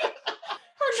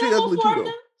 Her She normal ugly too, form.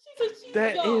 though. She's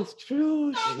That is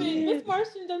true. Stop it. Shit. Miss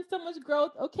Martian done so much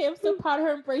growth. Okay, I'm so proud of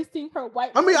her embracing her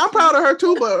white. I mean, I'm Martian. proud of her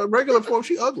too, but regular form,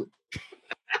 she ugly.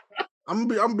 I'm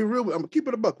gonna be real. I'm gonna keep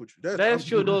it a buck with you. That's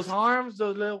true. Those arms,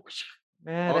 those little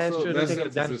man. That's Also, true. that They take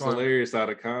a sentence dance is form. hilarious out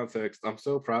of context. I'm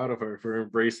so proud of her for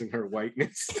embracing her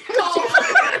whiteness. Oh,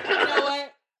 you know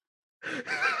what?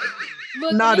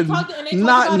 Look, Not and in- they talked, and they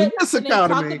not talked in about it. this And they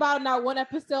talked economy. about it in that one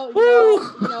episode. Woo.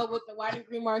 You know, with the white and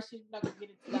green Martian. Not gonna get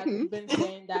into that. We've been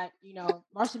saying that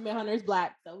Martian Manhunter is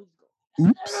black, so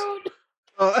we just go.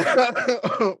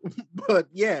 But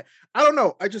yeah, I don't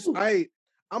know.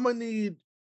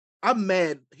 I'm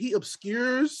mad. He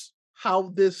obscures how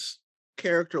this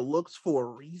character looks for a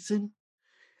reason.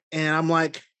 And I'm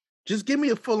like, just give me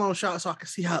a full-on shot so I can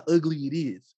see how ugly it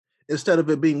is instead of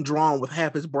it being drawn with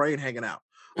half his brain hanging out.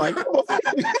 Like, I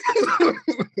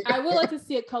would like to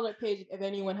see a colored page if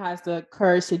anyone has the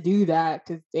courage to do that,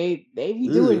 because they be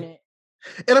doing it.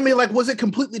 and I mean, like, was it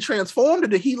completely transformed, or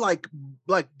did he did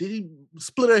he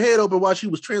split her head open while she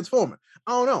was transforming?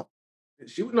 I don't know.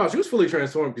 She was fully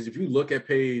transformed, because if you look at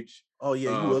page Oh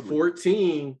yeah, you ugly.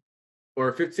 14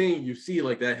 or 15, you see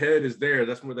like that head is there.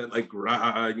 That's where that like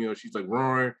rah, she's like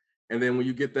roaring. And then when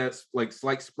you get that like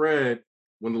slight spread,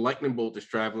 when the lightning bolt is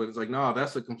traveling, it's like, nah,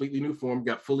 that's a completely new form.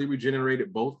 Got fully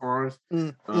regenerated, both arms,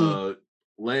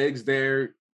 legs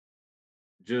there,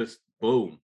 just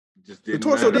boom. Just The didn't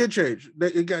torso matter. did change.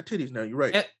 It got titties now. You're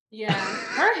right. Yeah,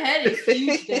 her head is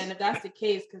huge. Then, if that's the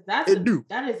case, because that is a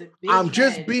big. I'm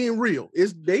just head. being real.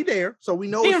 They there, so we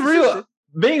know Being it's real, consistent.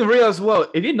 being real as well.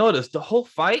 If you notice, the whole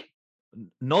fight,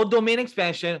 no domain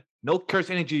expansion, no curse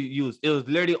energy used. It was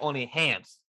literally only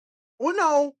hands. Well,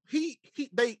 no, they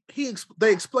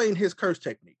explained his curse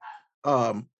technique,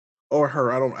 or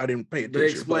her. I didn't pay attention. They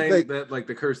explained that like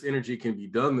the cursed energy can be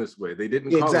done this way. They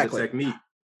didn't call it a technique.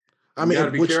 I mean, you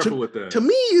gotta be careful with that. To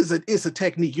me, it's a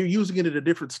technique. You're using it in a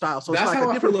different style, so That's it's like how a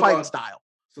I different feel fighting about- style.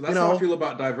 So that's how I feel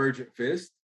about Divergent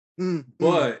Fist.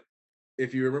 But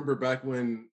if you remember back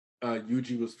when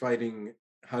Yuji was fighting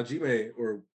Hajime,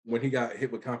 or when he got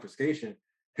hit with confiscation,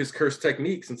 his cursed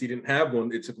technique, since he didn't have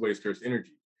one, it took away his cursed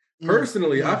energy.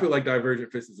 Personally, I feel like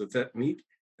Divergent Fist is a technique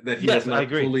that he has not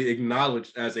fully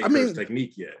acknowledged as a curse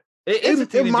technique yet.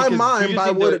 In my mind,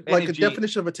 by what like a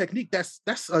definition of a technique,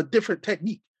 that's a different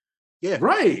technique. Yeah,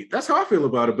 right. That's how I feel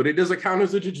about it, but it doesn't count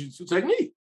as a Jujutsu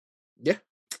technique. Yeah.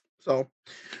 So,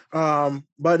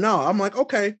 but no, I'm like,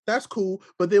 okay, that's cool.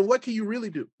 But then, what can you really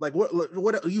do? Like, what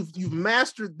you've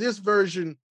mastered this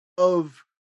version of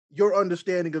your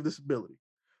understanding of this ability.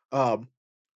 But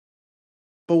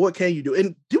what can you do?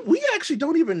 And we actually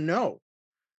don't even know.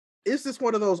 Is this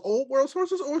one of those old world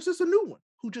sources, or is this a new one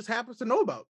who just happens to know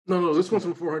about? No, this one's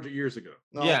from 400 years ago.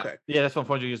 Oh, yeah, okay. Yeah, that's from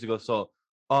 400 years ago. So,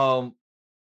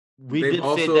 we did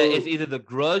say that it's either the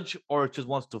grudge or it just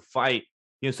wants to fight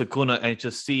Sukuna and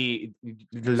just see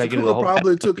like Sukuna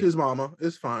probably took his mama.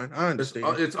 It's fine. I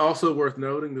understand. It's also worth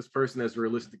noting this person has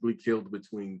realistically killed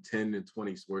between 10 and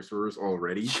 20 sorcerers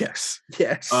already. Yes.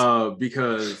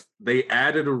 Because they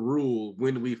added a rule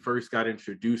when we first got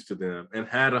introduced to them and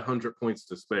had 100 points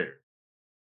to spare.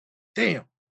 Damn.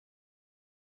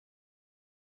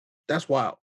 That's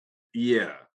wild.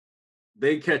 Yeah.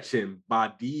 They catch him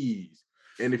bodies.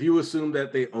 And if you assume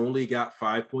that they only got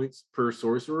 5 points per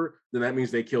sorcerer, then that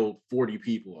means they killed 40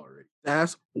 people already.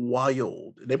 That's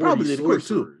wild. They probably did it quick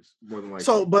too. More than likely.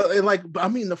 So,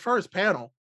 the first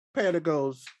panel, Panda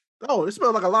goes, "Oh, it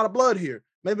smells like a lot of blood here.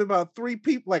 Maybe about 3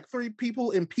 people, like 3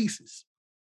 people in pieces,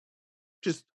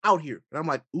 just out here." And I'm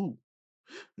like, "Ooh,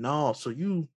 no. So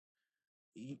you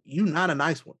not a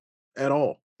nice one at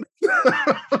all."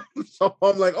 So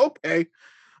I'm like, okay,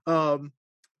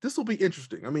 this will be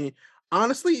interesting. I mean,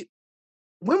 honestly,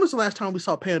 when was the last time we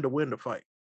saw Panda win the fight?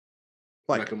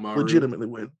 Like legitimately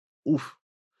win. Oof.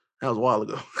 That was a while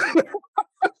ago.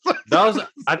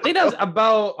 I think that was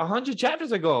about 100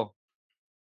 chapters ago.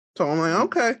 So I'm like,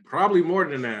 okay. Probably more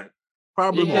than that.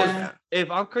 Probably more than that. If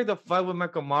I'm correct, the fight with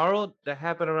Mekamaru, that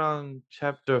happened around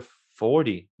chapter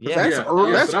 40. That's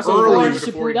early. That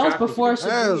was before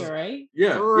Shibuya, right?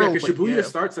 Yeah, because Shibuya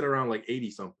starts at around like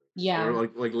 80 something. Yeah, or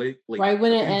like late, right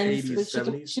when it ends. 80s,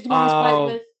 70s. Shikamaru's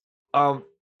fight with.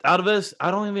 Out of this,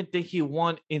 I don't even think he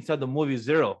won inside the movie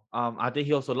Zero. I think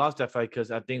he also lost that fight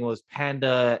because I think it was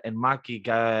Panda and Maki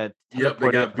got they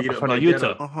got beat up from by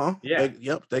Utah.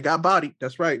 Yeah. They got bodied.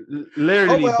 That's right.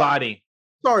 Literally body.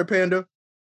 Sorry, Panda.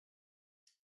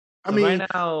 I mean, right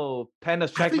now,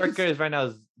 Panda's track record is right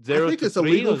now 0 I think to it's 3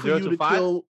 illegal or for 0 you to to 5.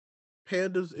 kill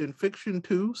pandas in fiction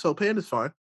too, so Panda's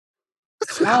fine.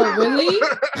 Oh, really?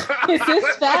 Is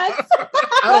this facts?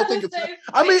 I don't think it's.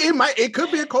 I mean, it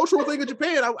could be a cultural thing in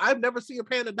Japan. I've never seen a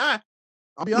panda die.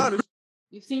 I'll be honest.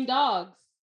 You've seen dogs.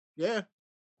 Yeah.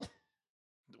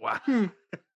 Wow.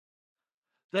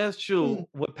 That's true.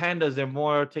 With pandas, they're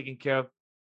more taken care of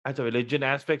as a religion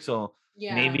aspect. So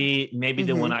maybe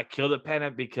they will not kill the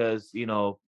panda because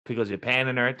Japan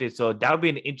and everything. So that would be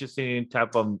an interesting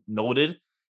type of noted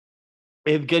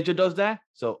if Gejo does that.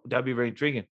 So that'd be very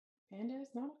intriguing. Pandas,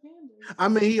 not pandas. I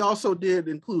mean, he also did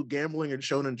include gambling and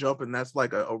Shonen Jump, and that's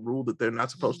like a rule that they're not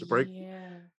supposed to break.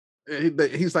 Yeah.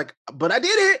 He's like, but I did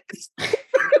it.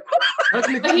 But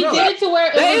he did it to where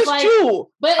it was like true.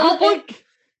 But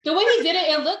the way he did it,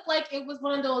 it looked like it was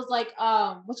one of those like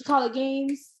what you call it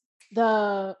games.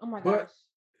 Oh my gosh.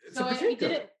 So he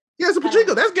did it. Yeah, it's a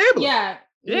pachinko. That's gambling. Yeah.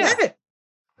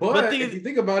 But if you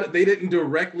think about it, they didn't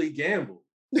directly gamble.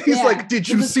 He's like, did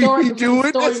you see me do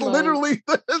it? That's literally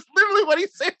what he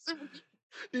says.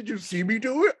 Did you see me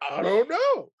do it? I don't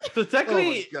know. So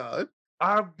technically, oh my God.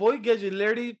 Our boy Geji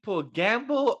literally put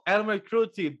gamble, animal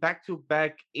cruelty back to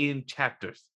back in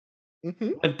chapters.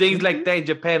 And things like that in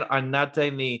Japan are not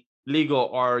technically legal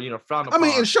or frowned upon. I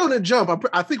mean, in Shonen Jump,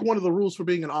 I think one of the rules for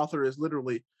being an author is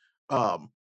literally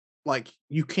like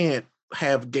you can't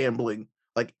have gambling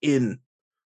like in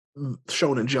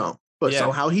Shonen Jump. But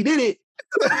somehow he did it.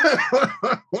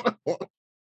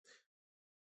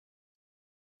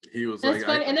 He was that's like,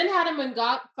 funny. And then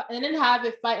have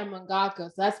it fight a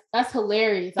mangaka. So that's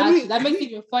hilarious. That makes it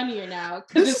even funnier now.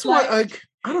 This is like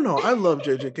I don't know. I love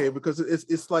JJK because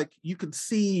it's like you can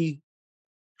see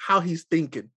how he's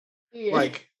thinking. Yeah.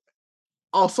 Like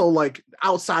also like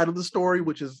outside of the story,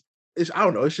 which is I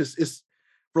don't know. It's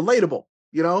relatable.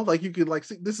 Like you could like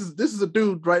see this is a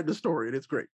dude writing the story, and it's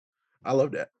great. I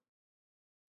love that.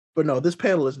 But no, this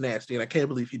panel is nasty, and I can't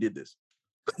believe he did this.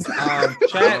 Chat,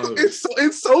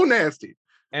 it's so nasty.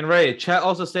 And Ray, chat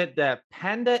also said that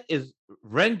Panda is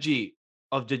Renji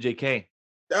of JJK.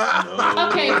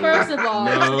 Okay, first of all,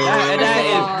 that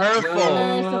is hurtful.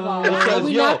 First of all, Because, we're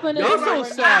yo, not gonna you're do so what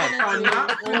sad. I'm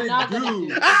not we're not finna gonna do.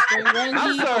 do.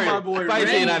 I'm sorry, my boy Spicy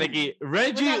Reggie. and Aniki.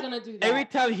 Reggie, We're not gonna do that. every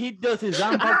time he does his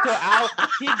Zanbakuto out,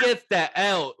 he gets that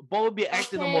L. Bo be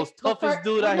acting the Okay, most the toughest fir-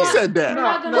 dude we're out Who not- here. said that? we're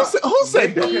not No, gonna- Who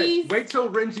said that? Please. Wait till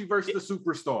Renji versus the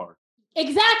superstar.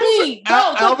 Exactly. Bro,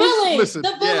 Al- the Albus, villain. listen.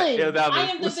 The villain. Yeah, Albus, I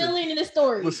am the listen. villain in the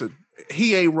story. Listen,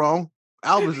 he ain't wrong.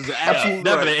 Albus is absolutely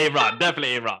Definitely right. ain't wrong. Definitely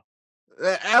ain't wrong.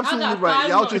 Absolutely I got right. 5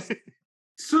 Y'all months. just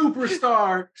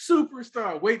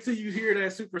Superstar. Wait till you hear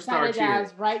that superstar Got cheer.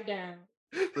 guys right down.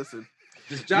 listen.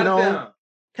 Just jot You it know, down.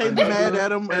 Can't be mad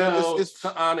at him. L It's to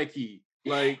Aniki.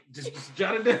 Like, just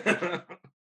jot it down.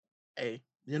 hey,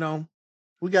 you know,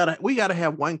 we gotta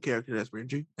have one character that's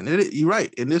Renji, and you're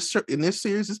right. In this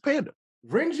series, it's Panda.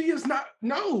 Renji is not.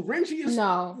 No, Renji is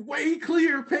way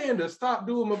clear. Panda, stop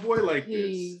doing my boy like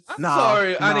this. I'm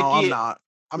sorry, Aniki.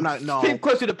 I'm not. No. Same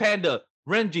question to Panda.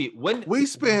 Renji, when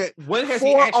has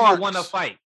he 4 actually arcs. won a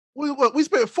fight? We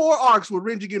spent 4 arcs with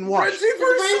Renji getting washed. Renji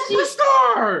versus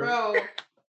superstar, bro.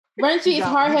 Renji is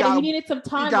hard headed. He needed some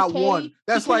time. He got okay? one.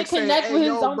 That's he like saying, connect hey, with his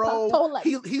yo, own bro, like,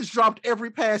 he's dropped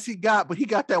every pass he got, but he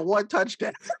got that one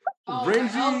touchdown.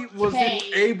 Renji wasn't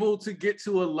able to get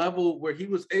to a level where he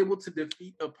was able to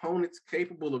defeat opponents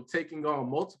capable of taking on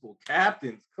multiple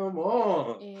captains. Come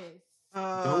on.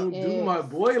 Don't do my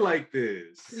boy like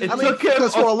this.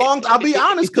 Because for a long, I'll be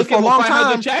honest, because for a long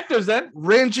time, chapters then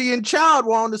Renji and Child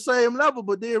were on the same level,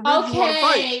 but then Renji want to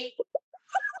fight.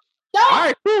 All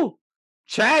right, cool.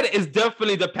 Chad is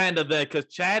definitely the Panda then, because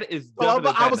Chad is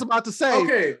definitely I was about to say,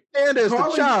 okay, Panda is the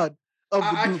Child of the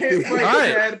I group. can't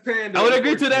fight Chad Panda. I would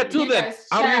agree to that too. Then Yes,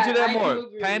 I would agree to that Chad, more.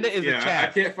 Panda is the Chad.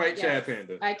 I can't fight Chad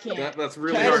Panda. I can't. That's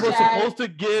really Chad hard. was supposed to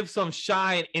give some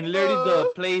shine in literally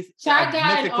the place Chad got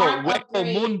Mexico, an arm Hueco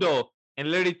upgrade. Mundo, and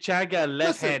literally Chad got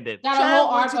left-handed. Got a Chad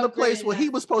whole went arc to the place where he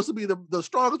was supposed to be the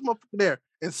strongest motherfucker there,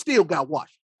 and still got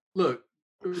washed. Look,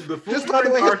 the full Just by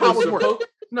the way his arc was powers work. supposed.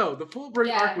 No, the full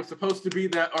break arc was supposed to be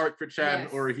that arc for Chad and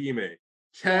Orihime.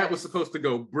 Chad was supposed to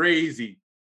go brazy,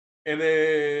 and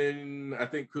then I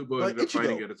think Kubo ended up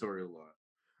fighting editorial law.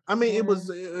 I mean, it was.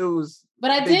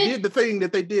 But they did the thing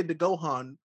that they did to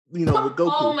Gohan, with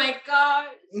Goku. Oh my god!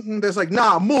 That's like,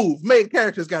 nah, move. Main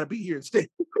character's got to be here instead.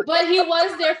 But he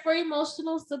was there for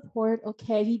emotional support.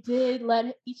 Okay, he did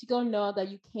let Ichigo know that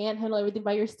you can't handle everything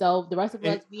by yourself. The rest of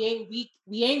us, we ain't weak.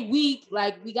 We ain't weak.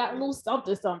 Like, we got a little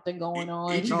something going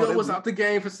on. Ichigo was out the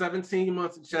game for 17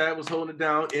 months, and Chad was holding it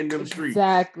down in them streets.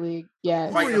 Exactly.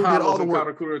 Yes. Fighting hollows in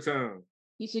Karakura Town.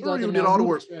 Ichigo did all the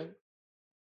work.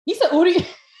 He said Uri.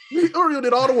 Uri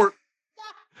did all the work.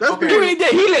 That's He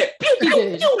did. He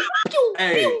did.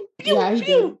 Hey, yeah, he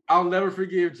did. I'll never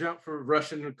forgive Jump for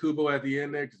rushing the Kubo at the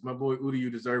end there, because my boy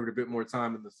Uryu deserved a bit more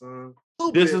time in the sun.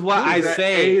 This is why I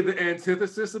say the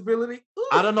antithesis ability.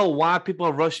 I don't know why people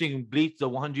are rushing Bleach, the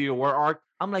 100-year war arc.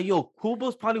 I'm like, yo,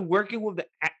 Kubo's probably working with the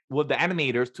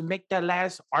animators to make that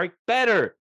last arc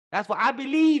better. That's what I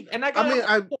believe. And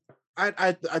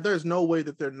I there's no way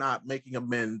that they're not making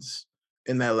amends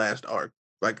in that last arc.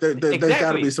 Like there's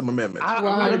got to be some amendments. I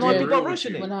don't know why people are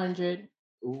rushing it. 100.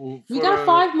 We got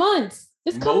 5 months.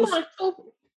 It's coming on October.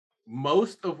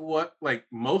 Most of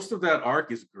that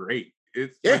arc is great.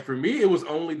 It's like, for me, it was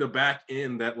only the back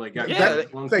end that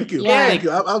got thank you. Yeah. Thank you.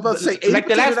 I was about to say like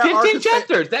the last 15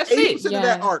 chapters. That's it. 80% of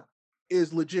that arc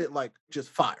is legit, like just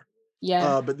fire.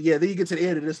 Yeah. But yeah, then you get to the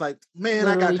end and it's like, man,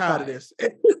 literally I got tired of this.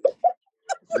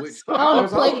 I was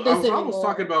almost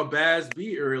talking about Baz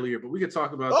B earlier, but we could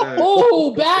talk about that.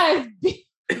 Oh, Baz B.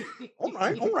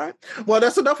 All right. Well,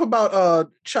 that's enough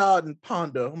about Child and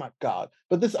Panda. Oh my god!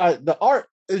 But the art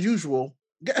as usual.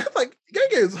 Like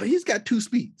he's got 2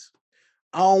 speeds.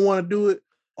 I don't want to do it,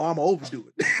 or I'm gonna overdo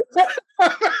it.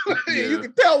 You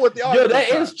can tell what the art. Yo, that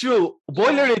is true.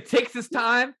 Boy literally takes his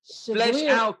time, flesh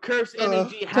out, curse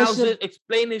energy, houses,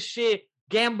 explain his shit,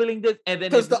 gambling this, and then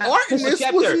because the art in this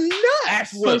was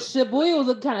nuts. So Shibuya was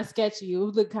looking kind of sketchy. It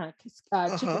was looking kind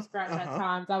of chicken scratch at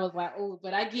times. I was like, oh,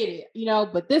 but I get it,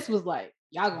 But this was like,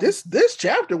 y'all gonna... This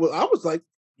chapter was. I was like,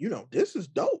 this is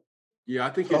dope. Yeah, I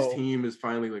think his team is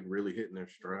finally really hitting their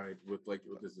stride with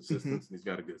his assistants, and he's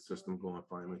got a good system going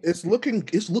finally. It's looking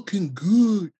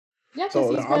good. Yeah,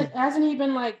 because hasn't he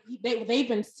been they've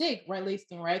been sick, right?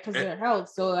 Because of their health.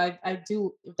 So I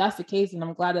do, if that's the case, and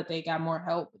I'm glad that they got more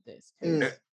help with this.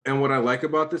 And what I like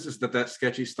about this is that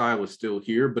sketchy style is still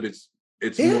here, but it's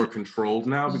more controlled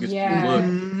now, because if you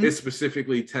look, it's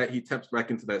specifically he taps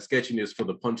back into that sketchiness for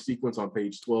the punch sequence on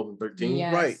page 12 and 13.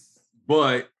 Yes. Right.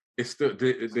 But it still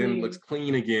then looks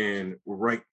clean again,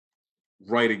 right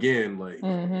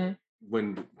again,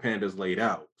 when Panda's laid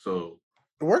out. So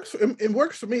It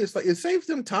works for me. It's like it saves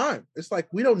them time. It's like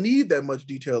we don't need that much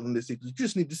detail in this sequence. You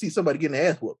just need to see somebody getting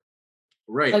their ass whooped.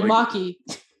 Right. Like Maki.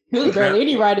 There's barely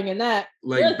any writing in that.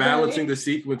 Like balancing the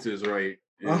sequences right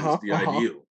is the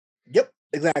ideal. Yep,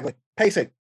 exactly. Pacing.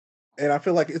 And I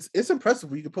feel like it's impressive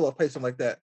when you can pull off pacing like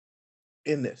that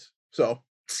in this. So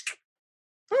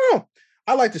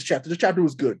I like this chapter. This chapter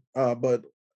was good. But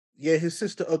yeah, his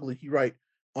sister ugly, you're right.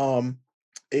 And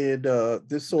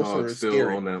this sorcerer is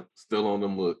scary. Still on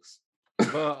them looks.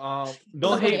 But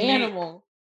don't hate me. Animal.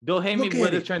 Don't hate me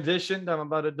with the transition that I'm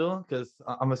about to do, because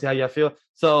I'm gonna see how y'all feel.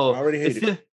 So I already hate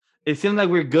it. It seems like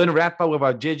we're good to wrap up with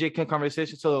our JJ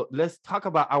conversation. So let's talk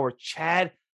about our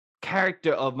Chad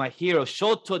character of my hero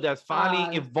Shoto that's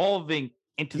finally evolving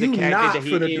into the character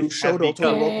that he is. Shoto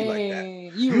Todoroki like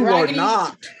that. You are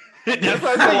not. That's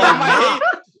why I said you might hate.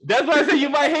 That's why I said you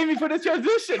might hate me for this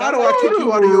transition. How do I kick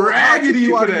you out of your raggedy?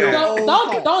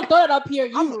 Don't throw it up here.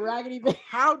 You raggedy bitch.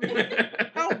 How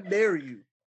dare you?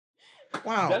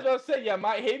 Wow. That's what I said. Yeah,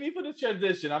 might hate me for this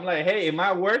transition. I'm like, hey, it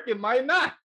might work, it might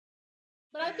not.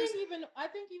 But I think even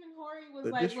Hori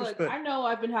was like, look, I know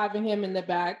I've been having him in the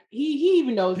back. He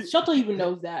even knows. Shoto even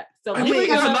knows that. So he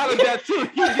even acknowledged that too.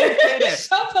 He did say that.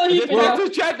 Shoto even knows. 2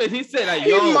 chapters. He said, like,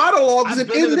 yo, he monologues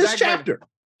it in this chapter.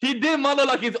 He did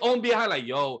monologue his own behind, like,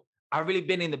 yo, I've really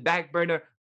been in the back burner.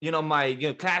 You know, my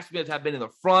classmates have been in the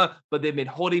front, but they've been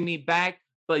holding me back.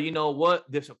 But you know what?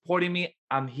 They're supporting me.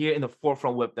 I'm here in the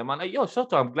forefront with them. I'm like, yo,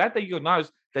 Shoto, I'm glad that you acknowledge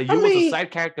that you was a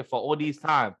side character for all these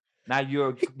time. Now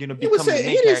you're becoming the main character.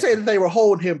 He didn't say that they were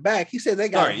holding him back. He said they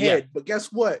got ahead. Yeah. But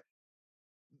guess what?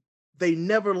 They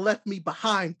never left me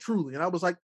behind, truly. And I was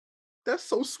like, that's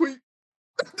so sweet.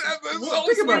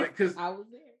 Think about it, because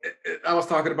I was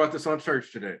talking about this on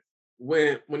church today.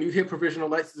 When you hit provisional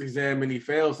license exam and he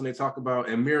fails, and they talk about,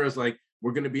 and Mira's like,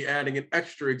 we're going to be adding an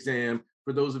extra exam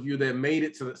for those of you that made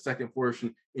it to the second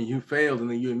portion and you failed, and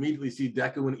then you immediately see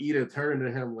Deku and Ida turn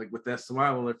to him like with that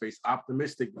smile on their face,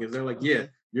 optimistic, because they're like, yeah,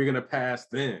 you're going to pass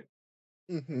then.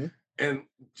 Mm-hmm. And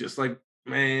just like,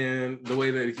 man, the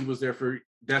way that he was there for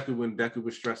Deku when Deku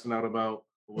was stressing out about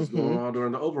what was going on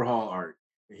during the overhaul arc.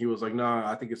 And he was like,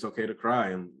 nah, I think it's okay to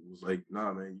cry. And was like,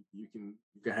 nah, man, you can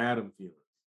have them feelings.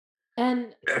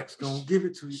 And X gonna give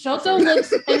it to you. Shoto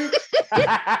looks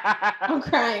I'm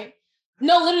crying.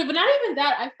 No, literally, but not even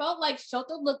that. I felt like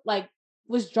Shoto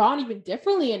was drawn even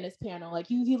differently in this panel. Like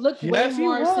he looked way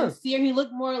more sincere. He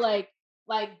looked more like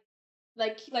chibi.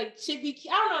 I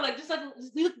don't know, like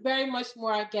he looked very much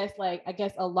more, I guess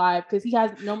alive, because he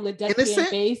has normally deadpan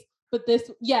face, but this,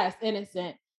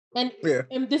 innocent. And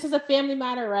this is a family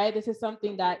matter, right? This is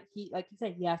something that he, like you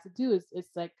said, he has to do. It's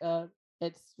like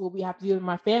it's what we have to do with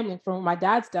my family from what my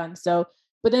dad's done. So,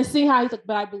 but then seeing how he's like,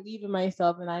 but I believe in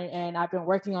myself, and I've been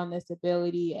working on this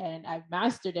ability and I've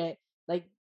mastered it. Like,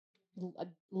 I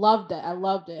loved it. I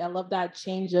loved it. I love that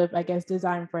change of, I guess,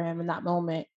 design for him in that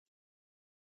moment.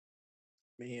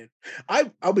 Man,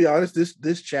 I'll be honest.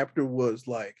 This chapter was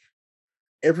like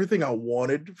everything I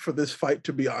wanted for this fight.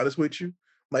 To be honest with you,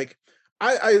 like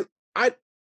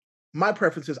my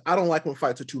preference is I don't like when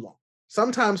fights are too long.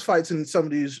 Sometimes fights in some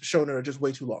of these shonen are just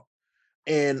way too long,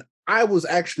 and I was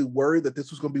actually worried that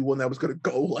this was going to be one that was going to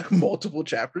go like multiple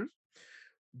chapters.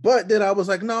 But then I was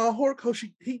like, no,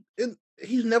 Horikoshi,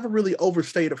 he's never really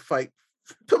overstayed a fight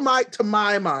to my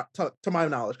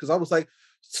knowledge, because I was like,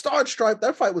 Star Stripe,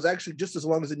 that fight was actually just as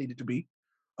long as it needed to be.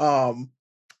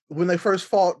 When they first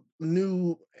fought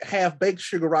new half-baked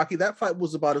Shigaraki, that fight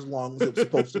was about as long as it was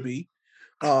supposed to be.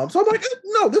 So I'm like,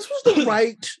 no, this was the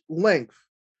right length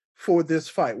for this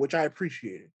fight, which I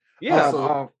appreciated. Yeah.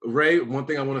 So Ray, one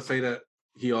thing I want to say that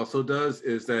he also does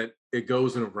is that it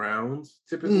goes in rounds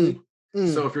typically.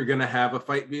 So if you're gonna have a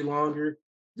fight be longer,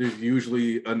 there's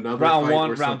usually another round fight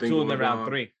 1, round 2, and then round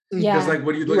 3. Yeah. Because like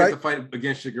when you look at the fight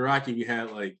against Shigaraki, we had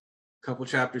like a couple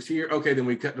chapters here. Okay, then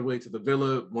we cut the way to the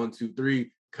villa. 1, 2,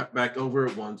 3. Cut back over.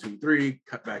 1, 2, 3.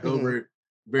 Cut back over.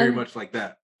 Very much like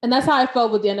that. And that's how I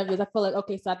felt with the end of this. I feel like,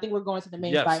 okay, so I think we're going to the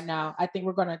main fight now. I think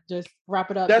we're gonna just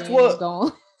wrap it up. That's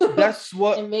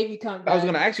what and maybe come back. I was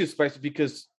gonna ask you, Spicy,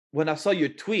 because when I saw your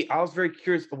tweet, I was very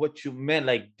curious of what you meant.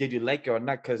 Like, did you like it or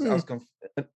not? Because I was I'm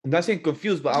not saying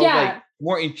confused, but I was like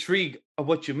more intrigued of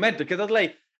what you meant, because I was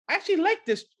like, I actually like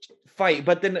this fight,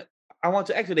 but then I want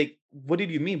to actually, like, what did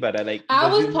you mean by that? Like, I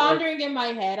was pondering in my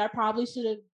head. I probably should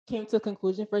have came to a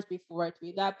conclusion first before I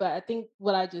tweet that, but I think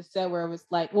what I just said, where it was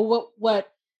like, well,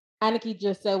 what Aniki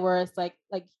just said, where it's like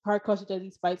Horikoshi does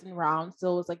these fights in rounds,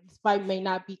 so it's like this fight may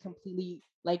not be completely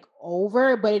like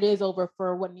over, but it is over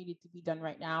for what needed to be done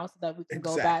right now, so that we can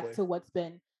go back to what's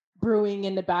been brewing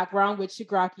in the background with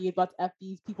Shigaraki about to F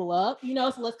these people up, you know,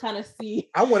 so let's kind of see.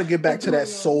 I want to get back to that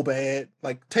so bad.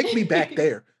 Like, take me back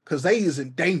there because they is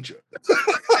in danger.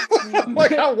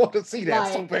 Like, I want to see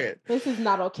that so bad. This is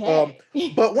not okay.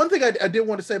 But one thing I did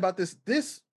want to say about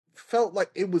this felt like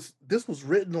this was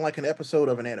written like an episode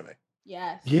of an anime.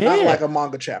 Yes. Not like a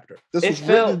manga chapter.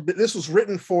 This was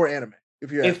written for anime.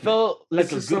 If you it felt like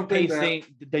this a good pacing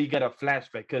that you got a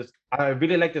flashback, because I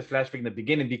really like this flashback in the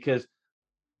beginning, because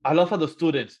I love how the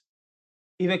students,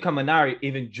 even Kaminari,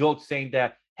 even joked saying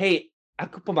that, hey, I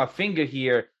could put my finger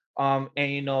here, and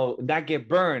you know, not get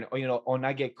burned, or you know, or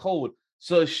not get cold.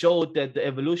 So it showed that the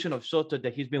evolution of Shota,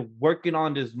 that he's been working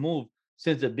on this move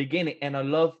since the beginning. And I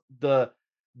love the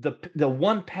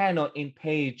one panel in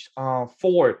page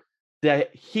 4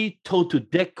 that he told to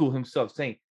Deku himself,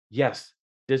 saying, yes,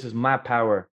 this is my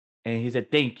power. And he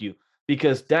said, thank you.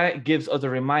 Because that gives us a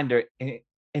reminder. And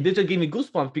this just gave me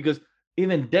goosebumps, because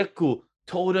even Deku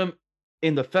told him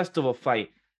in the festival fight,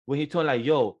 when he told him, like,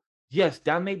 yo, yes,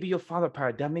 that may be your father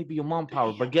power, that may be your mom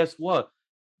power, but guess what?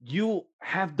 You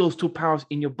have those two powers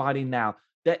in your body now.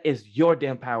 That is your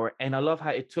damn power. And I love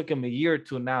how it took him a year or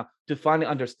two now to finally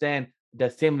understand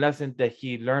that same lesson that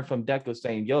he learned from Deku,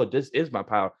 saying, yo, this is my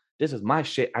power. This is my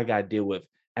shit I got to deal with.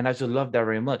 And I just love that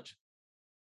very much.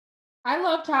 I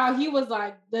loved how he was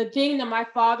like, the thing that my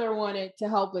father wanted to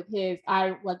help with his,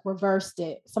 I like reversed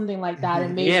it, something like that,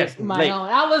 and made it my own.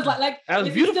 I was like, that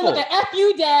was beautiful. Still like an F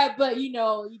you, Dad, but you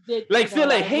know, you did like feel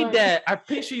like, hey, Dad, I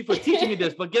appreciate you for teaching me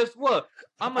this, but guess what?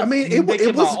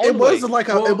 It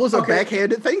was a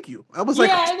backhanded thank you. I was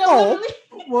like,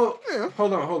 well,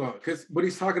 hold on, because what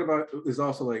he's talking about is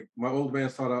also like, my old man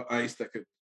sought out ice that could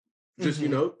just you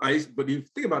know, ice. But you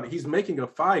think about it, he's making a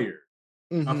fire.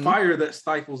 A fire that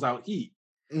stifles out heat.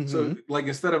 So, like,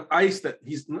 instead of ice, that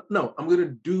I'm going to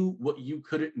do what you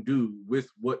couldn't do with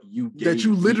what you gave that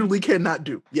you literally cannot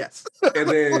do. Yes. And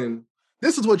then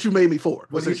this is what you made me for.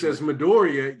 When he says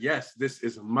Midoriya, yes, this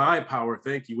is my power.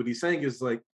 Thank you. What he's saying is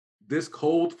like, this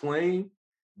cold flame,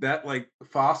 that like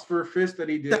phosphor fist that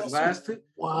he did last time,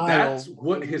 that's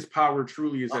what his power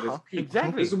truly is at its peak.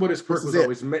 Exactly. This is what his quirk was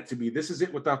always meant to be. This is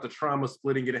it without the trauma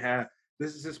splitting it in half.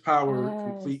 This is his power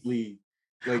completely.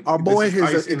 Like, our boy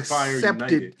has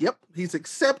accepted. Yep, he's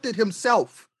accepted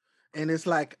himself, and it's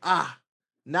like,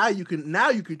 now you can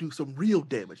do some real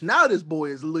damage. Now this boy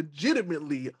is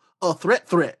legitimately a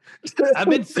threat. I've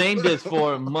been saying this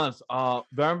for months.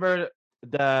 Remember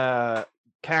the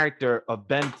character of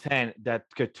Ben 10 that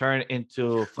could turn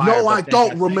into fire? No, I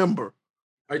don't remember.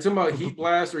 Are you talking about Heat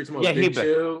Blast, or are you talking about Big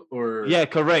Chill? Or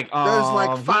correct. There's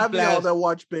like 5 of y'all that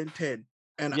watch Ben 10,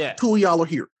 and 2 of y'all are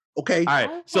here. Okay. All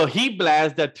right. So Heat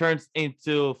Blast that turns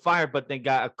into fire, but then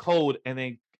got a cold, and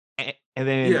then that's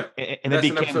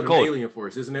became an episode cold. Of Alien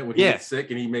Force, isn't it? When he gets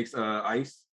sick and he makes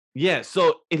ice. Yeah.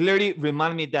 So it literally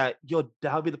reminded me that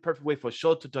that would be the perfect way for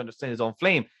Shota to understand his own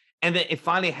flame, and then it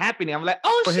finally happened. I'm like,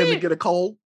 oh for shit, him to get a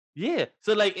cold. Yeah.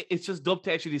 So like, it's just dope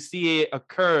to actually see it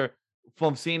occur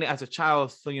from seeing it as a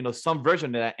child. So you know, some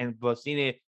version of that, and but seeing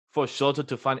it for Shota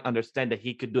to finally understand that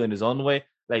he could do it in his own way,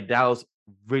 like that was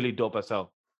really dope as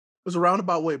hell. It was a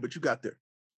roundabout way, but you got there.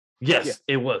 Yes,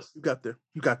 it was. You got there.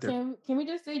 Can we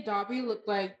just say Dobby looked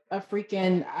like a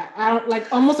freaking, I don't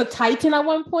like, almost a Titan at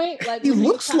one point? Like he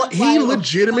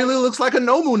legitimately looks like a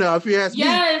Nomu now. If you ask me,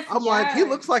 I'm like, he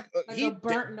looks like a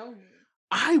burnt Nomu.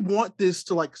 I want this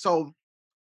to like, so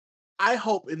I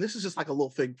hope, and this is just like a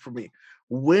little thing for me,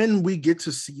 when we get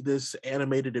to see this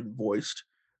animated and voiced,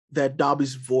 that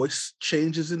Dobby's voice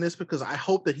changes in this, because I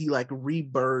hope that he like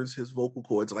reburns his vocal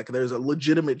cords. Like there's a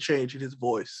legitimate change in his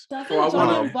voice. Doesn't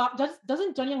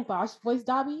Johnny Young Bosch voice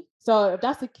Dobby? So if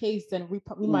that's the case, then we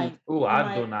might.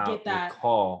 I do not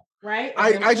recall. Right.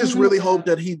 I just really hope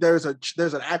that there's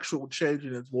an actual change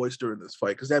in his voice during this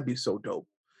fight, because that'd be so dope.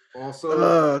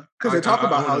 Also, because they talk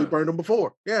about how he burned him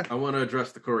before. Yeah. I want to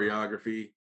address the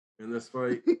choreography in this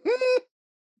fight.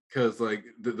 Because like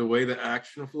the way the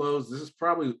action flows, this is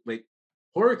probably like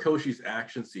Horikoshi's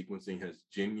action sequencing has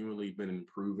genuinely been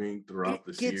improving throughout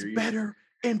the series. It gets better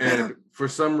and better. And for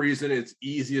some reason, it's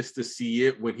easiest to see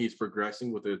it when he's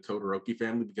progressing with the Todoroki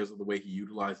family because of the way he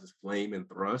utilizes flame and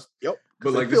thrust. Yep.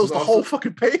 But like, it fills the whole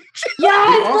fucking page.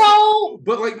 Yes, bro.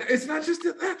 But like, it's not just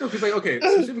that though. Because like, okay,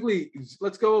 specifically,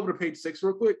 let's go over to page 6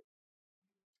 real quick.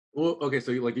 Well, okay,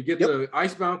 so you get the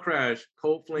Icebound Crash,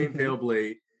 Cold Flame, Pale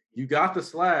Blade. You got the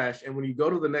slash, and when you go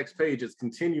to the next page, it's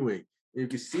continuing. You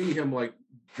can see him like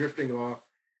drifting off,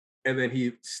 and then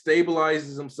he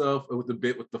stabilizes himself with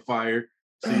the fire.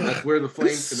 See, that's where the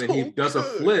flames, and then he does a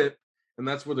flip, and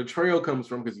that's where the trail comes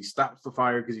from, because he stops the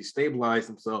fire because he stabilized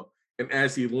himself. And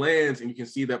as he lands, and you can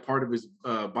see that part of his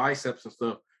biceps and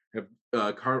stuff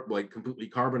completely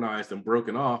carbonized and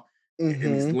broken off, and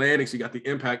he's Mhm. landing. So you got the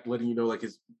impact letting you know like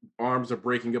his arms are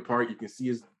breaking apart. You can see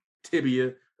his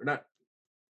tibia or not.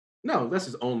 No, that's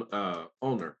his own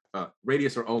ulnar,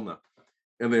 radius or ulna,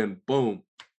 and then boom,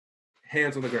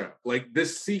 hands on the ground. Like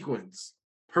this sequence,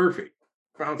 perfect.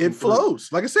 It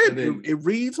flows. Like I said, And then- it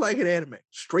reads like an anime,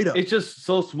 straight up. It's just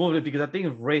so smooth because I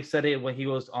think Ray said it when he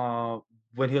was on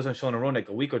Shonen Ronin like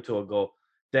a week or two ago,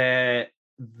 that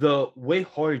the way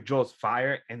Hori draws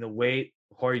fire and the way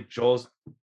Hori draws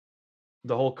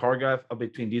the whole choreograph of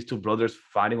between these two brothers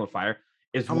fighting with fire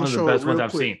is I'm one gonna of the show it best ones real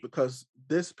I've quick seen. because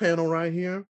this panel right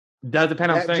here, That's the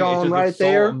panel I'm that saying. It John just right looks so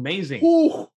there, amazing.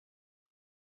 whew,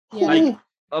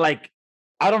 Like,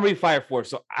 I don't read Fire Force,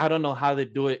 so I don't know how they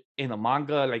do it in the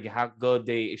manga, like how good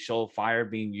they show fire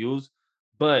being used.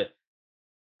 But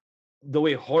the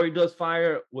way Hori does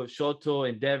fire with Shoto,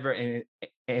 Endeavor, and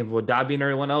Wadabi and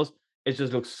everyone else, it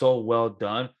just looks so well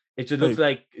done. It just looks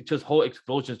like it's just whole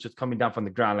explosions just coming down from the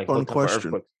ground, like Fun whole type of question.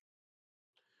 earthquakes.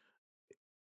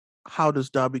 How does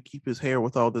Dabi keep his hair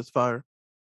with all this fire?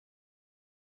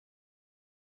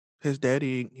 His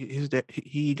daddy,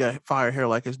 he got fire hair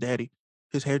like his daddy.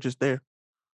 His hair just there.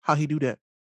 How he do that?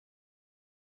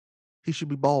 He should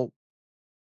be bald.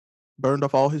 Burned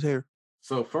off all his hair.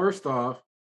 So first off,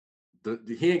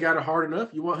 he ain't got it hard enough.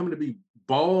 You want him to be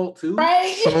bald too?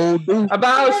 Right. So do.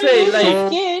 About to say,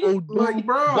 like, Like,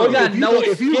 bro, boy got no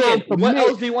skin. What commit-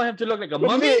 else do you want him to look like? A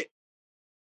mummy? Commit.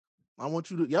 I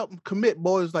want you to, commit,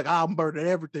 boys. Like, I'm burning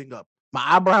everything up. My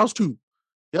eyebrows too.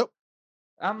 Yep.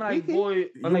 I'm like, boy, You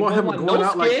I'm like, want boy, him want going no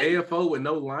out like skin? AFO with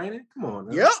no lining? Come on,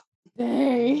 man. Yep.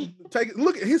 Dang.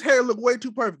 Look at his hair. Look way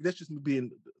too perfect. That's just me being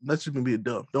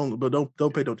dumb. Don't pay no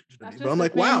attention to That's me. just But I'm the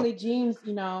like, wow. family genes,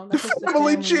 you know. That's just the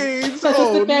Family genes. That's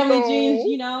just the family no. genes,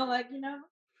 you know. Like, you know.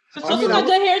 So I mean, got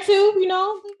good hair too, you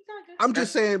know. I'm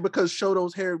just saying because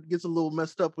Shoto's hair gets a little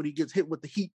messed up when he gets hit with the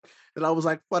heat, and I was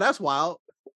like, well, that's wild.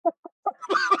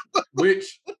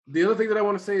 Which the other thing that I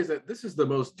want to say is that this is the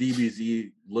most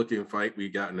DBZ looking fight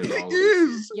we've gotten in all of It this.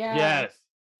 is. Yeah. Yes.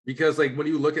 Because like when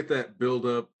you look at that build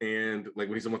up and like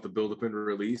when he's about to build up and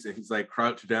release and he's like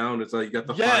crouched down, it's like you got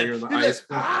the fire and the ice.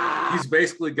 He's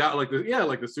basically got like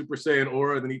the Super Saiyan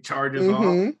aura, then he charges off.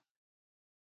 And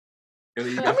then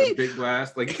you got the big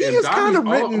blast. Like he is kind of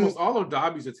written. Almost all of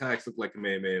Dabi's attacks look like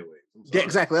Kamehameha waves. Yeah,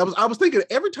 exactly. I was thinking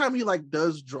every time he like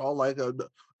does draw like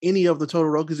any of the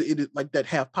Todoroki's, it is like that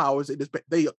have powers. It is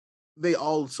they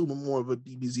all assume more of a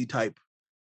DBZ type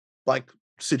like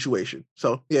situation.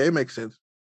 So yeah, it makes sense.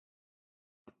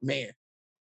 Man.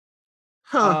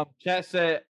 Chat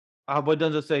said, what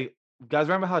does it say? Guys,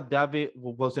 remember how David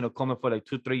was in a coma for like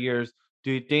 2-3 years?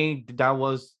 Do you think that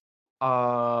was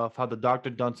how the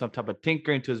doctor done some type of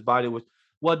tinkering to his body?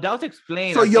 Well, that was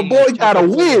explained. So your boy got a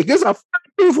wig. It's a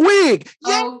proof wig.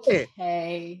 Yeah.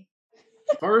 Okay.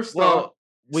 First off,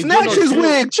 snatch his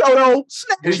wig, Chodo.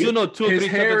 Did you know 2 or 3 his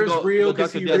hair is ago, real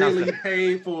because he really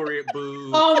paid for it,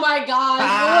 boo. Oh my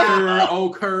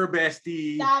God. Kerr,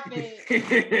 bestie. Stop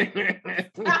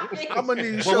it. Stop it. I'm gonna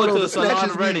need Shoto to snatch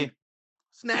his wig.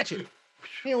 Snatch it.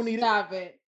 He don't need Stop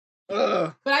it.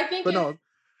 But I think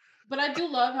but I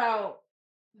do love how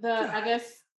I guess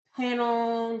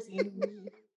panels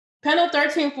panel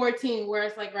 13, 14, where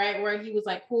it's like where he was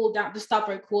like cool down, just stop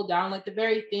right, cool down, like the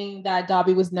very thing that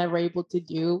Dabi was never able to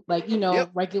do, like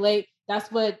regulate. That's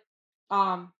what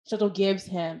Shoto gives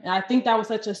him, and I think that was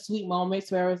such a sweet moment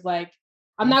where it was like,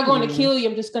 I'm not going to kill you,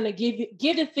 I'm just going to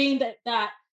give the thing that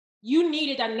you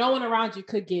needed that no one around you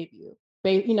could give you,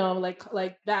 you know, like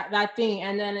that thing.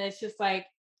 And then it's just like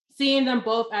seeing them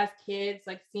both as kids,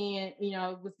 like seeing, you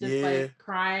know, with just like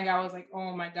crying, I was like,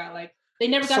 oh my God, like they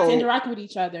never got to interact with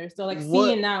each other. So like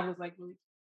seeing that was like really.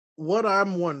 What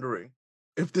I'm wondering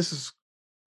if this is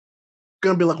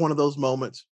gonna be like one of those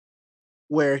moments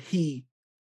where he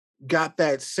got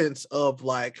that sense of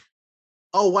like,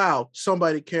 oh wow,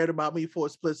 somebody cared about me for a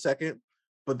split second,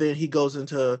 but then he goes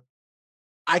into,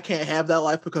 I can't have that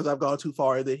life because I've gone too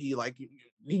far. And then he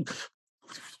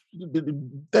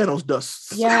Thanos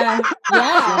dust. Yeah.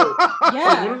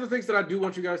 So one of the things that I do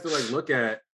want you guys to like look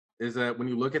at is that when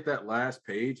you look at that last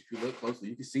page, if you look closely,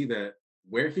 you can see that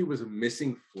where he was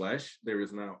missing flesh, there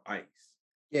is now ice.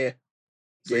 Yeah.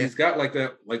 So he's got like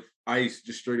that, like ice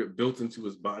just straight up built into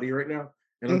his body right now.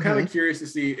 And I'm kind of curious to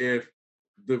see if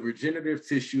the regenerative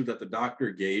tissue that the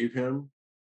doctor gave him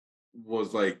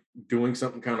was like doing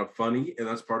something kind of funny. And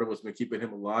that's part of what's been keeping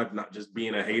him alive, not just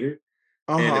being a hater.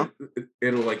 And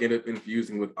it'll like end up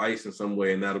infusing with ice in some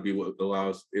way. And that'll be what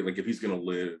allows it, like if he's going to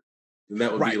live, then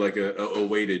that would be like a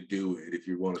way to do it if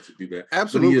you wanted to do that.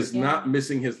 Absolutely. But he is not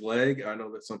missing his leg. I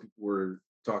know that some people were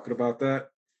talking about that.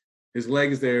 His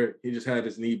leg is there. He just had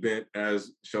his knee bent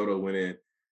as Shoto went in.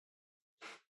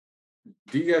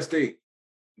 Do you guys think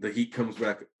the heat comes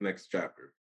back next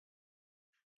chapter?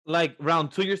 Like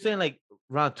round 2, you're saying? Like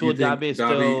round 2 Do of Dabi is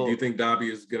still... Do you think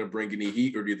Dabi is going to bring any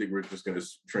heat, or do you think we're just going to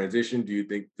transition? Do you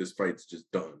think this fight's just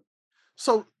done?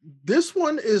 So this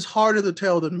one is harder to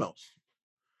tell than most,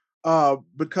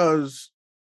 because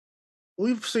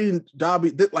we've seen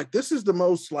Dabi, like this is the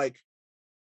most like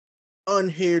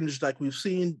unhinged, like we've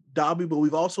seen Dabi, but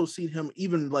we've also seen him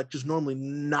even like just normally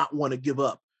not want to give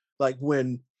up, like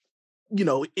when, you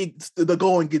know, the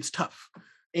going gets tough.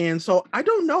 And so I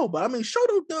don't know, but I mean,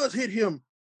 Shoto does hit him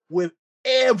with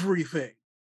everything.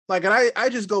 Like, and I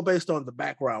just go based on the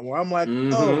background where I'm like,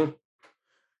 oh,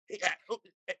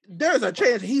 there's a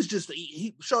chance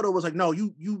Shoto was like, no,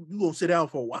 you gonna sit down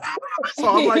for a while. So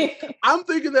I'm like, I'm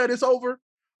thinking that it's over.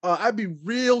 I'd be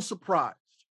real surprised,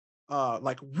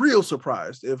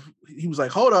 if he was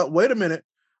like, hold up, wait a minute,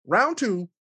 round 2.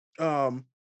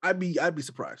 I'd be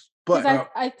surprised.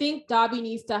 But I think Dabi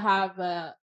needs to have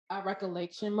a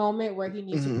recollection moment where he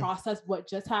needs to process what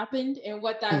just happened and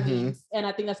what that means. And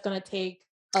I think that's going to take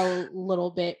a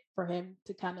little bit for him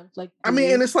to kind of like. I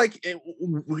mean, and it's like,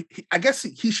 I guess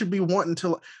he should be wanting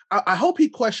to. I hope he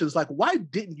questions like, why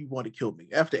didn't you want to kill me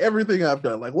after everything I've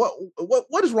done? Like,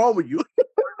 what is wrong with you?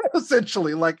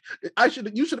 Essentially, like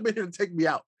you should have been here to take me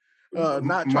out,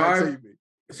 not try to save me.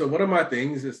 So one of my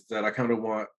things is that I kind of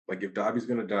want, like, if Dabi's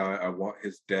going to die, I want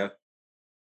his death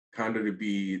kind of to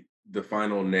be the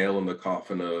final nail in the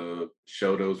coffin of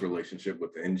Shoto's relationship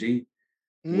with Enji,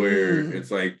 where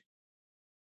it's like,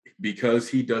 because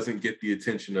he doesn't get the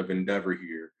attention of Endeavor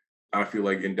here, I feel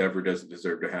like Endeavor doesn't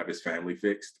deserve to have his family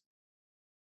fixed.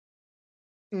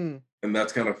 And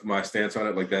that's kind of my stance on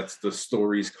it. Like, that's the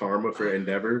story's karma for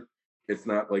Endeavor. It's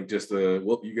not like just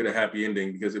you get a happy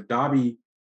ending, because if Dabi,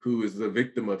 who is the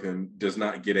victim of him, does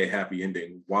not get a happy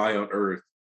ending, why on earth?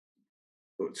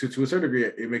 To a certain degree,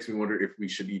 it makes me wonder if we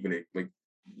should even, like,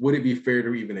 would it be fair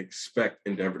to even expect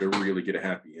Endeavor to really get a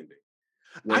happy ending?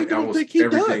 I don't think he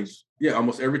does. Yeah,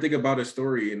 almost everything about his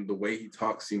story and the way he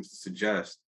talks seems to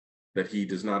suggest that he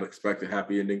does not expect a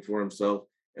happy ending for himself,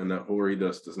 and that Hori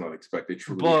does not expect a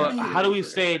truly. But how do we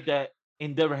say that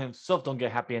Endeavor himself don't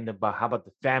get happy ending? But how about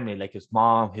the family, like his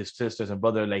mom, his sisters, and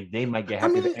brother? Like they might get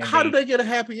happy. I mean, how do they get a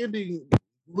happy ending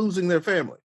losing their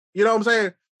family? You know what I'm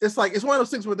saying? It's like, it's one of those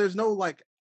things where there's no, like,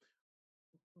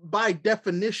 by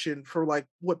definition for like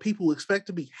what people expect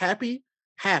to be happy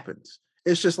happens.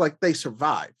 It's just like they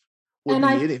survive. And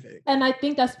I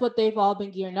think that's what they've all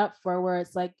been gearing up for, where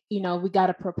it's like, you know, we got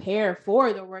to prepare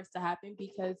for the worst to happen,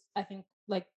 because I think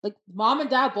like mom and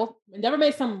dad both never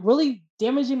made some really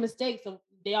damaging mistakes. So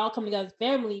they all come together as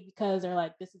family because they're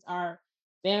like, this is our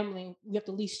family. We have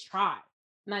to at least try.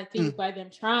 And I think by them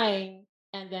trying,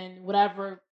 and then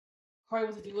whatever Corey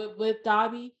was to do with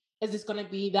Dabi is just going to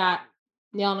be that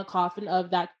nail in the coffin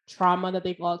of that trauma that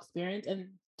they've all experienced, and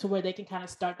to where they can kind of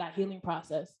start that healing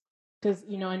process. Because,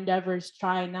 you know, Endeavor's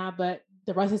trying now, but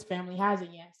the rest of his family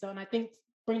hasn't yet. So, and I think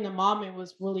bringing the mom in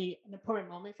was really an important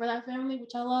moment for that family,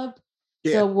 which I loved.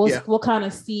 Yeah, so we'll kind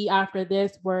of see after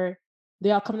this where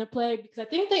they all come to play, because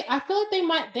I feel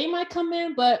like they might come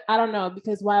in, but I don't know,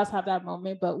 because Wilds have that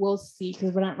moment, but we'll see,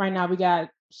 because right now we got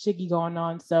Shiggy going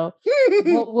on. So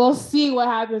we'll see what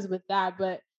happens with that.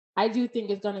 But I do think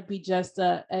it's going to be just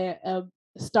a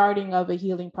starting of a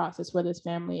healing process for this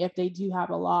family if they do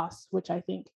have a loss, which I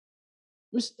think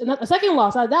a second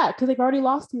loss out of that, because they've already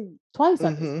lost him twice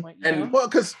at this point. And well,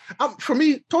 because for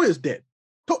me, Toya's dead.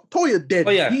 Toya dead.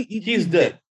 Oh yeah, he's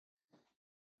dead.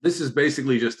 This is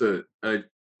basically just a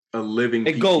living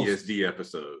PTSD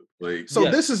episode. Like, so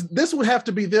this would have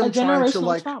to be them trying to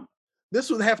like trauma. This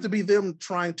would have to be them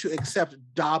trying to accept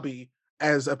Dabi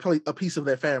as a piece of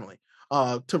their family,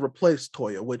 to replace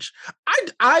Toya, which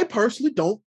I personally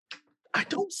don't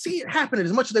see it happening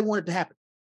as much as they want it to happen.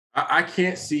 I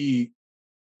can't see.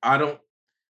 I don't,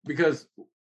 because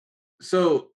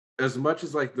so as much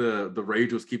as like the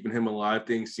rage was keeping him alive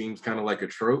thing seems kind of like a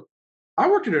trope. I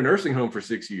worked in a nursing home for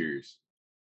 6 years.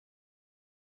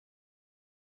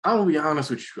 I'm gonna be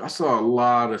honest with you. I saw a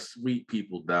lot of sweet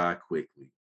people die quickly.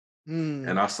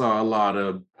 And I saw a lot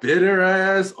of bitter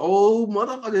ass old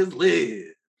motherfuckers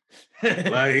live.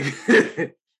 Like,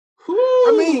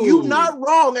 I mean, you're not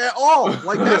wrong at all.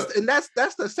 Like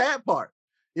that's the sad part,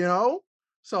 you know?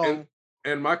 So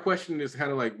and my question is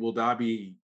kind of like, will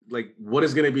Dabi, like, what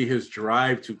is going to be his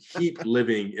drive to keep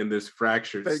living in this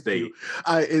fractured state?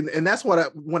 And that's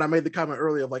what when I made the comment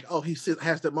earlier of like, oh, he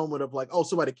has that moment of like, oh,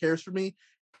 somebody cares for me,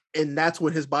 and that's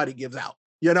what his body gives out.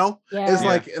 You know, it's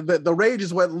like the rage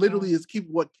is what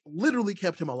literally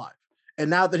kept him alive, And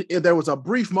now that there was a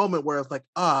brief moment where it's like,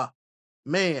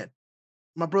 man,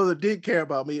 my brother did care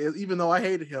about me, even though I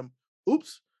hated him.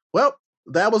 Oops. Well,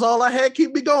 that was all I had.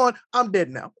 Keep me going. I'm dead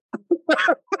now.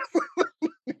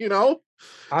 You know?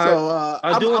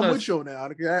 I'm with you now.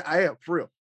 I am, for real.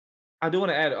 I do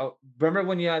want to add, remember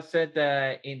when you said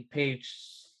that in page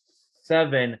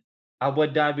 7, Abu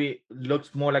Dhabi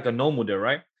looks more like a normal there,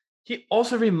 right? He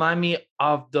also remind me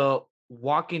of the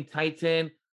walking titan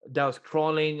that was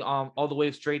crawling all the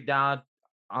way straight down.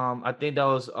 I think that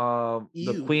was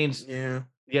the queen's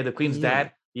the queen's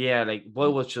dad. Yeah, like boy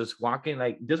was just walking.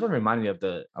 Like this one reminded me of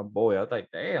the boy. I was like,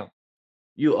 damn,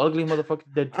 you ugly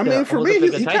motherfucker. I mean, for me,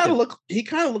 he kind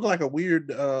of looked like a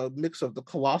weird mix of the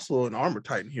colossal and armor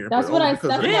titan here. That's what I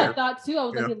thought too. I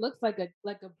was like, it looks like a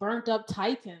burnt up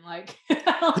titan. Like,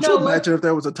 could you imagine if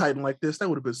there was a titan like this? That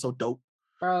would have been so dope.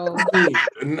 Bro,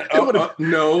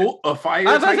 no, a fire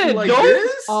titan like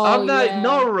this? I'm not,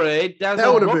 no, Ray.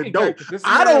 That would have been dope.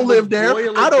 I don't live there.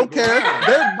 I don't care.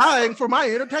 They're buying for my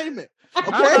entertainment.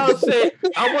 Okay?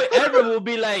 I would ever will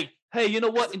be like, hey, you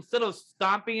know what? Instead of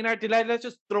stomping in our delight, let's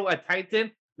just throw a titan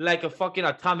like a fucking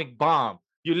atomic bomb.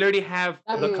 You literally have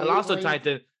the colossal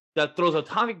titan that throws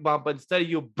atomic bomb, but instead of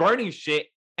you burning shit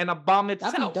and a bomb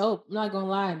itself. That'd be dope. I'm not gonna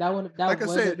lie. That would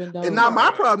have been dope. And not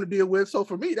my problem to deal with. So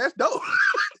for me, that's dope.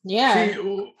 Yeah.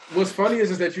 See, what's funny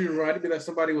is that you reminded me that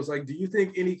somebody was like, do you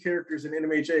think any characters in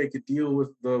NMHA could deal with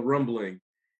the rumbling?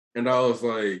 And I was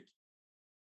like,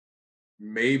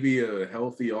 maybe a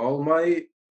healthy All Might.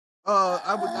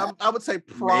 I would say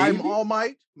Prime All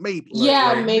Might, maybe.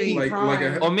 Maybe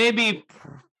Prime. or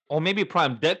maybe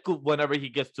Prime Deku whenever he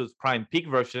gets to his Prime Peak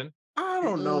version. I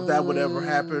don't know if that would ever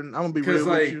happen. I'm gonna be real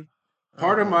with you.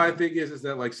 Part of my thing is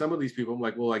that like some of these people, I'm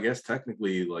like, well, I guess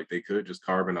technically like they could just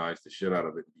carbonize the shit out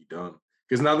of it and be done.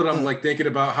 Because now that I'm like thinking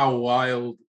about how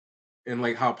wild and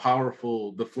like how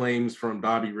powerful the flames from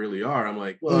Dabi really are, I'm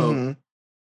like, well,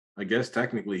 I guess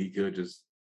technically he could just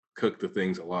cook the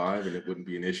things alive and it wouldn't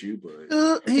be an issue,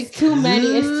 but it's too many.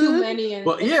 It's too many.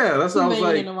 But yeah, that's what I was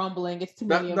like. In a rumbling, it's too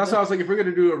many. That's why I was like, if we're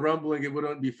gonna do a rumbling, it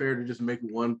wouldn't be fair to just make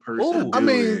one person. I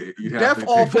mean, Death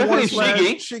All for One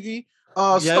Shiggy.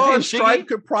 Star and Stripe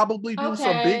could probably do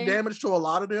some big damage to a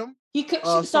lot of them. He could.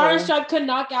 Star and Stripe could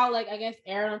knock out, like, I guess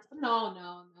Aaron.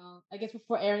 No. I guess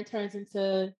before Aaron turns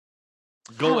into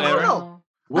Aaron.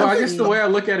 Well, I guess the way I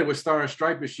look at it with Star and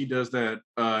Stripe is she does that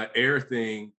air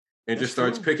thing and just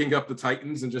starts picking up the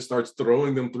Titans and just starts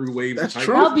throwing them through waves. That's of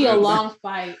true. That'll be a long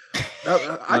fight.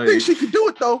 I think she could do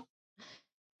it though.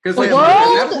 Because like,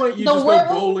 at that point, you just go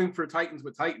bowling for Titans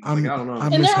with Titans. Like, I don't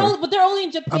know. But they're only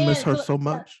in Japan. I miss her so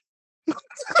much.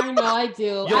 I know, I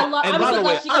do. Yo, I'm by the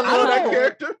way, I love that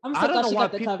character. I don't know why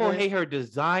people hate her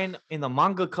design in the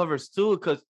manga covers too,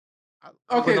 because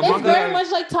it's very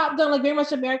much like Top Gun, like very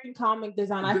much American comic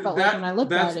design. I felt like when I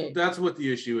looked at it. That's what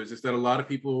the issue is that a lot of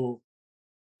people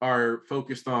are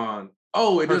focused on,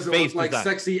 it doesn't look like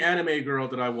sexy anime girl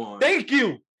that I want. Thank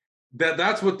you.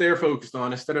 That's what they're focused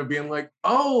on, instead of being like,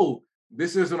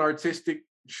 this is an artistic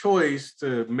choice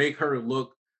to make her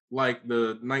look like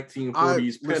the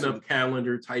 1940s pinup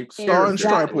calendar type. Star and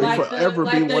Stripe will forever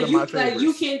be one of my favorites. Like,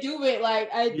 you can do it.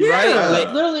 Like,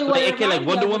 literally like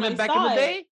Wonder Woman back in the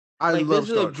day. I love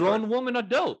this is a grown woman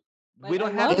adult. We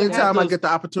don't have. Anytime I get the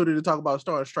opportunity to talk about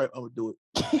Star and Stripe, I would do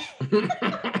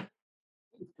it.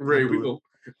 Ray, we gonna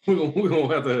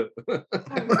have to.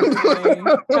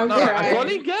 I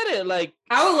totally get it. Like,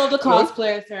 I would love the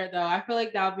cosplay as her though. I feel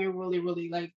like that would be a really, really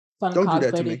like fun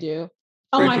cosplay to do.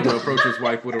 Oh my God! Approach his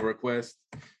wife with a request.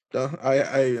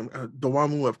 I am the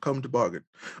one who have come to bargain.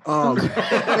 Like,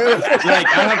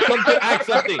 I have come to ask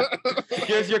something.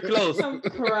 Here's your clothes. I'm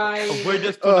crying. We're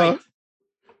just tonight.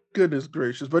 Goodness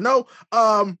gracious. But no,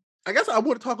 I guess I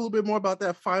want to talk a little bit more about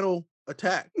that final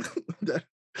attack.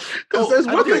 Because there's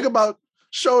one thing about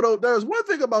Shoto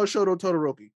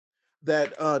Todoroki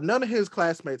that none of his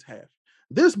classmates have.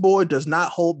 This boy does not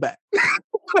hold back.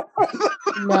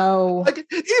 No. Like,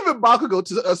 even Bakugo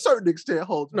to a certain extent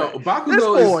holds back. Bakugo this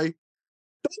boy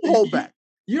don't hold back.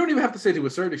 You don't even have to say to a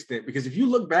certain extent, because if you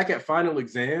look back at final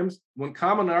exams, when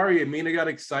Kaminari and Mina got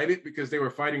excited because they were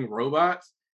fighting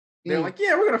robots, they're like,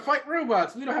 yeah, we're going to fight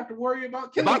robots. We don't have to worry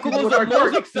about killing people with our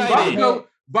most excited.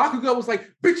 Bakugo was like,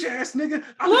 bitch ass nigga,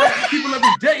 I fight people every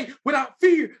day without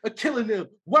fear of killing them.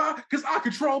 Why? Because I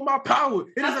control my power.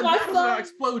 It doesn't matter when I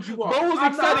explode you off.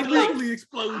 I'm not legally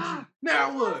explode you.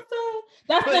 Now what?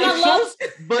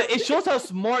 But it shows how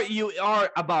smart you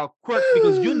are about quirks,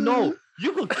 because you know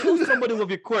you can kill somebody with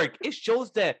your quirk. It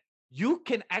shows that you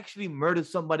can actually murder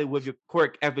somebody with your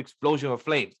quirk of explosion of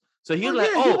flames. So he's he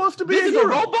wants to be a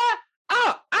robot?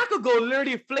 I could go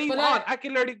literally flame on. I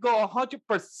can literally go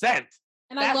 100%.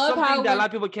 And That's I love something how that a lot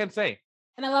of people can't say.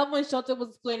 And I love when Shota was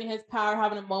explaining his power,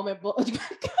 having a moment. But Bakugo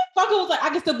was like, "I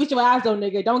can still beat your ass, though,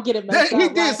 nigga. Don't get it messed up." He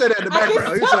did say that in the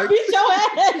background.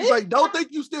 He's like, "Don't think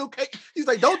you still can." He's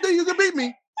like, "Don't think you can beat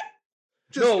me."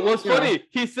 No, what's funny?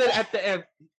 He said at the end.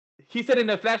 He said in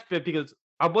the flashback because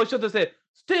our boy Shota said,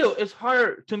 "Still, it's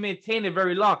hard to maintain it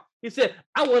very long." He said,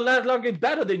 "I will last longer and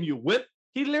better than you, whip."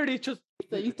 He literally just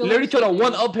trying to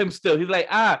one up him. Still, he's like,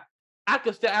 I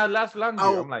could still last longer.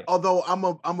 I'm like, although I'm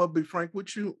gonna be frank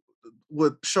with you.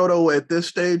 With Shoto at this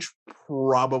stage,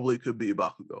 probably could be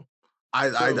Bakugo.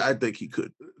 I think he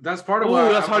could. That's part of why.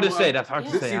 That's hard to say. That's hard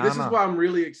to say. See, this is why I'm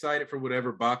really excited for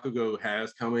whatever Bakugo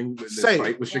has coming with this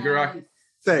fight with Shigaraki.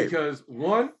 Because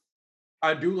one,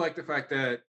 I do like the fact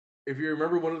that if you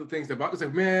remember one of the things that Bakugo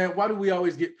said, man, why do we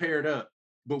always get paired up?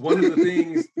 But one of the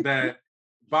things that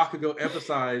Bakugo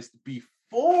emphasized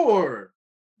before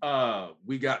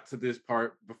we got to this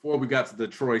part, before we got to the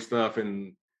Troy stuff,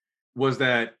 and was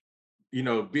that, you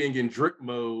know, being in drip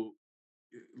mode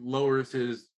lowers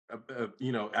his,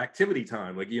 activity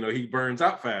time. Like, you know, he burns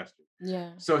out faster. Yeah.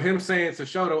 So him saying to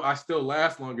Shoto, I still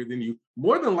last longer than you,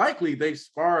 more than likely they've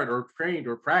sparred or trained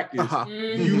or practiced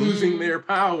using their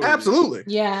powers. Absolutely.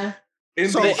 Yeah.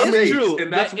 So it's true.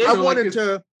 And that's I wanted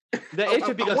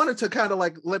to kind of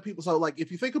like let people, so like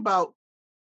if you think about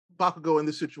Bakugo in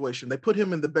this situation, they put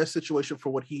him in the best situation for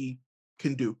what he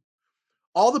can do.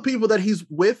 All the people that he's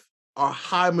with are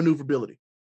high maneuverability.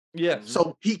 Yes.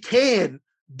 So he can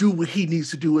do what he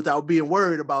needs to do without being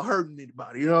worried about hurting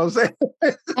anybody. You know what I'm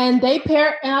saying? And they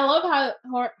pair, and I love how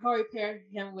Hori paired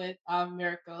him with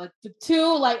Miracle. Like the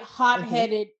two like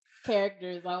hot-headed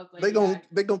characters. I was like,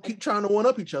 they gonna keep trying to one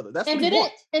up each other. That's what he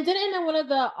wants. And then in one of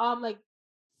the like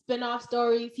spin-off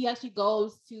stories, he actually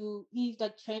goes to he's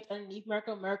like trained underneath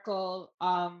Miracle.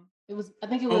 It was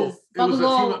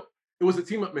Bakugo. It was a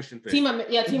team up mission thing. Team up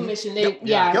mission.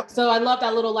 So I love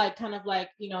that little like kind of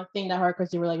like, you know, thing that her,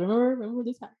 because you were like, remember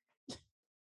this happened.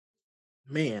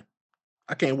 Man,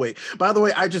 I can't wait. By the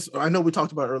way, I know we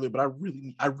talked about it earlier, but I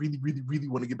really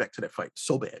want to get back to that fight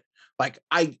so bad. Like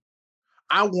I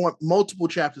want multiple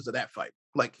chapters of that fight.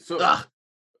 Like,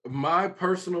 my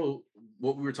personal,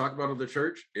 what we were talking about in the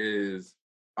church is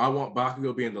I want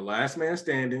Bakugo being the last man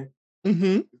standing.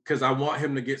 Because I want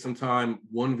him to get some time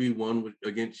 1v1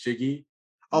 against Shiggy.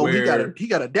 Oh, he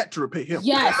got a debt to repay him.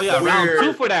 Yes. Oh, yeah, round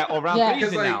 2 for that, or round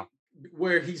 3 now.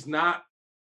 Where he's not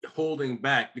holding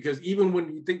back, because even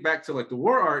when you think back to like the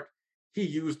war arc, he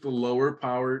used the lower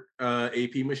powered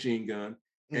AP machine gun,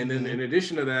 and then in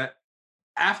addition to that,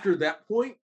 after that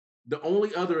point, the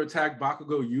only other attack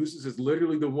Bakugo uses is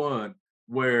literally the one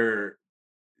where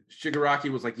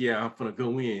Shigaraki was like, "Yeah, I'm gonna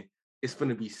go in. It's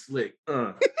gonna be slick.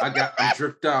 I'm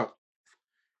drift out.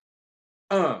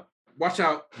 Watch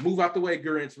out. Move out the way,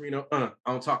 Gran Torino. I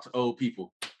don't talk to old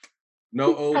people.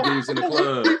 No old dudes in the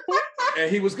club." And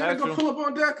he was gonna go pull up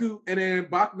on Deku, and then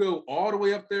Bakugo all the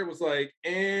way up there was like,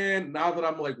 and now that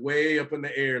I'm like way up in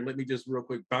the air, let me just real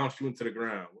quick bounce you into the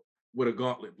ground with a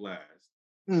gauntlet blast.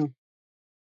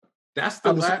 That's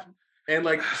the last. And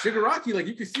like Shigaraki, like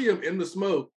you can see him in the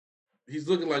smoke. He's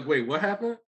looking like, wait, what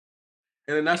happened?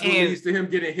 And then that's what leads to him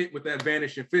getting hit with that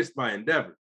vanishing fist by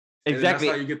Endeavor. Exactly. And that's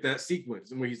how you get that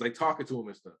sequence, and where he's like talking to him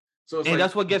and stuff. So it's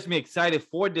that's what gets me excited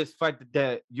for this fight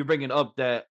that you're bringing up.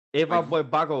 That if our boy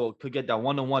Bakugo could get that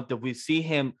 1-on-1, that we see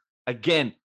him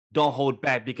again, don't hold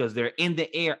back, because they're in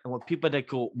the air and with people that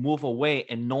could move away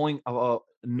and knowing of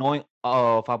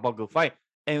how Bakugo fight.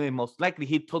 And most likely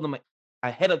he told them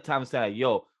ahead of time, saying,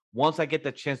 "Yo, once I get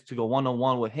the chance to go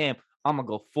 1-on-1 with him, I'm gonna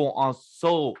go full on.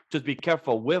 So just be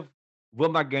careful with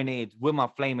my grenades, with my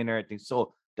flame and everything."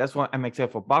 So that's why I'm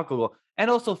excited for Bakugo, and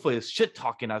also for his shit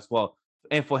talking as well,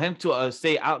 and for him to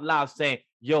say out loud, saying,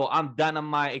 "Yo, I'm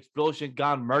Dynamite Explosion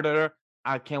God Murderer."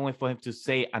 I can't wait for him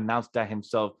to announce that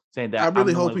himself, saying that. I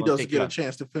really hope he does get a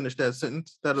chance to finish that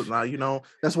sentence. That is not,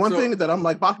 that's one thing that I'm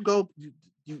like, Bakugo,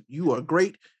 you are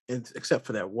great, except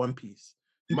for that one piece.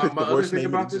 My other thing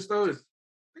about this though is,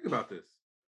 think about this: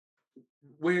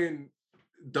 when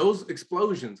those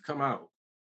explosions come out,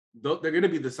 they're going to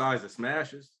be the size of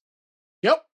smashes.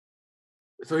 Yep.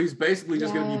 So he's basically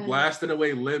just going to be blasting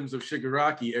away limbs of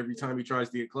Shigaraki every time he tries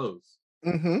to get close.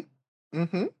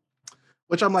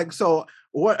 Which I'm like, so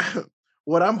what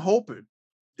I'm hoping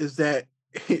is that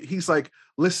he's like,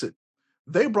 listen,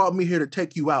 they brought me here to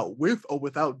take you out with or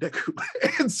without Deku.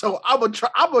 And so I'm gonna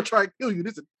try and kill you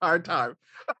this entire time.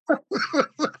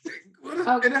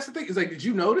 And that's the thing, is like, did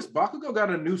you notice Bakugo got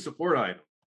a new support item?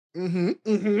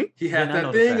 He had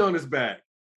that thing on his back.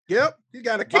 Yep, he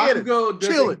got a cannon. Bakugo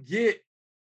doesn't get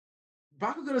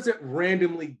Bakugo doesn't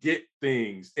randomly get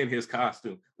things in his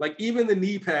costume. Like even the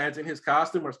knee pads in his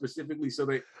costume are specifically so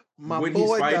that when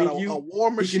he's fighting you, a war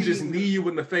he machine, can just knee you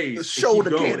in the face. The shoulder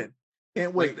cannon.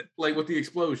 Can't wait. Like with the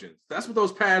explosions. That's what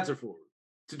those pads are for.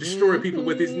 To destroy people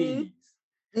with his knees.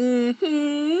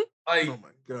 Mm-hmm. Like, oh my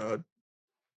god.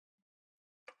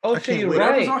 Oh shit, you're right.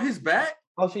 right. That was on his back.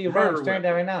 Oh shit, you're right. I'm staring at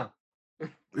that right now.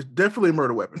 It's definitely a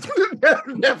murder weapon.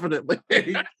 Definitely.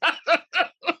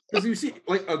 Because you see,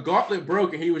 like a gauntlet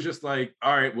broke, and he was just like,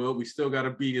 "All right, well, we still got to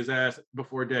beat his ass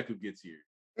before Deku gets here."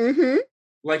 Mm-hmm.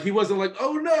 Like he wasn't like,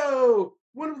 "Oh no,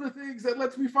 one of the things that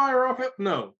lets me fire off."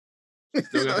 No,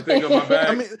 still got the thing on my back.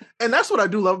 I mean, and that's what I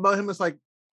do love about him. It's like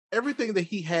everything that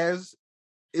he has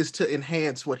is to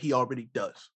enhance what he already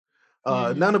does.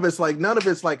 None of it's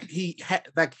like he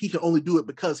can only do it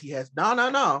because he has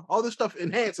no. All this stuff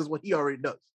enhances what he already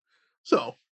does.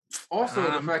 So also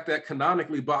the fact that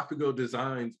canonically Bakugo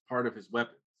designs part of his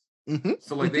weapons. Mm-hmm.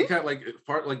 So like they kind of like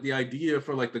part like the idea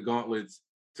for like the gauntlets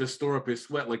to store up his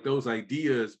sweat, like those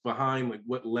ideas behind like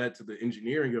what led to the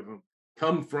engineering of them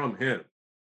come from him.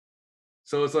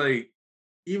 So it's like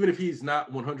even if he's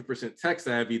not 100% tech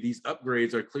savvy, these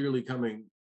upgrades are clearly coming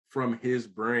from his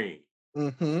brain.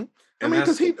 Mm-hmm. I mean,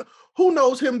 because who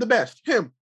knows him the best?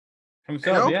 Him.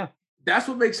 Himself, you know? yeah. That's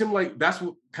what makes him like, that's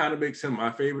what kind of makes him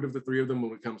my favorite of the three of them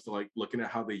when it comes to like looking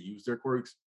at how they use their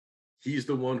quirks. He's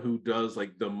the one who does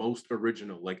like the most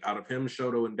original, like out of him,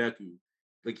 Shoto, and Deku.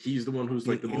 Like he's the one who's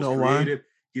like the most creative.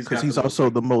 Because he's also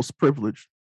the most privileged.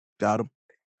 Got him.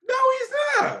 No, he's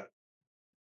not.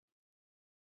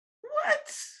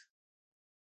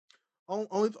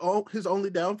 What? His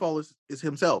only downfall is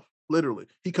himself. Literally,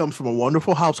 he comes from a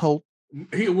wonderful household.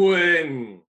 He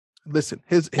wouldn't. Listen,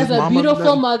 his a mama,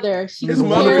 beautiful mother. His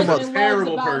mother is a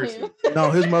terrible person.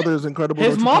 No, his mother is incredible.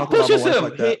 His mom pushes him.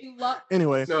 Like that.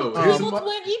 Anyway, no,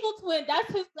 evil twin.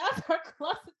 That's her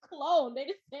classic clone. They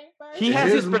the same person. He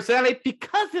has his personality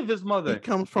because of his mother. He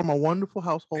comes from a wonderful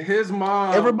household. His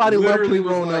mom. Everybody loved him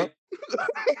growing up.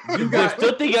 They're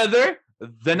still together.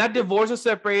 They're not divorced or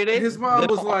separated. His mom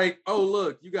was like, "Oh,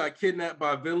 look, you got kidnapped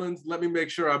by villains. Let me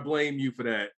make sure I blame you for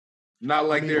that." Not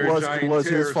like they're a giant terrorist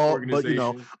his fault, but you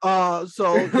know.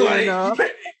 So like,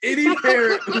 any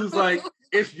parent who's like,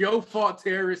 "It's your fault,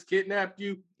 terrorists kidnapped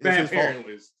you," bad parent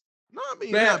list. No, I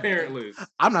mean, bad parent list.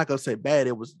 I'm not gonna say bad.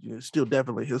 It was still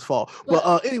definitely his fault.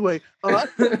 But anyway,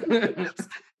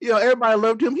 everybody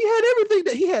loved him. He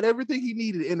had everything he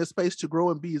needed in a space to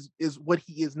grow and be is what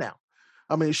he is now.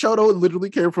 I mean, Shoto literally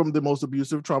came from the most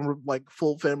abusive trauma, like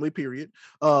full family period.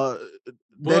 Deku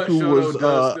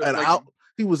was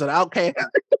he was an outcast.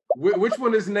 Which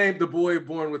one is named the boy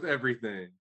born with everything?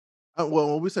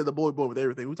 Well, when we say the boy born with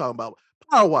everything, we're talking about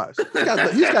power-wise.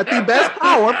 He's got the best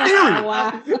power, period.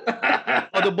 Wow.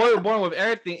 Oh, the boy born with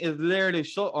everything is literally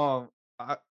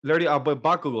literally our boy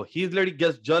Bakugo. He literally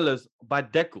gets jealous by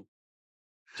Deku.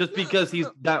 Just because he's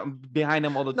behind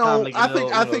him all the time. Like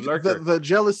I think the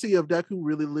jealousy of Deku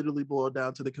really literally boiled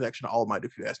down to the connection to All Might,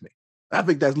 if you ask me. I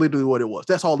think that's literally what it was.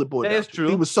 That's all it boiled down to. True.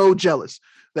 He was so jealous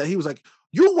that he was like,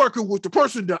 "You're working with the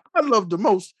person that I love the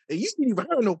most, and you didn't even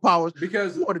have no powers."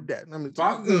 Because more than that. I mean,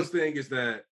 Bakugo's thing is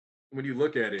that when you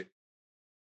look at it,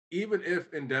 even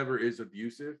if Endeavor is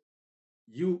abusive,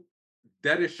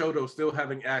 that is Shoto still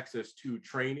having access to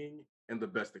training and the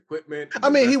best equipment. I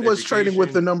mean, he was training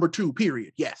with the number 2,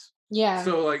 period. Yes. Yeah.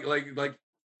 So like,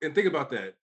 and think about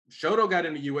that. Shoto got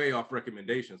into UA off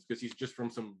recommendations because he's just from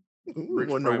some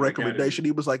wasn't no recommendation. Academy.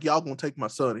 He was like, "Y'all gonna take my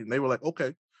son," and they were like,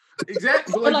 "Okay."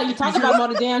 Exactly. But like you talk about him all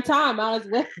the damn time, might as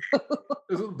well.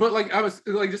 But like I was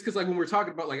like, just because like when we're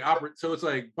talking about like so it's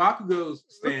like Bakugo's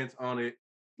stance on it,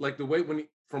 like the way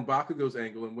from Bakugo's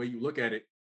angle and way you look at it,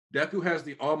 Deku has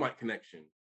the All Might connection.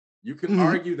 You can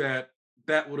argue that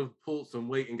would have pulled some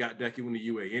weight and got Deku into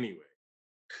UA anyway.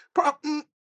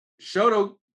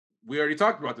 Shoto, we already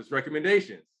talked about this.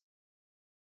 Recommendations.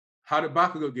 How did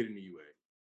Bakugo get into UA?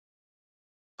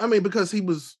 I mean, because he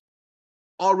was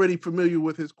already familiar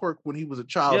with his quirk when he was a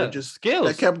child and just skills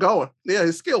that kept going. Yeah,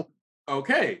 his skill.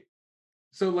 Okay.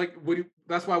 So like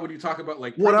that's why when you talk about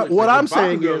like what I'm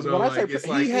saying is though, when I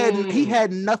say he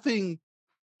had nothing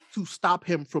to stop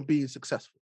him from being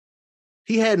successful.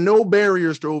 He had no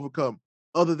barriers to overcome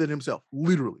other than himself,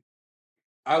 literally.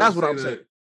 That's what I'm saying.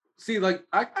 See, like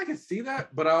I can see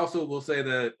that, but I also will say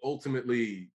that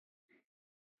ultimately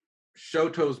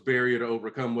Shoto's barrier to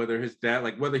overcome, whether his dad,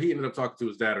 like whether he ended up talking to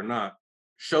his dad or not,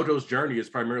 Shoto's journey is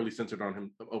primarily centered on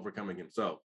him overcoming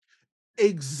himself.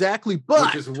 Exactly, but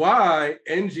which is why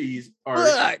NG's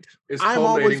art is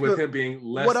culminating with him being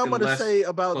less. What I'm going to say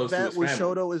about that with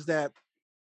Shoto is that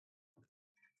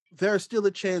there's still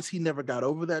a chance he never got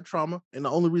over that trauma, and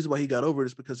the only reason why he got over it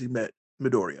is because he met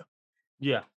Midoriya.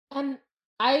 Yeah. And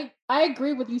I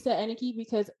agree with you said, Aniki,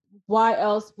 because why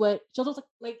else would Shoto's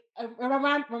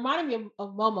reminding me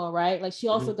of Momo, right? Like she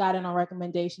also got in on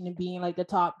recommendation and being like the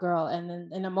top girl, and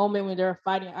then in a moment when they were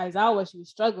fighting Aizawa, she was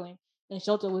struggling, and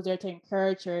Shoto was there to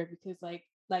encourage her because like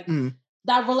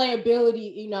that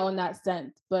relatability, you know, in that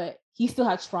sense. But he still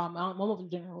had trauma. Momo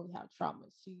didn't really have trauma.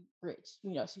 She's rich,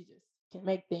 you know. She just can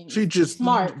make things. She just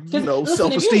smart, you know,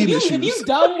 self-esteem issues. If you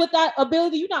dumb with that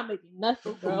ability, you're not making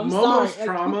nothing, bro. I'm Momo's sorry.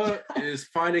 trauma is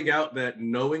finding out that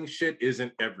knowing shit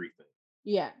isn't everything.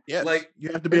 Yeah. Yes. Like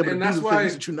you have to be able to do the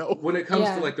things that you know. When it comes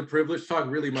to like the privilege talk,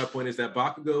 really my point is that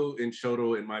Bakugo and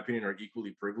Shoto, in my opinion, are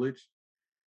equally privileged.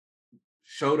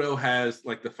 Shoto has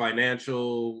like the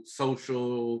financial,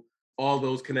 social, all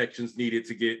those connections needed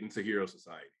to get into hero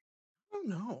society. I don't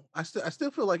know. I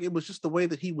still feel like it was just the way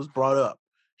that he was brought up.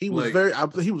 He was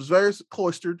very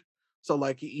cloistered. So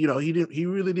like, you know, he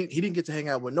didn't get to hang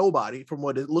out with nobody from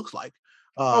what it looks like.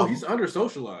 He's under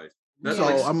socialized. That's so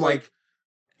I'm like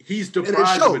he's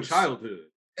deprived of a childhood.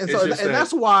 And so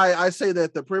that's why I say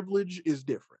that the privilege is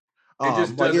different. It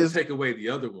just doesn't take away the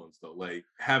other ones though. Like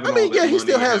having he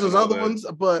still has those other ones,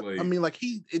 but like, I mean, like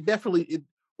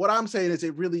what I'm saying is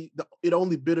it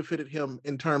only benefited him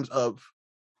in terms of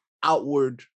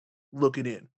outward looking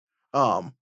in.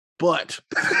 But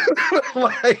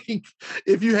like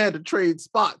if you had to trade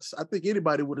spots, I think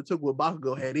anybody would have took what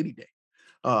Bakugo had any day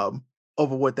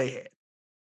over what they had.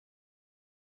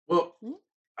 Well,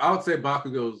 I would say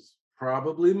Bakugo's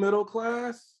probably middle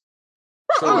class.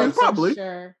 So probably.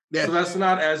 Sure. Yeah. So that's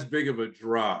not as big of a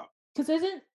drop. Because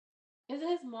isn't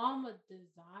his mom a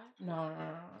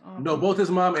designer? No, both his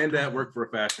mom and dad work for a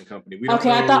fashion company. We don't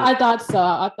know. I thought so.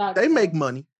 I thought they make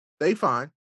money. They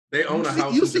fine. They own a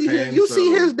house. You see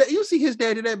his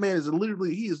daddy. That man is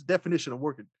literally he is definition of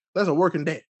working. That's a working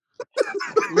dad.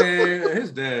 Man,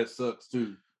 his dad sucks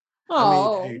too.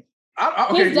 Oh.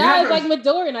 I mean, his dad is like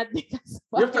Midoriya, and I think that's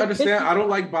why. You have to understand, I don't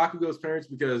like Bakugo's parents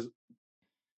because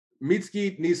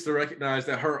Mitsuki needs to recognize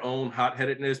that her own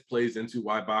hot-headedness plays into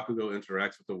why Bakugo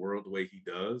interacts with the world the way he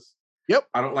does. Yep.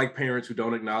 I don't like parents who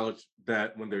don't acknowledge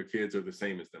that when their kids are the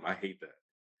same as them. I hate that.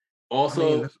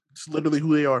 Also, it's literally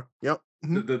who they are. Yep.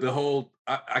 Mm-hmm. The whole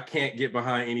I can't get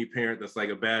behind any parent that's like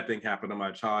a bad thing happened to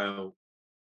my child.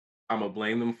 I'm gonna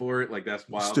blame them for it. Like that's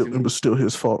wild. It was still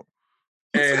his fault.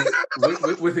 And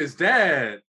with his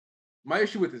dad, my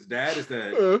issue with his dad is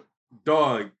that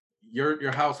dog,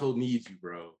 your household needs you,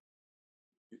 bro.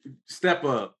 Step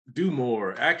up, do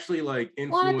more. Actually, like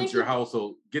influence your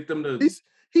household. Get them to.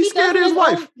 He's scared of his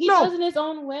wife. He does in his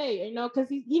own way, you know, because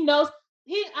he knows.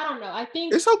 I don't know. I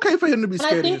think it's okay for him to be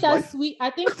scared. I think of his that's wife. sweet.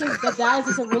 I think the dad is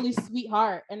just a really sweet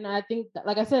heart, and I think,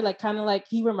 like I said, like kind of like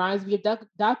he reminds me of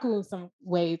Daku in some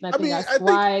ways. And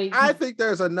I think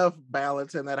there's enough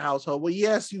balance in that household. Well,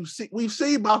 yes, we've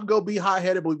seen Bakugo be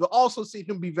high-headed, but we've also seen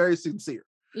him be very sincere.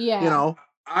 Yeah, you know.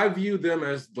 I view them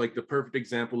as like the perfect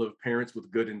example of parents with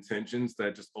good intentions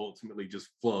that just ultimately just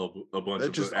flub a bunch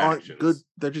of just aren't actions. Good.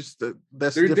 They're just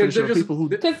that's the definition of people who.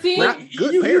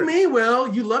 You mean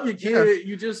well. You love your kid. Yeah.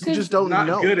 You just don't not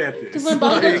know. Good at this. Because when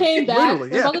Bakugo came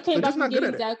back, from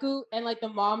getting Deku, and like the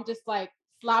mom just like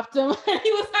slapped him, and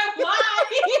he was like, "Why?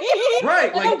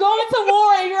 Right? Like I'm going to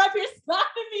war, and you're up here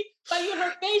slapping me." But you in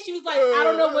her face, she was like, "I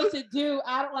don't know what to do.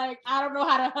 I don't know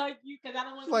how to hug you because I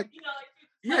don't want to, you know."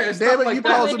 Yeah, it's damn it, like you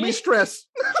causing me stress.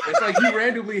 It's like you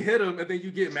randomly hit him, and then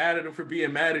you get mad at him for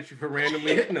being mad at you for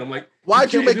randomly hitting him. Like,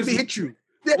 why'd you make me hit you?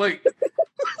 Like,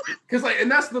 because like,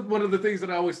 and that's one of the things that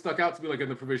always stuck out to me, like in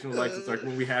the provisional license, like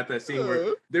when we had that scene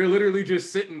where they're literally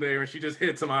just sitting there, and she just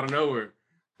hits him out of nowhere,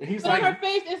 and he's like, on her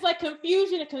face, it's like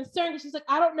confusion and concern. She's like,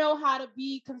 I don't know how to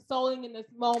be consoling in this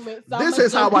moment. So this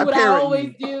is how I parent. I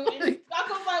always do. And I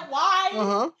was like,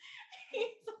 why?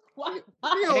 Why?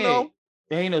 You don't know.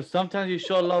 Yeah, you know, sometimes you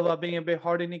show love by being a bit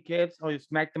hard on your kids, or you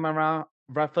smack them around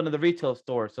right in front of the retail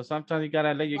store. So sometimes you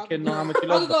gotta let your kid know how much you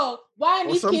love them. Why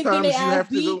these kids getting their ass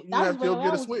beat? You have to go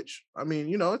get a switch. I mean,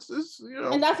 you know, it's you know,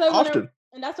 and that's why often.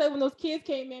 And that's why when those kids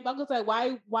came in, Buckle's like,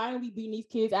 why are we beating these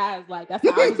kids' ass? Like that's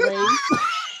how I was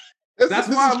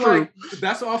raised.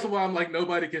 That's also why I'm like,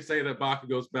 nobody can say that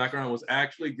Bakugo's background was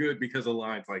actually good because of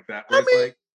lines like that.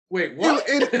 Wait, what?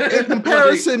 In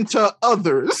comparison to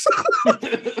others.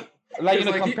 Like, you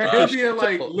know, compared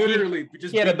to literally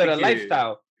just he had a better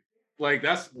lifestyle. Like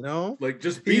that's like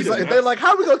just beat him. They're like,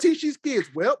 how are we gonna teach these kids?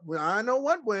 Well, I know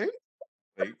one way.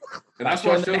 Like, and that's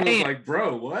why Shonen was like,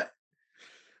 bro, what?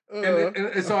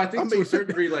 And so I think to a certain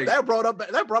degree, like that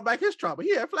brought back his trauma.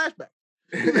 He had flashback.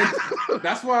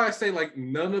 That's why I say like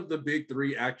none of the big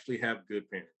three actually have good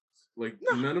parents. Like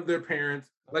none of their parents,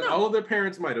 like all of their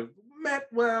parents might have meant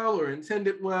well or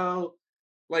intended well.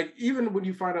 Like even when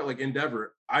you find out like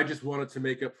Endeavor, I just wanted to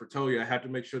make up for Toya. I had to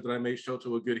make sure that I made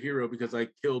Shoto a good hero because I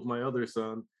killed my other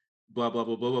son. Blah blah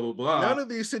blah blah blah blah blah. None of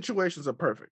these situations are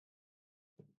perfect.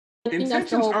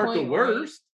 Intentions aren't the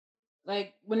worst. Right?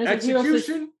 Like when there's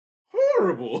execution,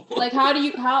 horrible. Like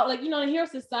like the hero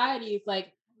society is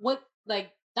like what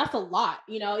like that's a lot,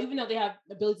 even though they have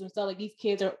abilities themselves, like these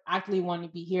kids are actually wanting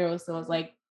to be heroes. So it's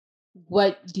like,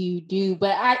 what do you do?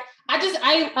 But I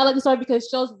like the story because it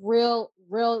shows real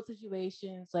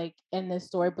situations like in this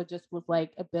story, but just with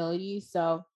like abilities.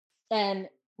 So and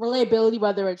relatability,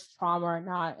 whether it's trauma or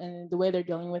not, and the way they're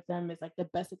dealing with them is like the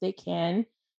best that they can,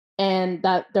 and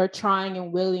that they're trying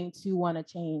and willing to want to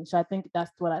change. So I think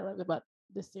that's what I love about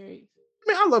this series.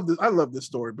 I mean, I love this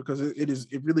story because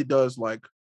it really does like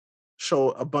show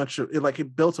a bunch of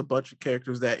it built a bunch of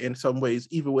characters that in some ways,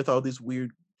 even with all these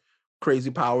weird, crazy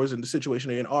powers and the situation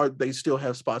they're in, they still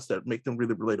have spots that make them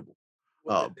really relatable.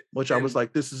 Which I was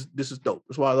like, this is dope.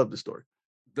 That's why I love this story.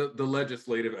 The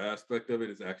legislative aspect of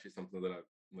it is actually something that I'm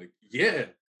like, yeah,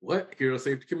 what? Hero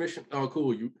Safety Commission? Oh,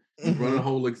 cool. You run a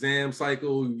whole exam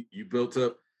cycle, you built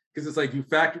up, because it's like you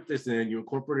factored this in, you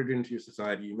incorporated it into your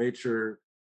society, you made sure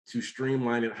to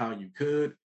streamline it how you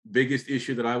could. Biggest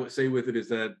issue that I would say with it is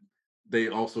that they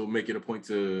also make it a point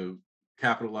to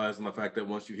capitalize on the fact that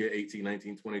once you hit 18,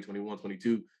 19, 20, 21,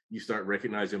 22, you start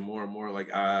recognizing more and more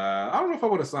like, I don't know if I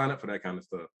want to sign up for that kind of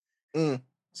stuff.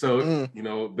 So,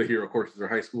 the hero courses are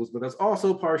high schools, but that's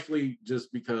also partially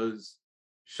just because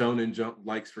Shonen Jump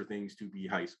likes for things to be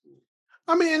high school.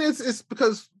 I mean, it's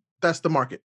because that's the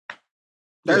market.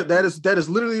 That is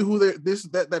literally who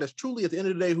that is truly at the end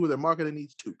of the day who their marketing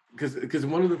needs to. Because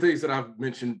one of the things that I've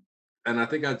mentioned, and I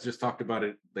think I just talked about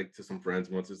it like to some friends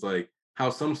once, is like how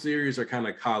some series are kind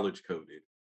of college coded,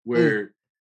 where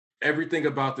everything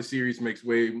about the series makes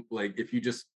way like if you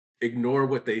just ignore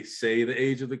what they say the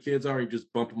age of the kids are, you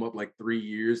just bump them up like 3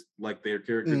 years, like their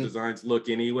character designs look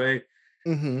anyway.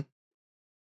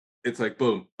 It's like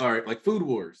boom, all right, like Food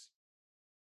Wars.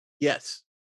 Yes.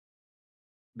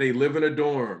 They live in a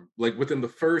dorm, like within the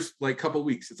first like couple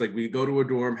weeks. It's like we go to a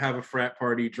dorm, have a frat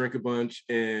party, drink a bunch,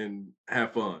 and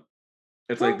have fun.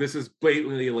 It's like this is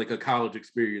blatantly like a college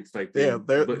experience type thing.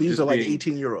 Yeah, these are like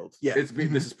 18-year-olds. Yeah, this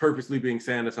is purposely being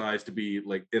sanitized to be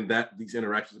like in that these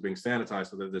interactions are being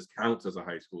sanitized so that this counts as a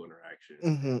high school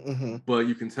interaction. But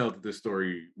you can tell that this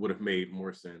story would have made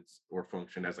more sense or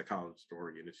function as a college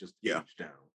story, and it's just aged down.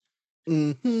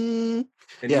 And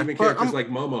even characters like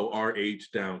Momo are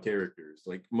aged down characters.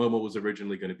 Like Momo was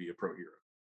originally going to be a pro hero.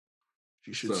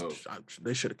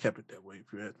 They should have kept it that way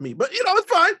if you ask me. But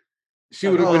it's fine. She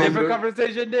would have a different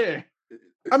conversation there.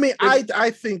 I mean,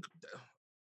 I think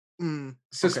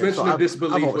suspension of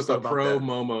disbelief with a pro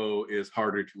Momo is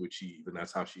harder to achieve, and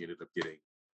that's how she ended up getting.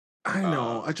 I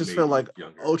know. I just feel like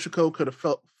younger. Ochako could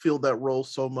have filled that role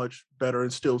so much better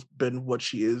and still been what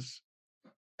she is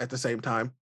at the same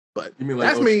time. But you mean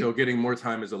like Ochako getting more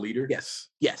time as a leader? Yes.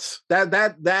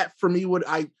 That for me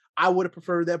I would have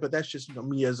preferred that, but that's just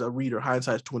me as a reader.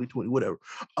 Hindsight's 2020, whatever.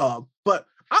 But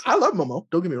I love Momo.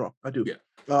 Don't get me wrong, I do. Yeah.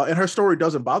 And her story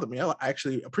doesn't bother me. I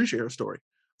actually appreciate her story.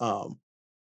 But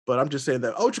I'm just saying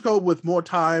that Ochako with more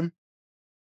time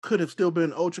could have still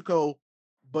been Ochako,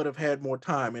 but have had more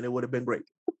time, and it would have been great.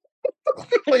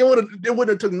 Like it wouldn't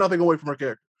have took nothing away from her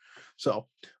character. So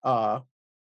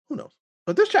who knows?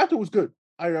 But this chapter was good.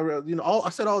 I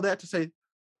said all that to say,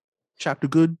 chapter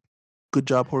good. Good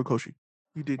job, Horikoshi.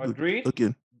 You did good. Agreed.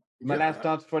 Again. My last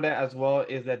thoughts for that as well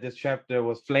is that this chapter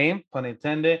was flame, pun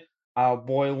intended. Our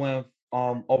boy went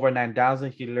over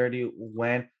 9,000. He literally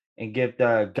went and get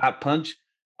the got punch.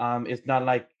 It's not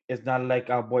like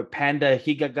our boy Panda.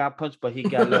 He got punched, but he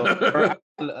got a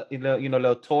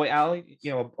little toy alley.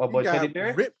 Our boy Teddy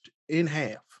Bear ripped in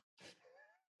half.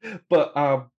 But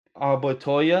our boy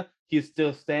Toya, he's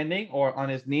still standing or on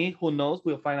his knee. Who knows?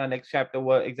 We'll find out next chapter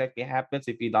what exactly happens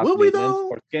if he lost his limbs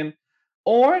or skin.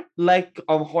 Or like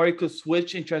Hori could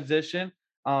switch and transition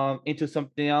into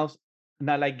something else,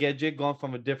 not like Gedget going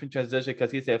from a different transition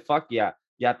because he said, "Fuck yeah,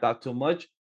 I thought too much."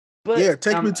 But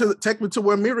take me to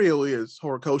where Mirio is,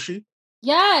 Horikoshi.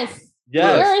 Yes.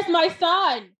 Where is my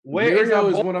son?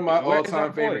 Mirio is one of my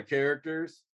all-time favorite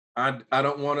characters. I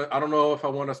don't know if I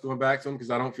want us going back to him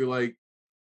because I don't feel like.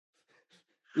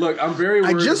 Look, I'm very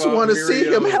worried. I just want to see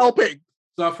him helping.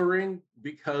 Suffering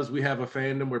because we have a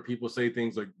fandom where people say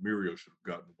things like Mirio should have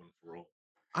gotten one for all.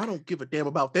 I don't give a damn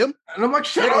about them. And I'm like,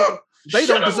 shut up! They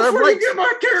don't deserve rights. Get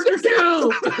my character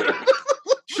killed.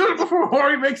 Shut up before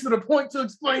Hori makes it a point to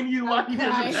explain to you why he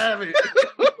doesn't have it.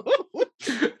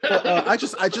 I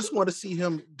just want to see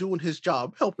him doing his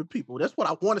job, helping people. That's what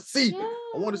I want to see. Yeah.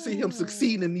 I want to see him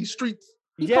succeed in these streets.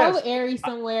 He's Yes. probably Aerie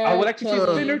somewhere. I would like to see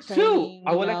Spinner too. training,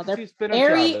 I would you like know, to they're- see Spinner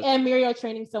Aerie Travis. and Miri are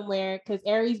training somewhere because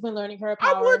Aerie's been learning her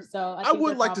power. I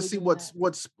would like to see what's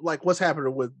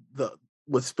happening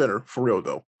with Spinner for real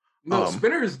though. No,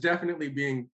 Spinner is definitely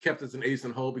being kept as an ace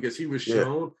in hole because he was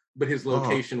shown, but his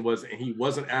location wasn't. He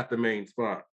wasn't at the main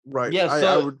spot. Right. Yeah,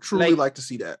 I would truly like to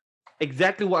see that.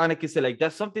 Exactly what Annika said. Like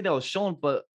that's something that was shown,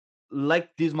 but like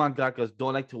these mangakas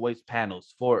don't like to waste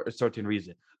panels for a certain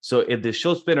reason. So if they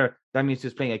show Spinner, that means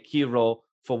he's playing a key role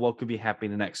for what could be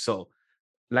happening next. So,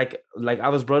 like I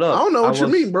was brought up. I don't know what you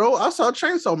mean, bro. I saw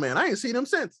Chainsaw Man. I ain't seen him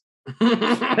since. Who's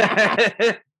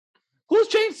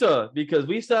Chainsaw? Because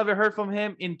we still haven't heard from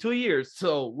him in 2 years.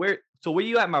 So where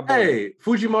you at, my boy? Hey,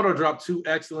 Fujimoto dropped two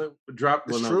excellent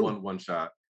one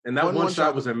shot, and that one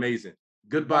shot was amazing.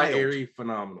 Goodbye, Aerie,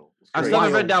 phenomenal. I still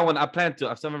haven't read that one. I plan to.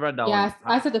 I still haven't read that one. Yeah,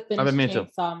 I said the finish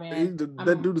Chainsaw Man.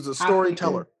 That dude is a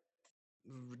storyteller.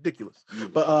 Ridiculous.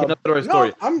 But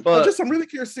I'm really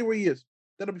curious to see where he is.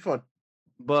 That'll be fun.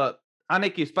 But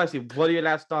Aniki, Spicy, what are your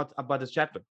last thoughts about this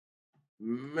chapter?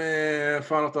 Man,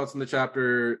 final thoughts on the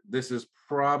chapter. This is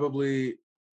probably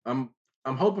I'm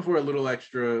hoping for a little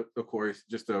extra, of course,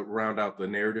 just to round out the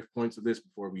narrative points of this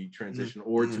before we transition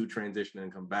to transition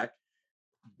and come back.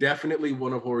 Definitely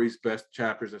one of Hori's best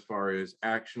chapters as far as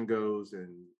action goes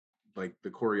and like the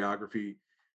choreography.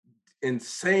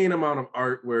 Insane amount of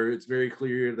art where it's very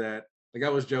clear that, like I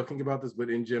was joking about this,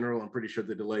 but in general, I'm pretty sure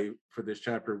the delay for this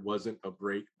chapter wasn't a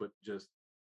break, but just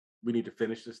we need to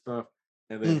finish this stuff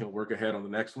and then can work ahead on the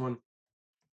next one.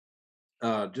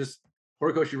 Just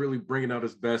Horikoshi really bringing out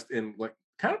his best in like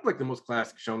kind of like the most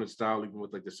classic shonen style, even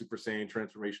with like the Super Saiyan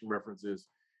transformation references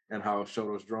and how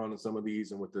Shoto's drawn in some of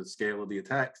these and with the scale of the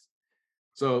attacks.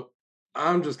 So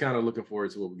I'm just kind of looking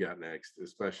forward to what we got next,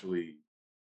 especially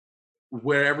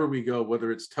wherever we go,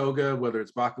 whether it's Toga, whether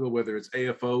it's Bakugo, whether it's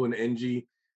AFO and NG,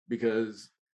 because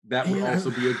that would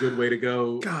also be a good way to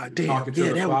go. God damn,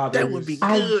 that would be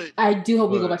good. I do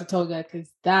hope we go back to Toga because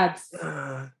that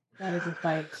is a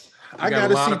fight. I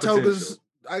gotta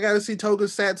see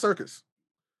Toga's Sad Circus.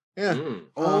 Yeah.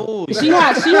 She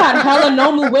had hella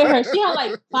Nomu with her. She had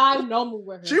like 5 Nomu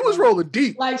with her. She was rolling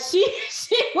deep. Like she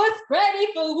was ready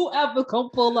for whoever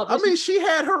come pull up. I mean, she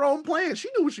had her own plan. She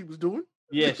knew what she was doing.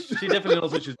 Yes, she definitely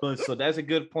knows what she's doing. So that's a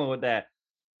good point with that.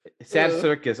 Sad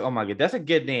Circus. Oh my god, that's a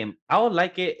good name. I would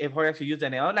like it if Hori actually used that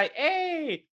name. I was like,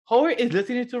 hey, Hori is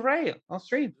listening to Ray on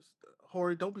stream.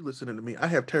 Hori, don't be listening to me. I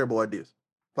have terrible ideas.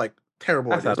 Like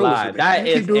terrible ideas. A lie. That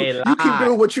is a lie. You keep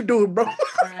doing what you're doing, bro.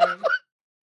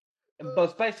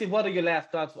 But Spicy, what are your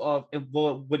last thoughts of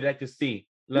what would you like to see?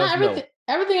 Everything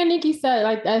Aniki said.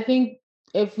 Like I think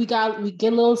if we get a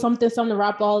little something to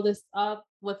wrap all this up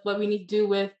with what we need to do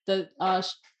with the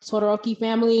Todoroki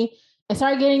family and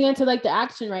start getting into like the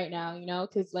action right now, you know,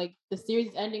 because like the series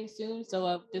is ending soon,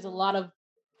 so there's a lot of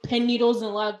pin needles and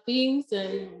a lot of things,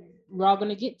 and we're all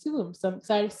gonna get to them. So I'm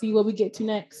excited to see what we get to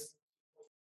next.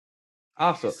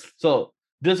 Awesome. So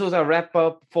this was a wrap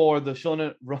up for the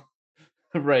Shonen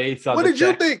race. What did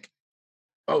you think?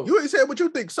 Oh, you ain't said what you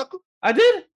think, sucker. I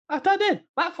did. I thought I did.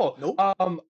 My fault. Nope.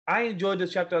 I enjoyed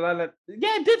this chapter a lot. Yeah,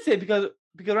 I did say because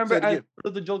remember I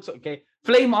put the jokes. Okay,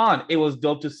 Flame On. It was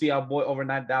dope to see our boy over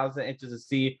 9,000 and just to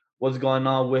see what's going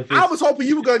on with. I was hoping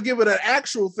you were gonna give it an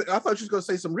actual thing. I thought you was gonna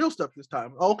say some real stuff this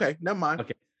time. Oh, okay, never mind.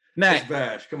 Okay, next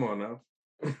Bash. Come on now.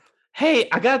 Hey,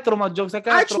 I gotta throw my jokes.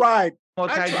 I tried. Oh,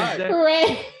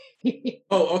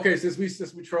 okay.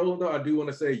 Since we trolled though, I do want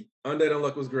to say Undead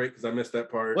Unluck was great because I missed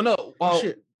that part. Well, no,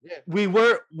 shit. Yeah. We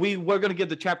were gonna get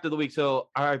the chapter of the week, so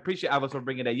I appreciate Alice for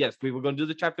bringing that. Yes, we were gonna do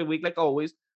the chapter of the week like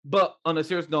always, but on a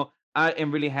serious note, I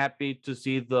am really happy to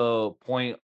see the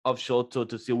point of Shoto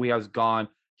to see where he has gone.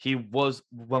 He was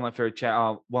one of my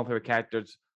favorite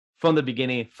characters from the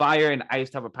beginning. Fire and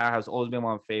ice type of power has always been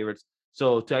one of my favorites.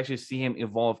 So to actually see him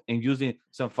evolve and using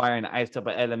some fire and ice type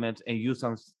of elements and use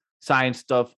some science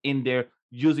stuff in there,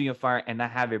 using your fire and not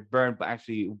have it burn, but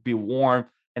actually be warm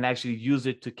and actually use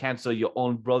it to cancel your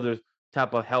own brother's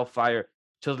type of hellfire,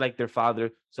 just like their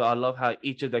father. So I love how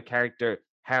each of the character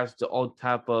has their own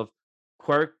type of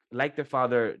quirk, like their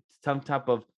father, some type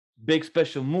of big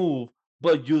special move,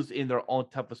 but used in their own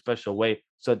type of special way.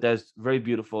 So that's very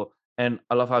beautiful. And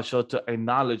I love how Shoto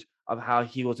acknowledged of how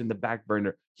he was in the back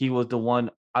burner. He was the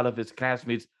one out of his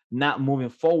classmates not moving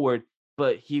forward,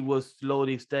 but he was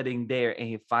slowly studying there, and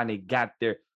he finally got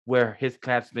there where his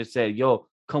classmates said, yo,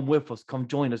 come with us, come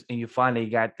join us, and you finally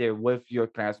got there with your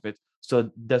classmates.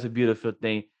 So that's a beautiful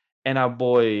thing. And our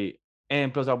boy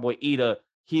Ida,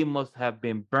 he must have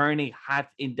been burning hot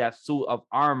in that suit of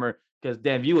armor Because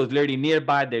damn, you was literally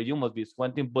nearby there. You must be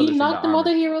squinting bullets. He in the knocked the armor.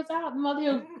 other heroes out. The other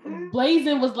heroes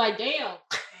blazing was like, damn.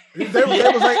 They was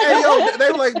like, hey, yo,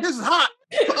 they were like, this is hot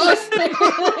for us.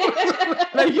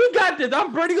 Like, you got this.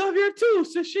 I'm burning up here too.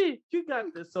 So shit, you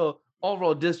got this. So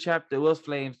overall, this chapter was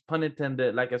flames, pun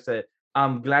intended. Like I said,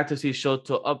 I'm glad to see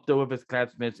Shoto up there with his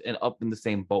classmates and up in the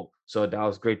same boat. So that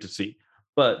was great to see.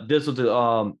 But this was the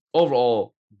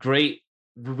overall great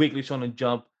weekly Shonen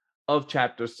Jump of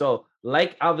chapters. So,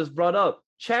 like Alvis brought up,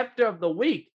 chapter of the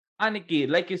week. Aniki,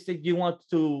 like you said, you want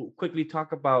to quickly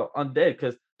talk about Undead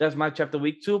because that's my chapter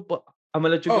week too. But I'm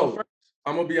gonna let you go first.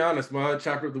 I'm gonna be honest. My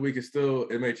chapter of the week is still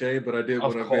MHA, but I did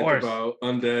want to vent about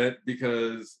Undead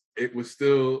because it was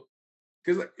still.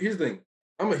 Because here's the thing,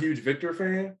 I'm a huge Victor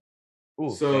fan. Ooh,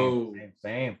 so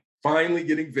same. Finally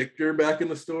getting Victor back in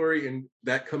the story and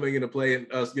that coming into play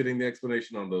and us getting the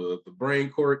explanation on the brain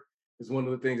court is one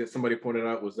of the things that somebody pointed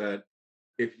out was that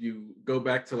if you go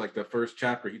back to like the first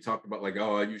chapter, he talked about like,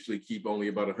 oh, I usually keep only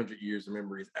about 100 years of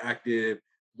memories active,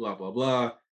 blah, blah,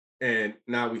 blah. And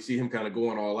now we see him kind of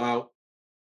going all out.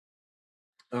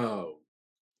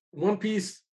 One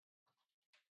Piece,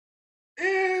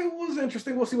 it was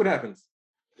interesting. We'll see what happens.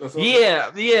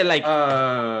 Yeah, like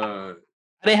I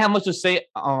didn't have much to say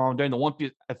during the One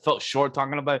Piece. I felt short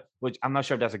talking about it, which I'm not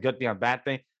sure if that's a good thing or a bad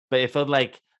thing, but it felt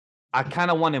like I kind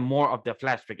of wanted more of the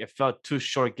flashback. It felt too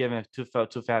short given,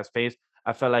 felt too fast paced.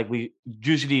 I felt like we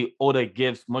usually Oda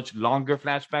gives much longer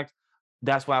flashbacks.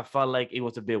 That's why I felt like it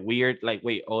was a bit weird. Like,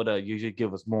 wait, Oda usually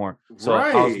give us more. So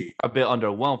I was a bit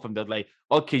underwhelmed from that. Like,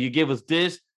 okay, you gave us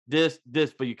this,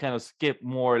 but you kind of skip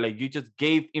more. Like you just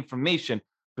gave information,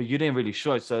 but you didn't really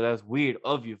show it. So that's weird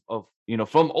of you,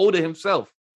 from Oda himself.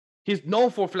 He's known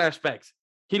for flashbacks.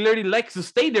 He literally likes to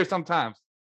stay there sometimes.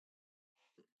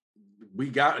 We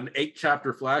got an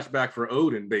 8-chapter flashback for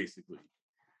Odin, basically.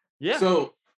 Yeah.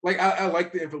 So, like, I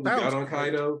like the info we got on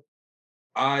Kaido.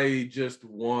 I just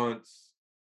want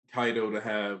Kaido to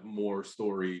have more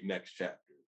story next chapter.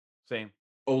 Same.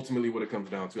 Ultimately, what it comes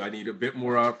down to, I need a bit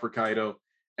more out for Kaido.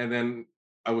 And then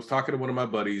I was talking to one of my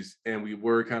buddies, and we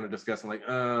were kind of discussing, like,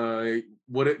 do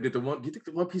you think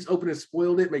the One Piece opening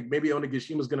spoiled it? Maybe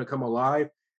Onigashima is going to come alive.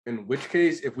 In which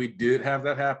case, if we did have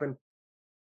that happen,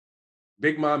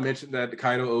 Big Mom mentioned that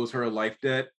Kaido owes her a life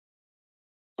debt.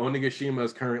 Onigashima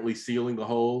is currently sealing the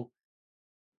hole.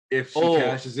 If she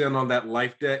cashes in on that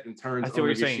life debt and turns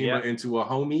Onigashima into a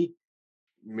homie,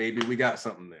 maybe we got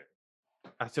something there.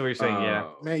 I see what you're saying, yeah.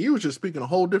 Man, you was just speaking a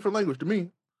whole different language to me.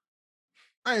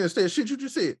 I ain't understand shit you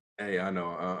just said. Hey, I know.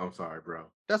 I'm sorry, bro.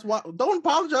 That's why. Don't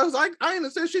apologize. I ain't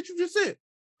understand shit you just said.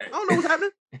 I don't know what's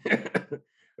happening.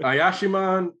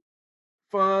 Ayashimon,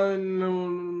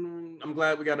 fun. I'm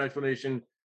glad we got an explanation.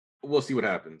 We'll see what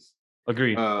happens.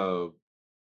 Agreed.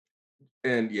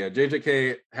 And yeah,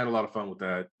 JJK had a lot of fun with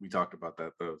that. We talked about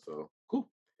that though, so cool.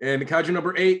 And Kaiju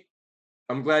number 8,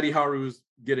 I'm glad Iharu's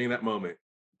getting that moment.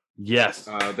 Yes.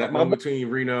 That moment between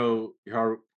Reno,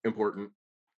 Iharu, important.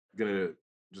 Gonna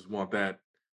just want that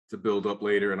to build up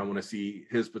later, and I want to see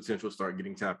his potential start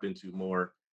getting tapped into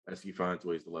more as he finds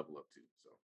ways to level up too. So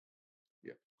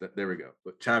yeah, there we go.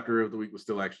 But chapter of the week was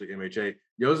still actually MHA.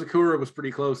 Yozakura was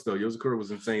pretty close though. Yozakura was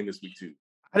insane this week too.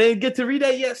 I didn't get to read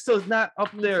that yet, so it's not up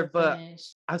there. But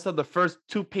I saw the first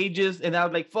 2 pages, and I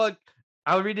was like, "Fuck,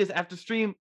 I'll read this after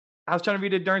stream." I was trying to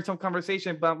read it during some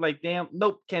conversation, but I'm like, "Damn,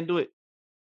 nope, can't do it."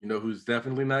 You know who's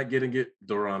definitely not getting it?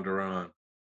 Duran.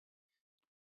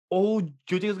 Oh, do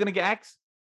you think it's gonna get axed?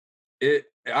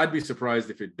 I'd be surprised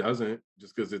if it doesn't,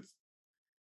 just because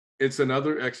it's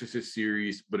another Exorcist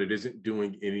series, but it isn't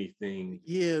doing anything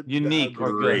unique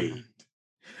or great.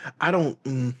 I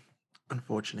don't.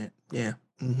 Unfortunate. Yeah.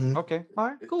 Mm-hmm. Okay. All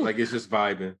right. Cool. Like it's just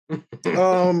vibing.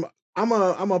 I'm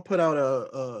gonna put out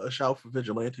a shout for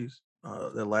Vigilantes.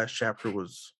 The last chapter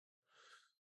was.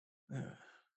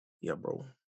 Yeah, bro.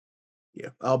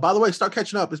 Yeah. By the way, start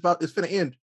catching up. It's finna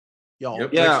end, y'all. Yep.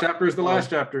 Yeah. Next chapter is the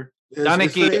last chapter. It's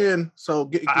finna end. So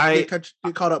get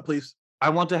caught up, please. I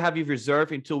want to have you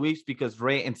reserved in 2 weeks because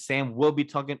Ray and Sam will be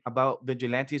talking about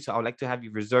Vigilantes. So I would like to have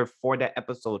you reserved for that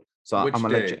episode. So Which I'm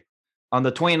gonna day? let you. On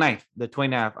the 29th,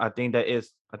 I think that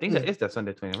is that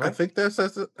Sunday 29th, right? I think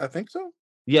I think so.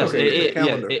 Yes,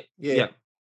 okay,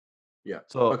 yeah.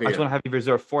 So okay, I just want to have you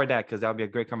reserved for that because that'll be a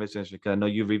great conversation because I know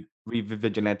you read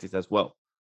Vigilantes as well.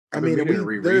 I mean, I'm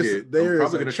probably going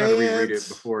to try to reread it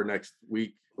before next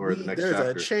week or the next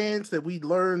chapter. There's a chance that we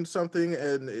learn something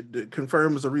and it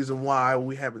confirms the reason why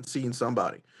we haven't seen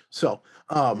somebody. So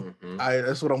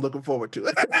that's what I'm looking forward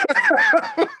to.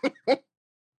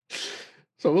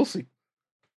 So we'll see.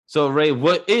 So Ray,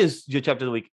 what is your chapter of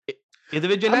the week? Is it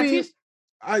Vigilantes?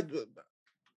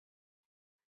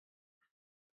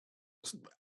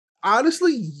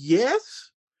 Honestly,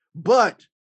 yes, but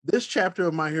this chapter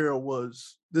of My Hero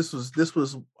was the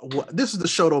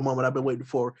Shoto moment I've been waiting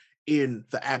for in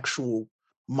the actual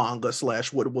manga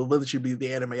 / what will literally be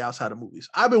the anime outside of movies.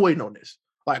 I've been waiting on this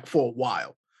like for a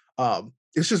while.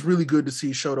 It's just really good to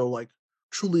see Shoto like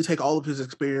truly take all of his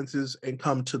experiences and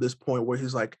come to this point where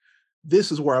he's like,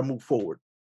 this is where I move forward,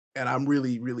 and I'm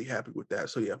really really happy with that.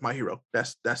 So yeah, My Hero.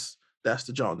 That's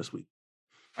the John this week.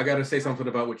 I got to say something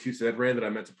about what you said, Ray, that I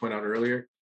meant to point out earlier.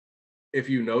 If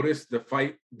you notice, the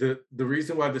fight, the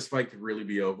reason why this fight could really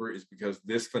be over is because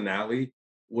this finale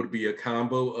would be a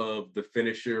combo of the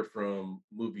finisher from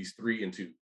movies 3 and 2.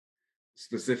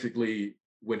 Specifically,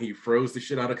 when he froze the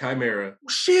shit out of Chimera.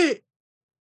 Shit.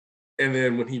 And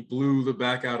then when he blew the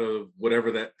back out of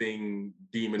whatever that thing,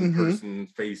 demon person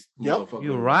face motherfucker.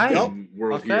 You're right. In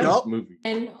World Heroes movie.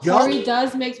 And Hori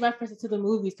does make references to the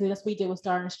movies because that's what he did with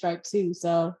Star and Stripe too.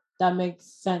 So that makes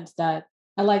sense. That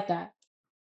I like that.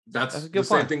 That's the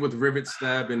same thing with Rivet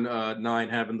Stab and 9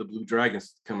 having the blue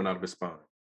dragons coming out of his spine.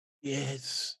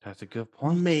 Yes. That's a good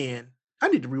point. Man, I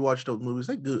need to rewatch those movies.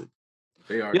 They're good.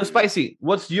 They are. Yo, Spicy,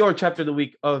 what's your chapter of the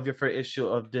week of your first issue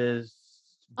of this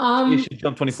issue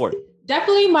Jump 24?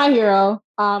 Definitely My Hero.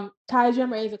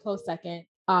 Kaiju is a close second.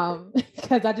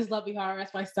 Because I just love Ihara.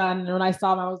 That's my son. And when I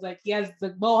saw him, I was like, he has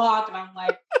the mohawk, and I'm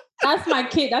like, that's my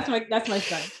kid. That's my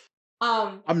son.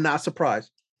 I'm not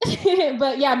surprised.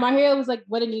 But yeah, My Hero was like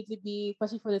what it needs to be,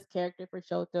 especially for this character for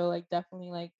Shoto. Like definitely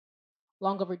like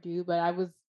long overdue. But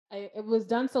it was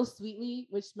done so sweetly,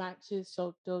 which matches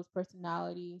Shoto's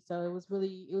personality. So it was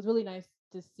really nice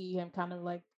to see him kind of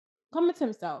like come into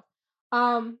himself.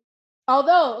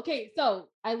 Although, okay, so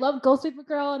I love Ghost Paper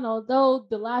Girl, and although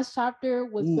the last chapter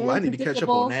was very I need to catch up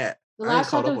on that. The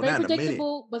last chapter was very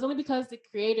predictable, but it's only because the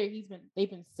creator they've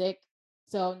been sick.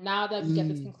 So now that we get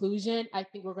this conclusion, I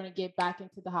think we're gonna get back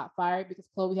into the hot fire because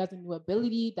Chloe has a new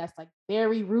ability that's like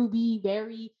very Ruby,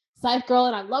 very Scythe Girl,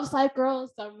 and I love Scythe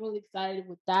Girls, so I'm really excited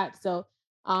with that. So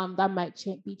that might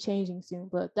be changing soon,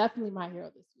 but definitely My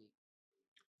Hero this week.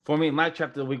 For me, my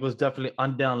chapter of the week was definitely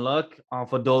Unluck.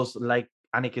 For those, like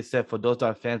Annika said, for those that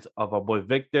are fans of our boy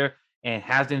Victor and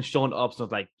hasn't shown up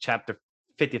since like chapter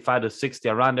 55 to 60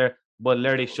 around there, but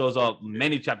literally shows up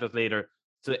many chapters later.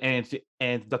 So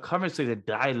and the conversation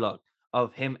dialogue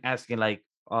of him asking like,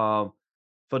 for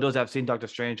those that have seen Doctor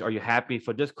Strange, are you happy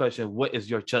for this question? What is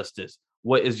your justice?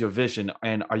 What is your vision?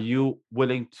 And are you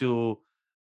willing to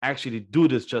actually do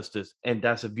this justice? And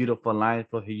that's a beautiful line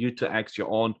for you to ask your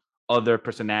own other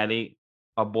personality,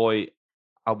 our boy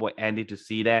Andy, to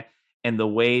see that. And the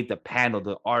way the panel,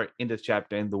 the art in this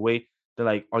chapter, and the way they're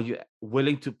like, are you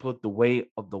willing to put the weight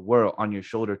of the world on your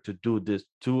shoulder to do this,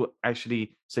 to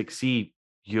actually succeed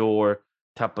your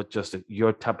type of justice,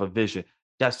 your type of vision?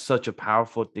 That's such a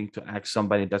powerful thing to ask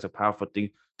somebody. That's a powerful thing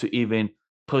to even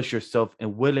push yourself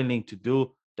and willingly to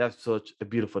do. That's such a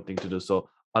beautiful thing to do. So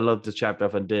I love the chapter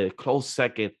of Undead. Close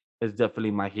second is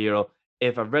definitely My Hero.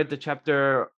 If I read the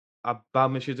chapter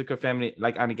about Mishizuka family,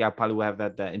 like Annika, I probably would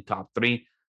have that in top 3.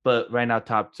 But right now,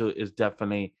 top 2 is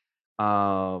definitely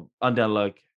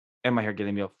Unluck and My Hero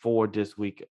getting me a 4 this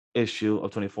week issue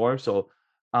of 24. So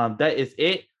that is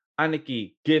it.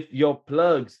 Aniki, give your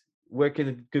plugs. Where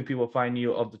can good people find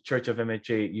you of the Church of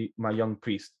MHA, my young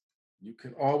priest? You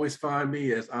can always find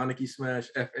me as Aniki Smash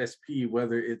FSP,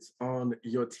 whether it's on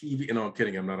your TV. No, I'm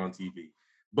kidding. I'm not on TV.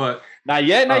 But not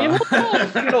yet.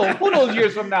 Who knows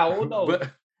years from now? Who knows?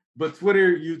 But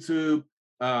Twitter, YouTube.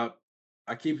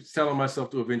 I keep telling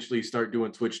myself to eventually start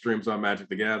doing Twitch streams on Magic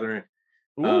the Gathering.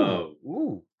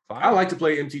 I like to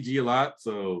play MTG a lot,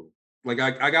 so like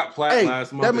I got plat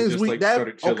last month. That means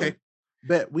started chilling. Okay.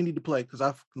 Bet we need to play because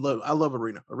I love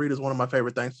Arena. Arena is one of my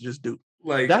favorite things to just do.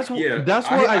 Like that's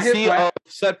what I see a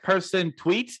set person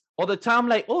tweets all the time.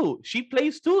 Like, oh, she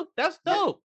plays too. That's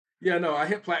dope. Yeah, no, I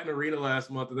hit Platinum Arena last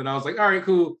month, and then I was like, all right,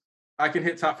 cool. I can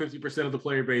hit top 50% of the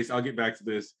player base. I'll get back to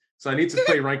this. So I need to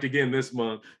play ranked again this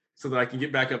month so that I can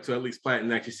get back up to at least Platinum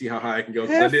and actually see how high I can go.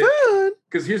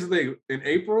 Because here's the thing: in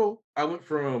April, I went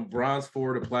from Bronze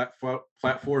 4 to Plat 4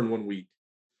 in 1 week.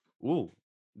 Ooh,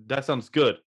 that sounds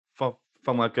good. From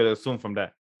what I could assume from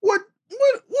that. What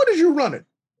is you running?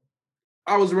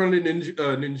 I was running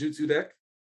ninjutsu deck.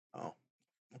 Oh,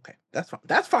 okay, that's fine.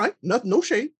 That's fine. No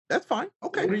shade. That's fine.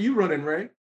 Okay. What are you running, Ray?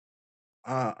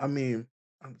 I mean,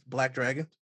 Black Dragon.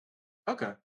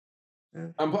 Okay. Yeah.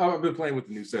 I've been playing with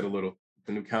the new set a little,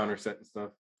 the new counter set and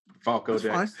stuff. Falco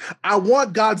decks. Fine. I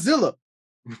want Godzilla.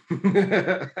 All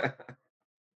right.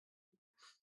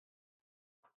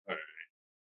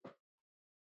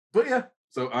 But yeah,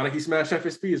 so Aniki Smash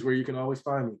FSP is where you can always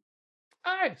find me.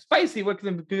 All right, Spicy. Where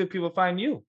can people find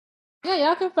you? Yeah,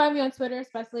 y'all can find me on Twitter,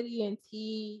 Spice Lady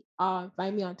ENT.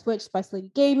 Find me on Twitch, Spice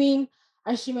Lady Gaming.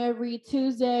 I stream every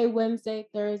Tuesday, Wednesday,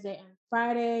 Thursday, and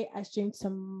Friday. I stream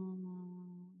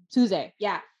some Tuesday,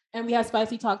 yeah. And we have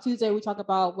Spicy Talk Tuesday. We talk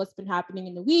about what's been happening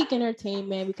in the week,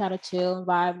 entertainment. We kind of chill and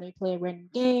vibe, and then we play a random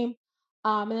game.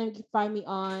 And then you can find me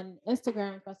on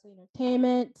Instagram, Spicy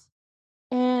Entertainment,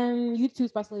 and YouTube,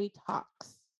 Spicy Lady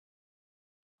Talks.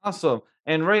 Awesome.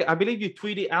 And Ray, I believe you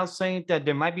tweeted out saying that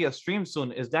there might be a stream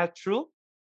soon. Is that true?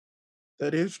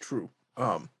 That is true.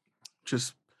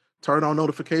 Just turn on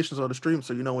notifications on the stream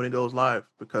so you know when it goes live,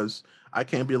 because I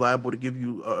can't be liable to give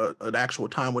you an actual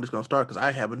time when it's going to start because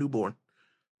I have a newborn.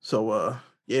 So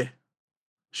yeah,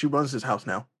 she runs this house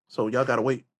now, so y'all gotta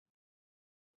wait.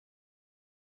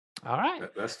 All right.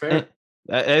 That's fair.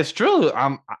 It's true.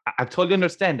 I totally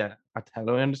understand that. I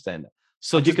totally understand that.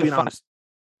 So I'm you just can being honest.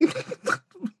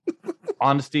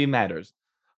 honesty matters.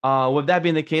 With that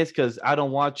being the case, because I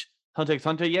don't watch Hunter x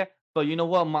Hunter yet, but you know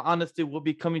what? My honesty will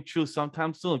be coming true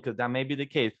sometime soon, because that may be the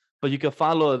case. But you can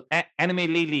follow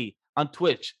Anime Lily on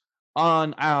Twitch,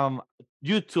 on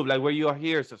YouTube, like where you are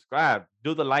here. Subscribe,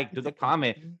 do the like, do the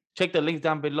comment, check the links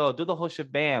down below, do the whole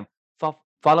shebang.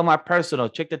 Follow my personal,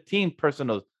 check the team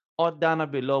personals, all down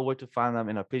below where to find them.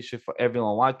 And I appreciate for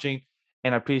everyone watching,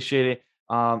 and I appreciate it.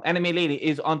 Anime Lady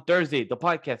is on Thursday. The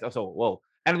podcast also, whoa.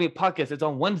 Anime Podcast is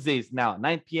on Wednesdays now,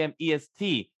 9 p.m.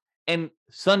 EST. And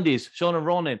Sundays, Shonen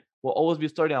Ronin will always be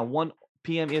starting at 1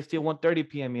 p.m. EST, 1:30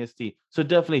 p.m. EST. So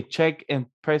definitely check and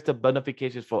press the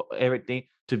notifications for everything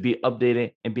to be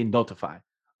updated and be notified.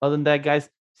 Other than that, guys,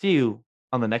 see you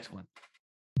on the next one.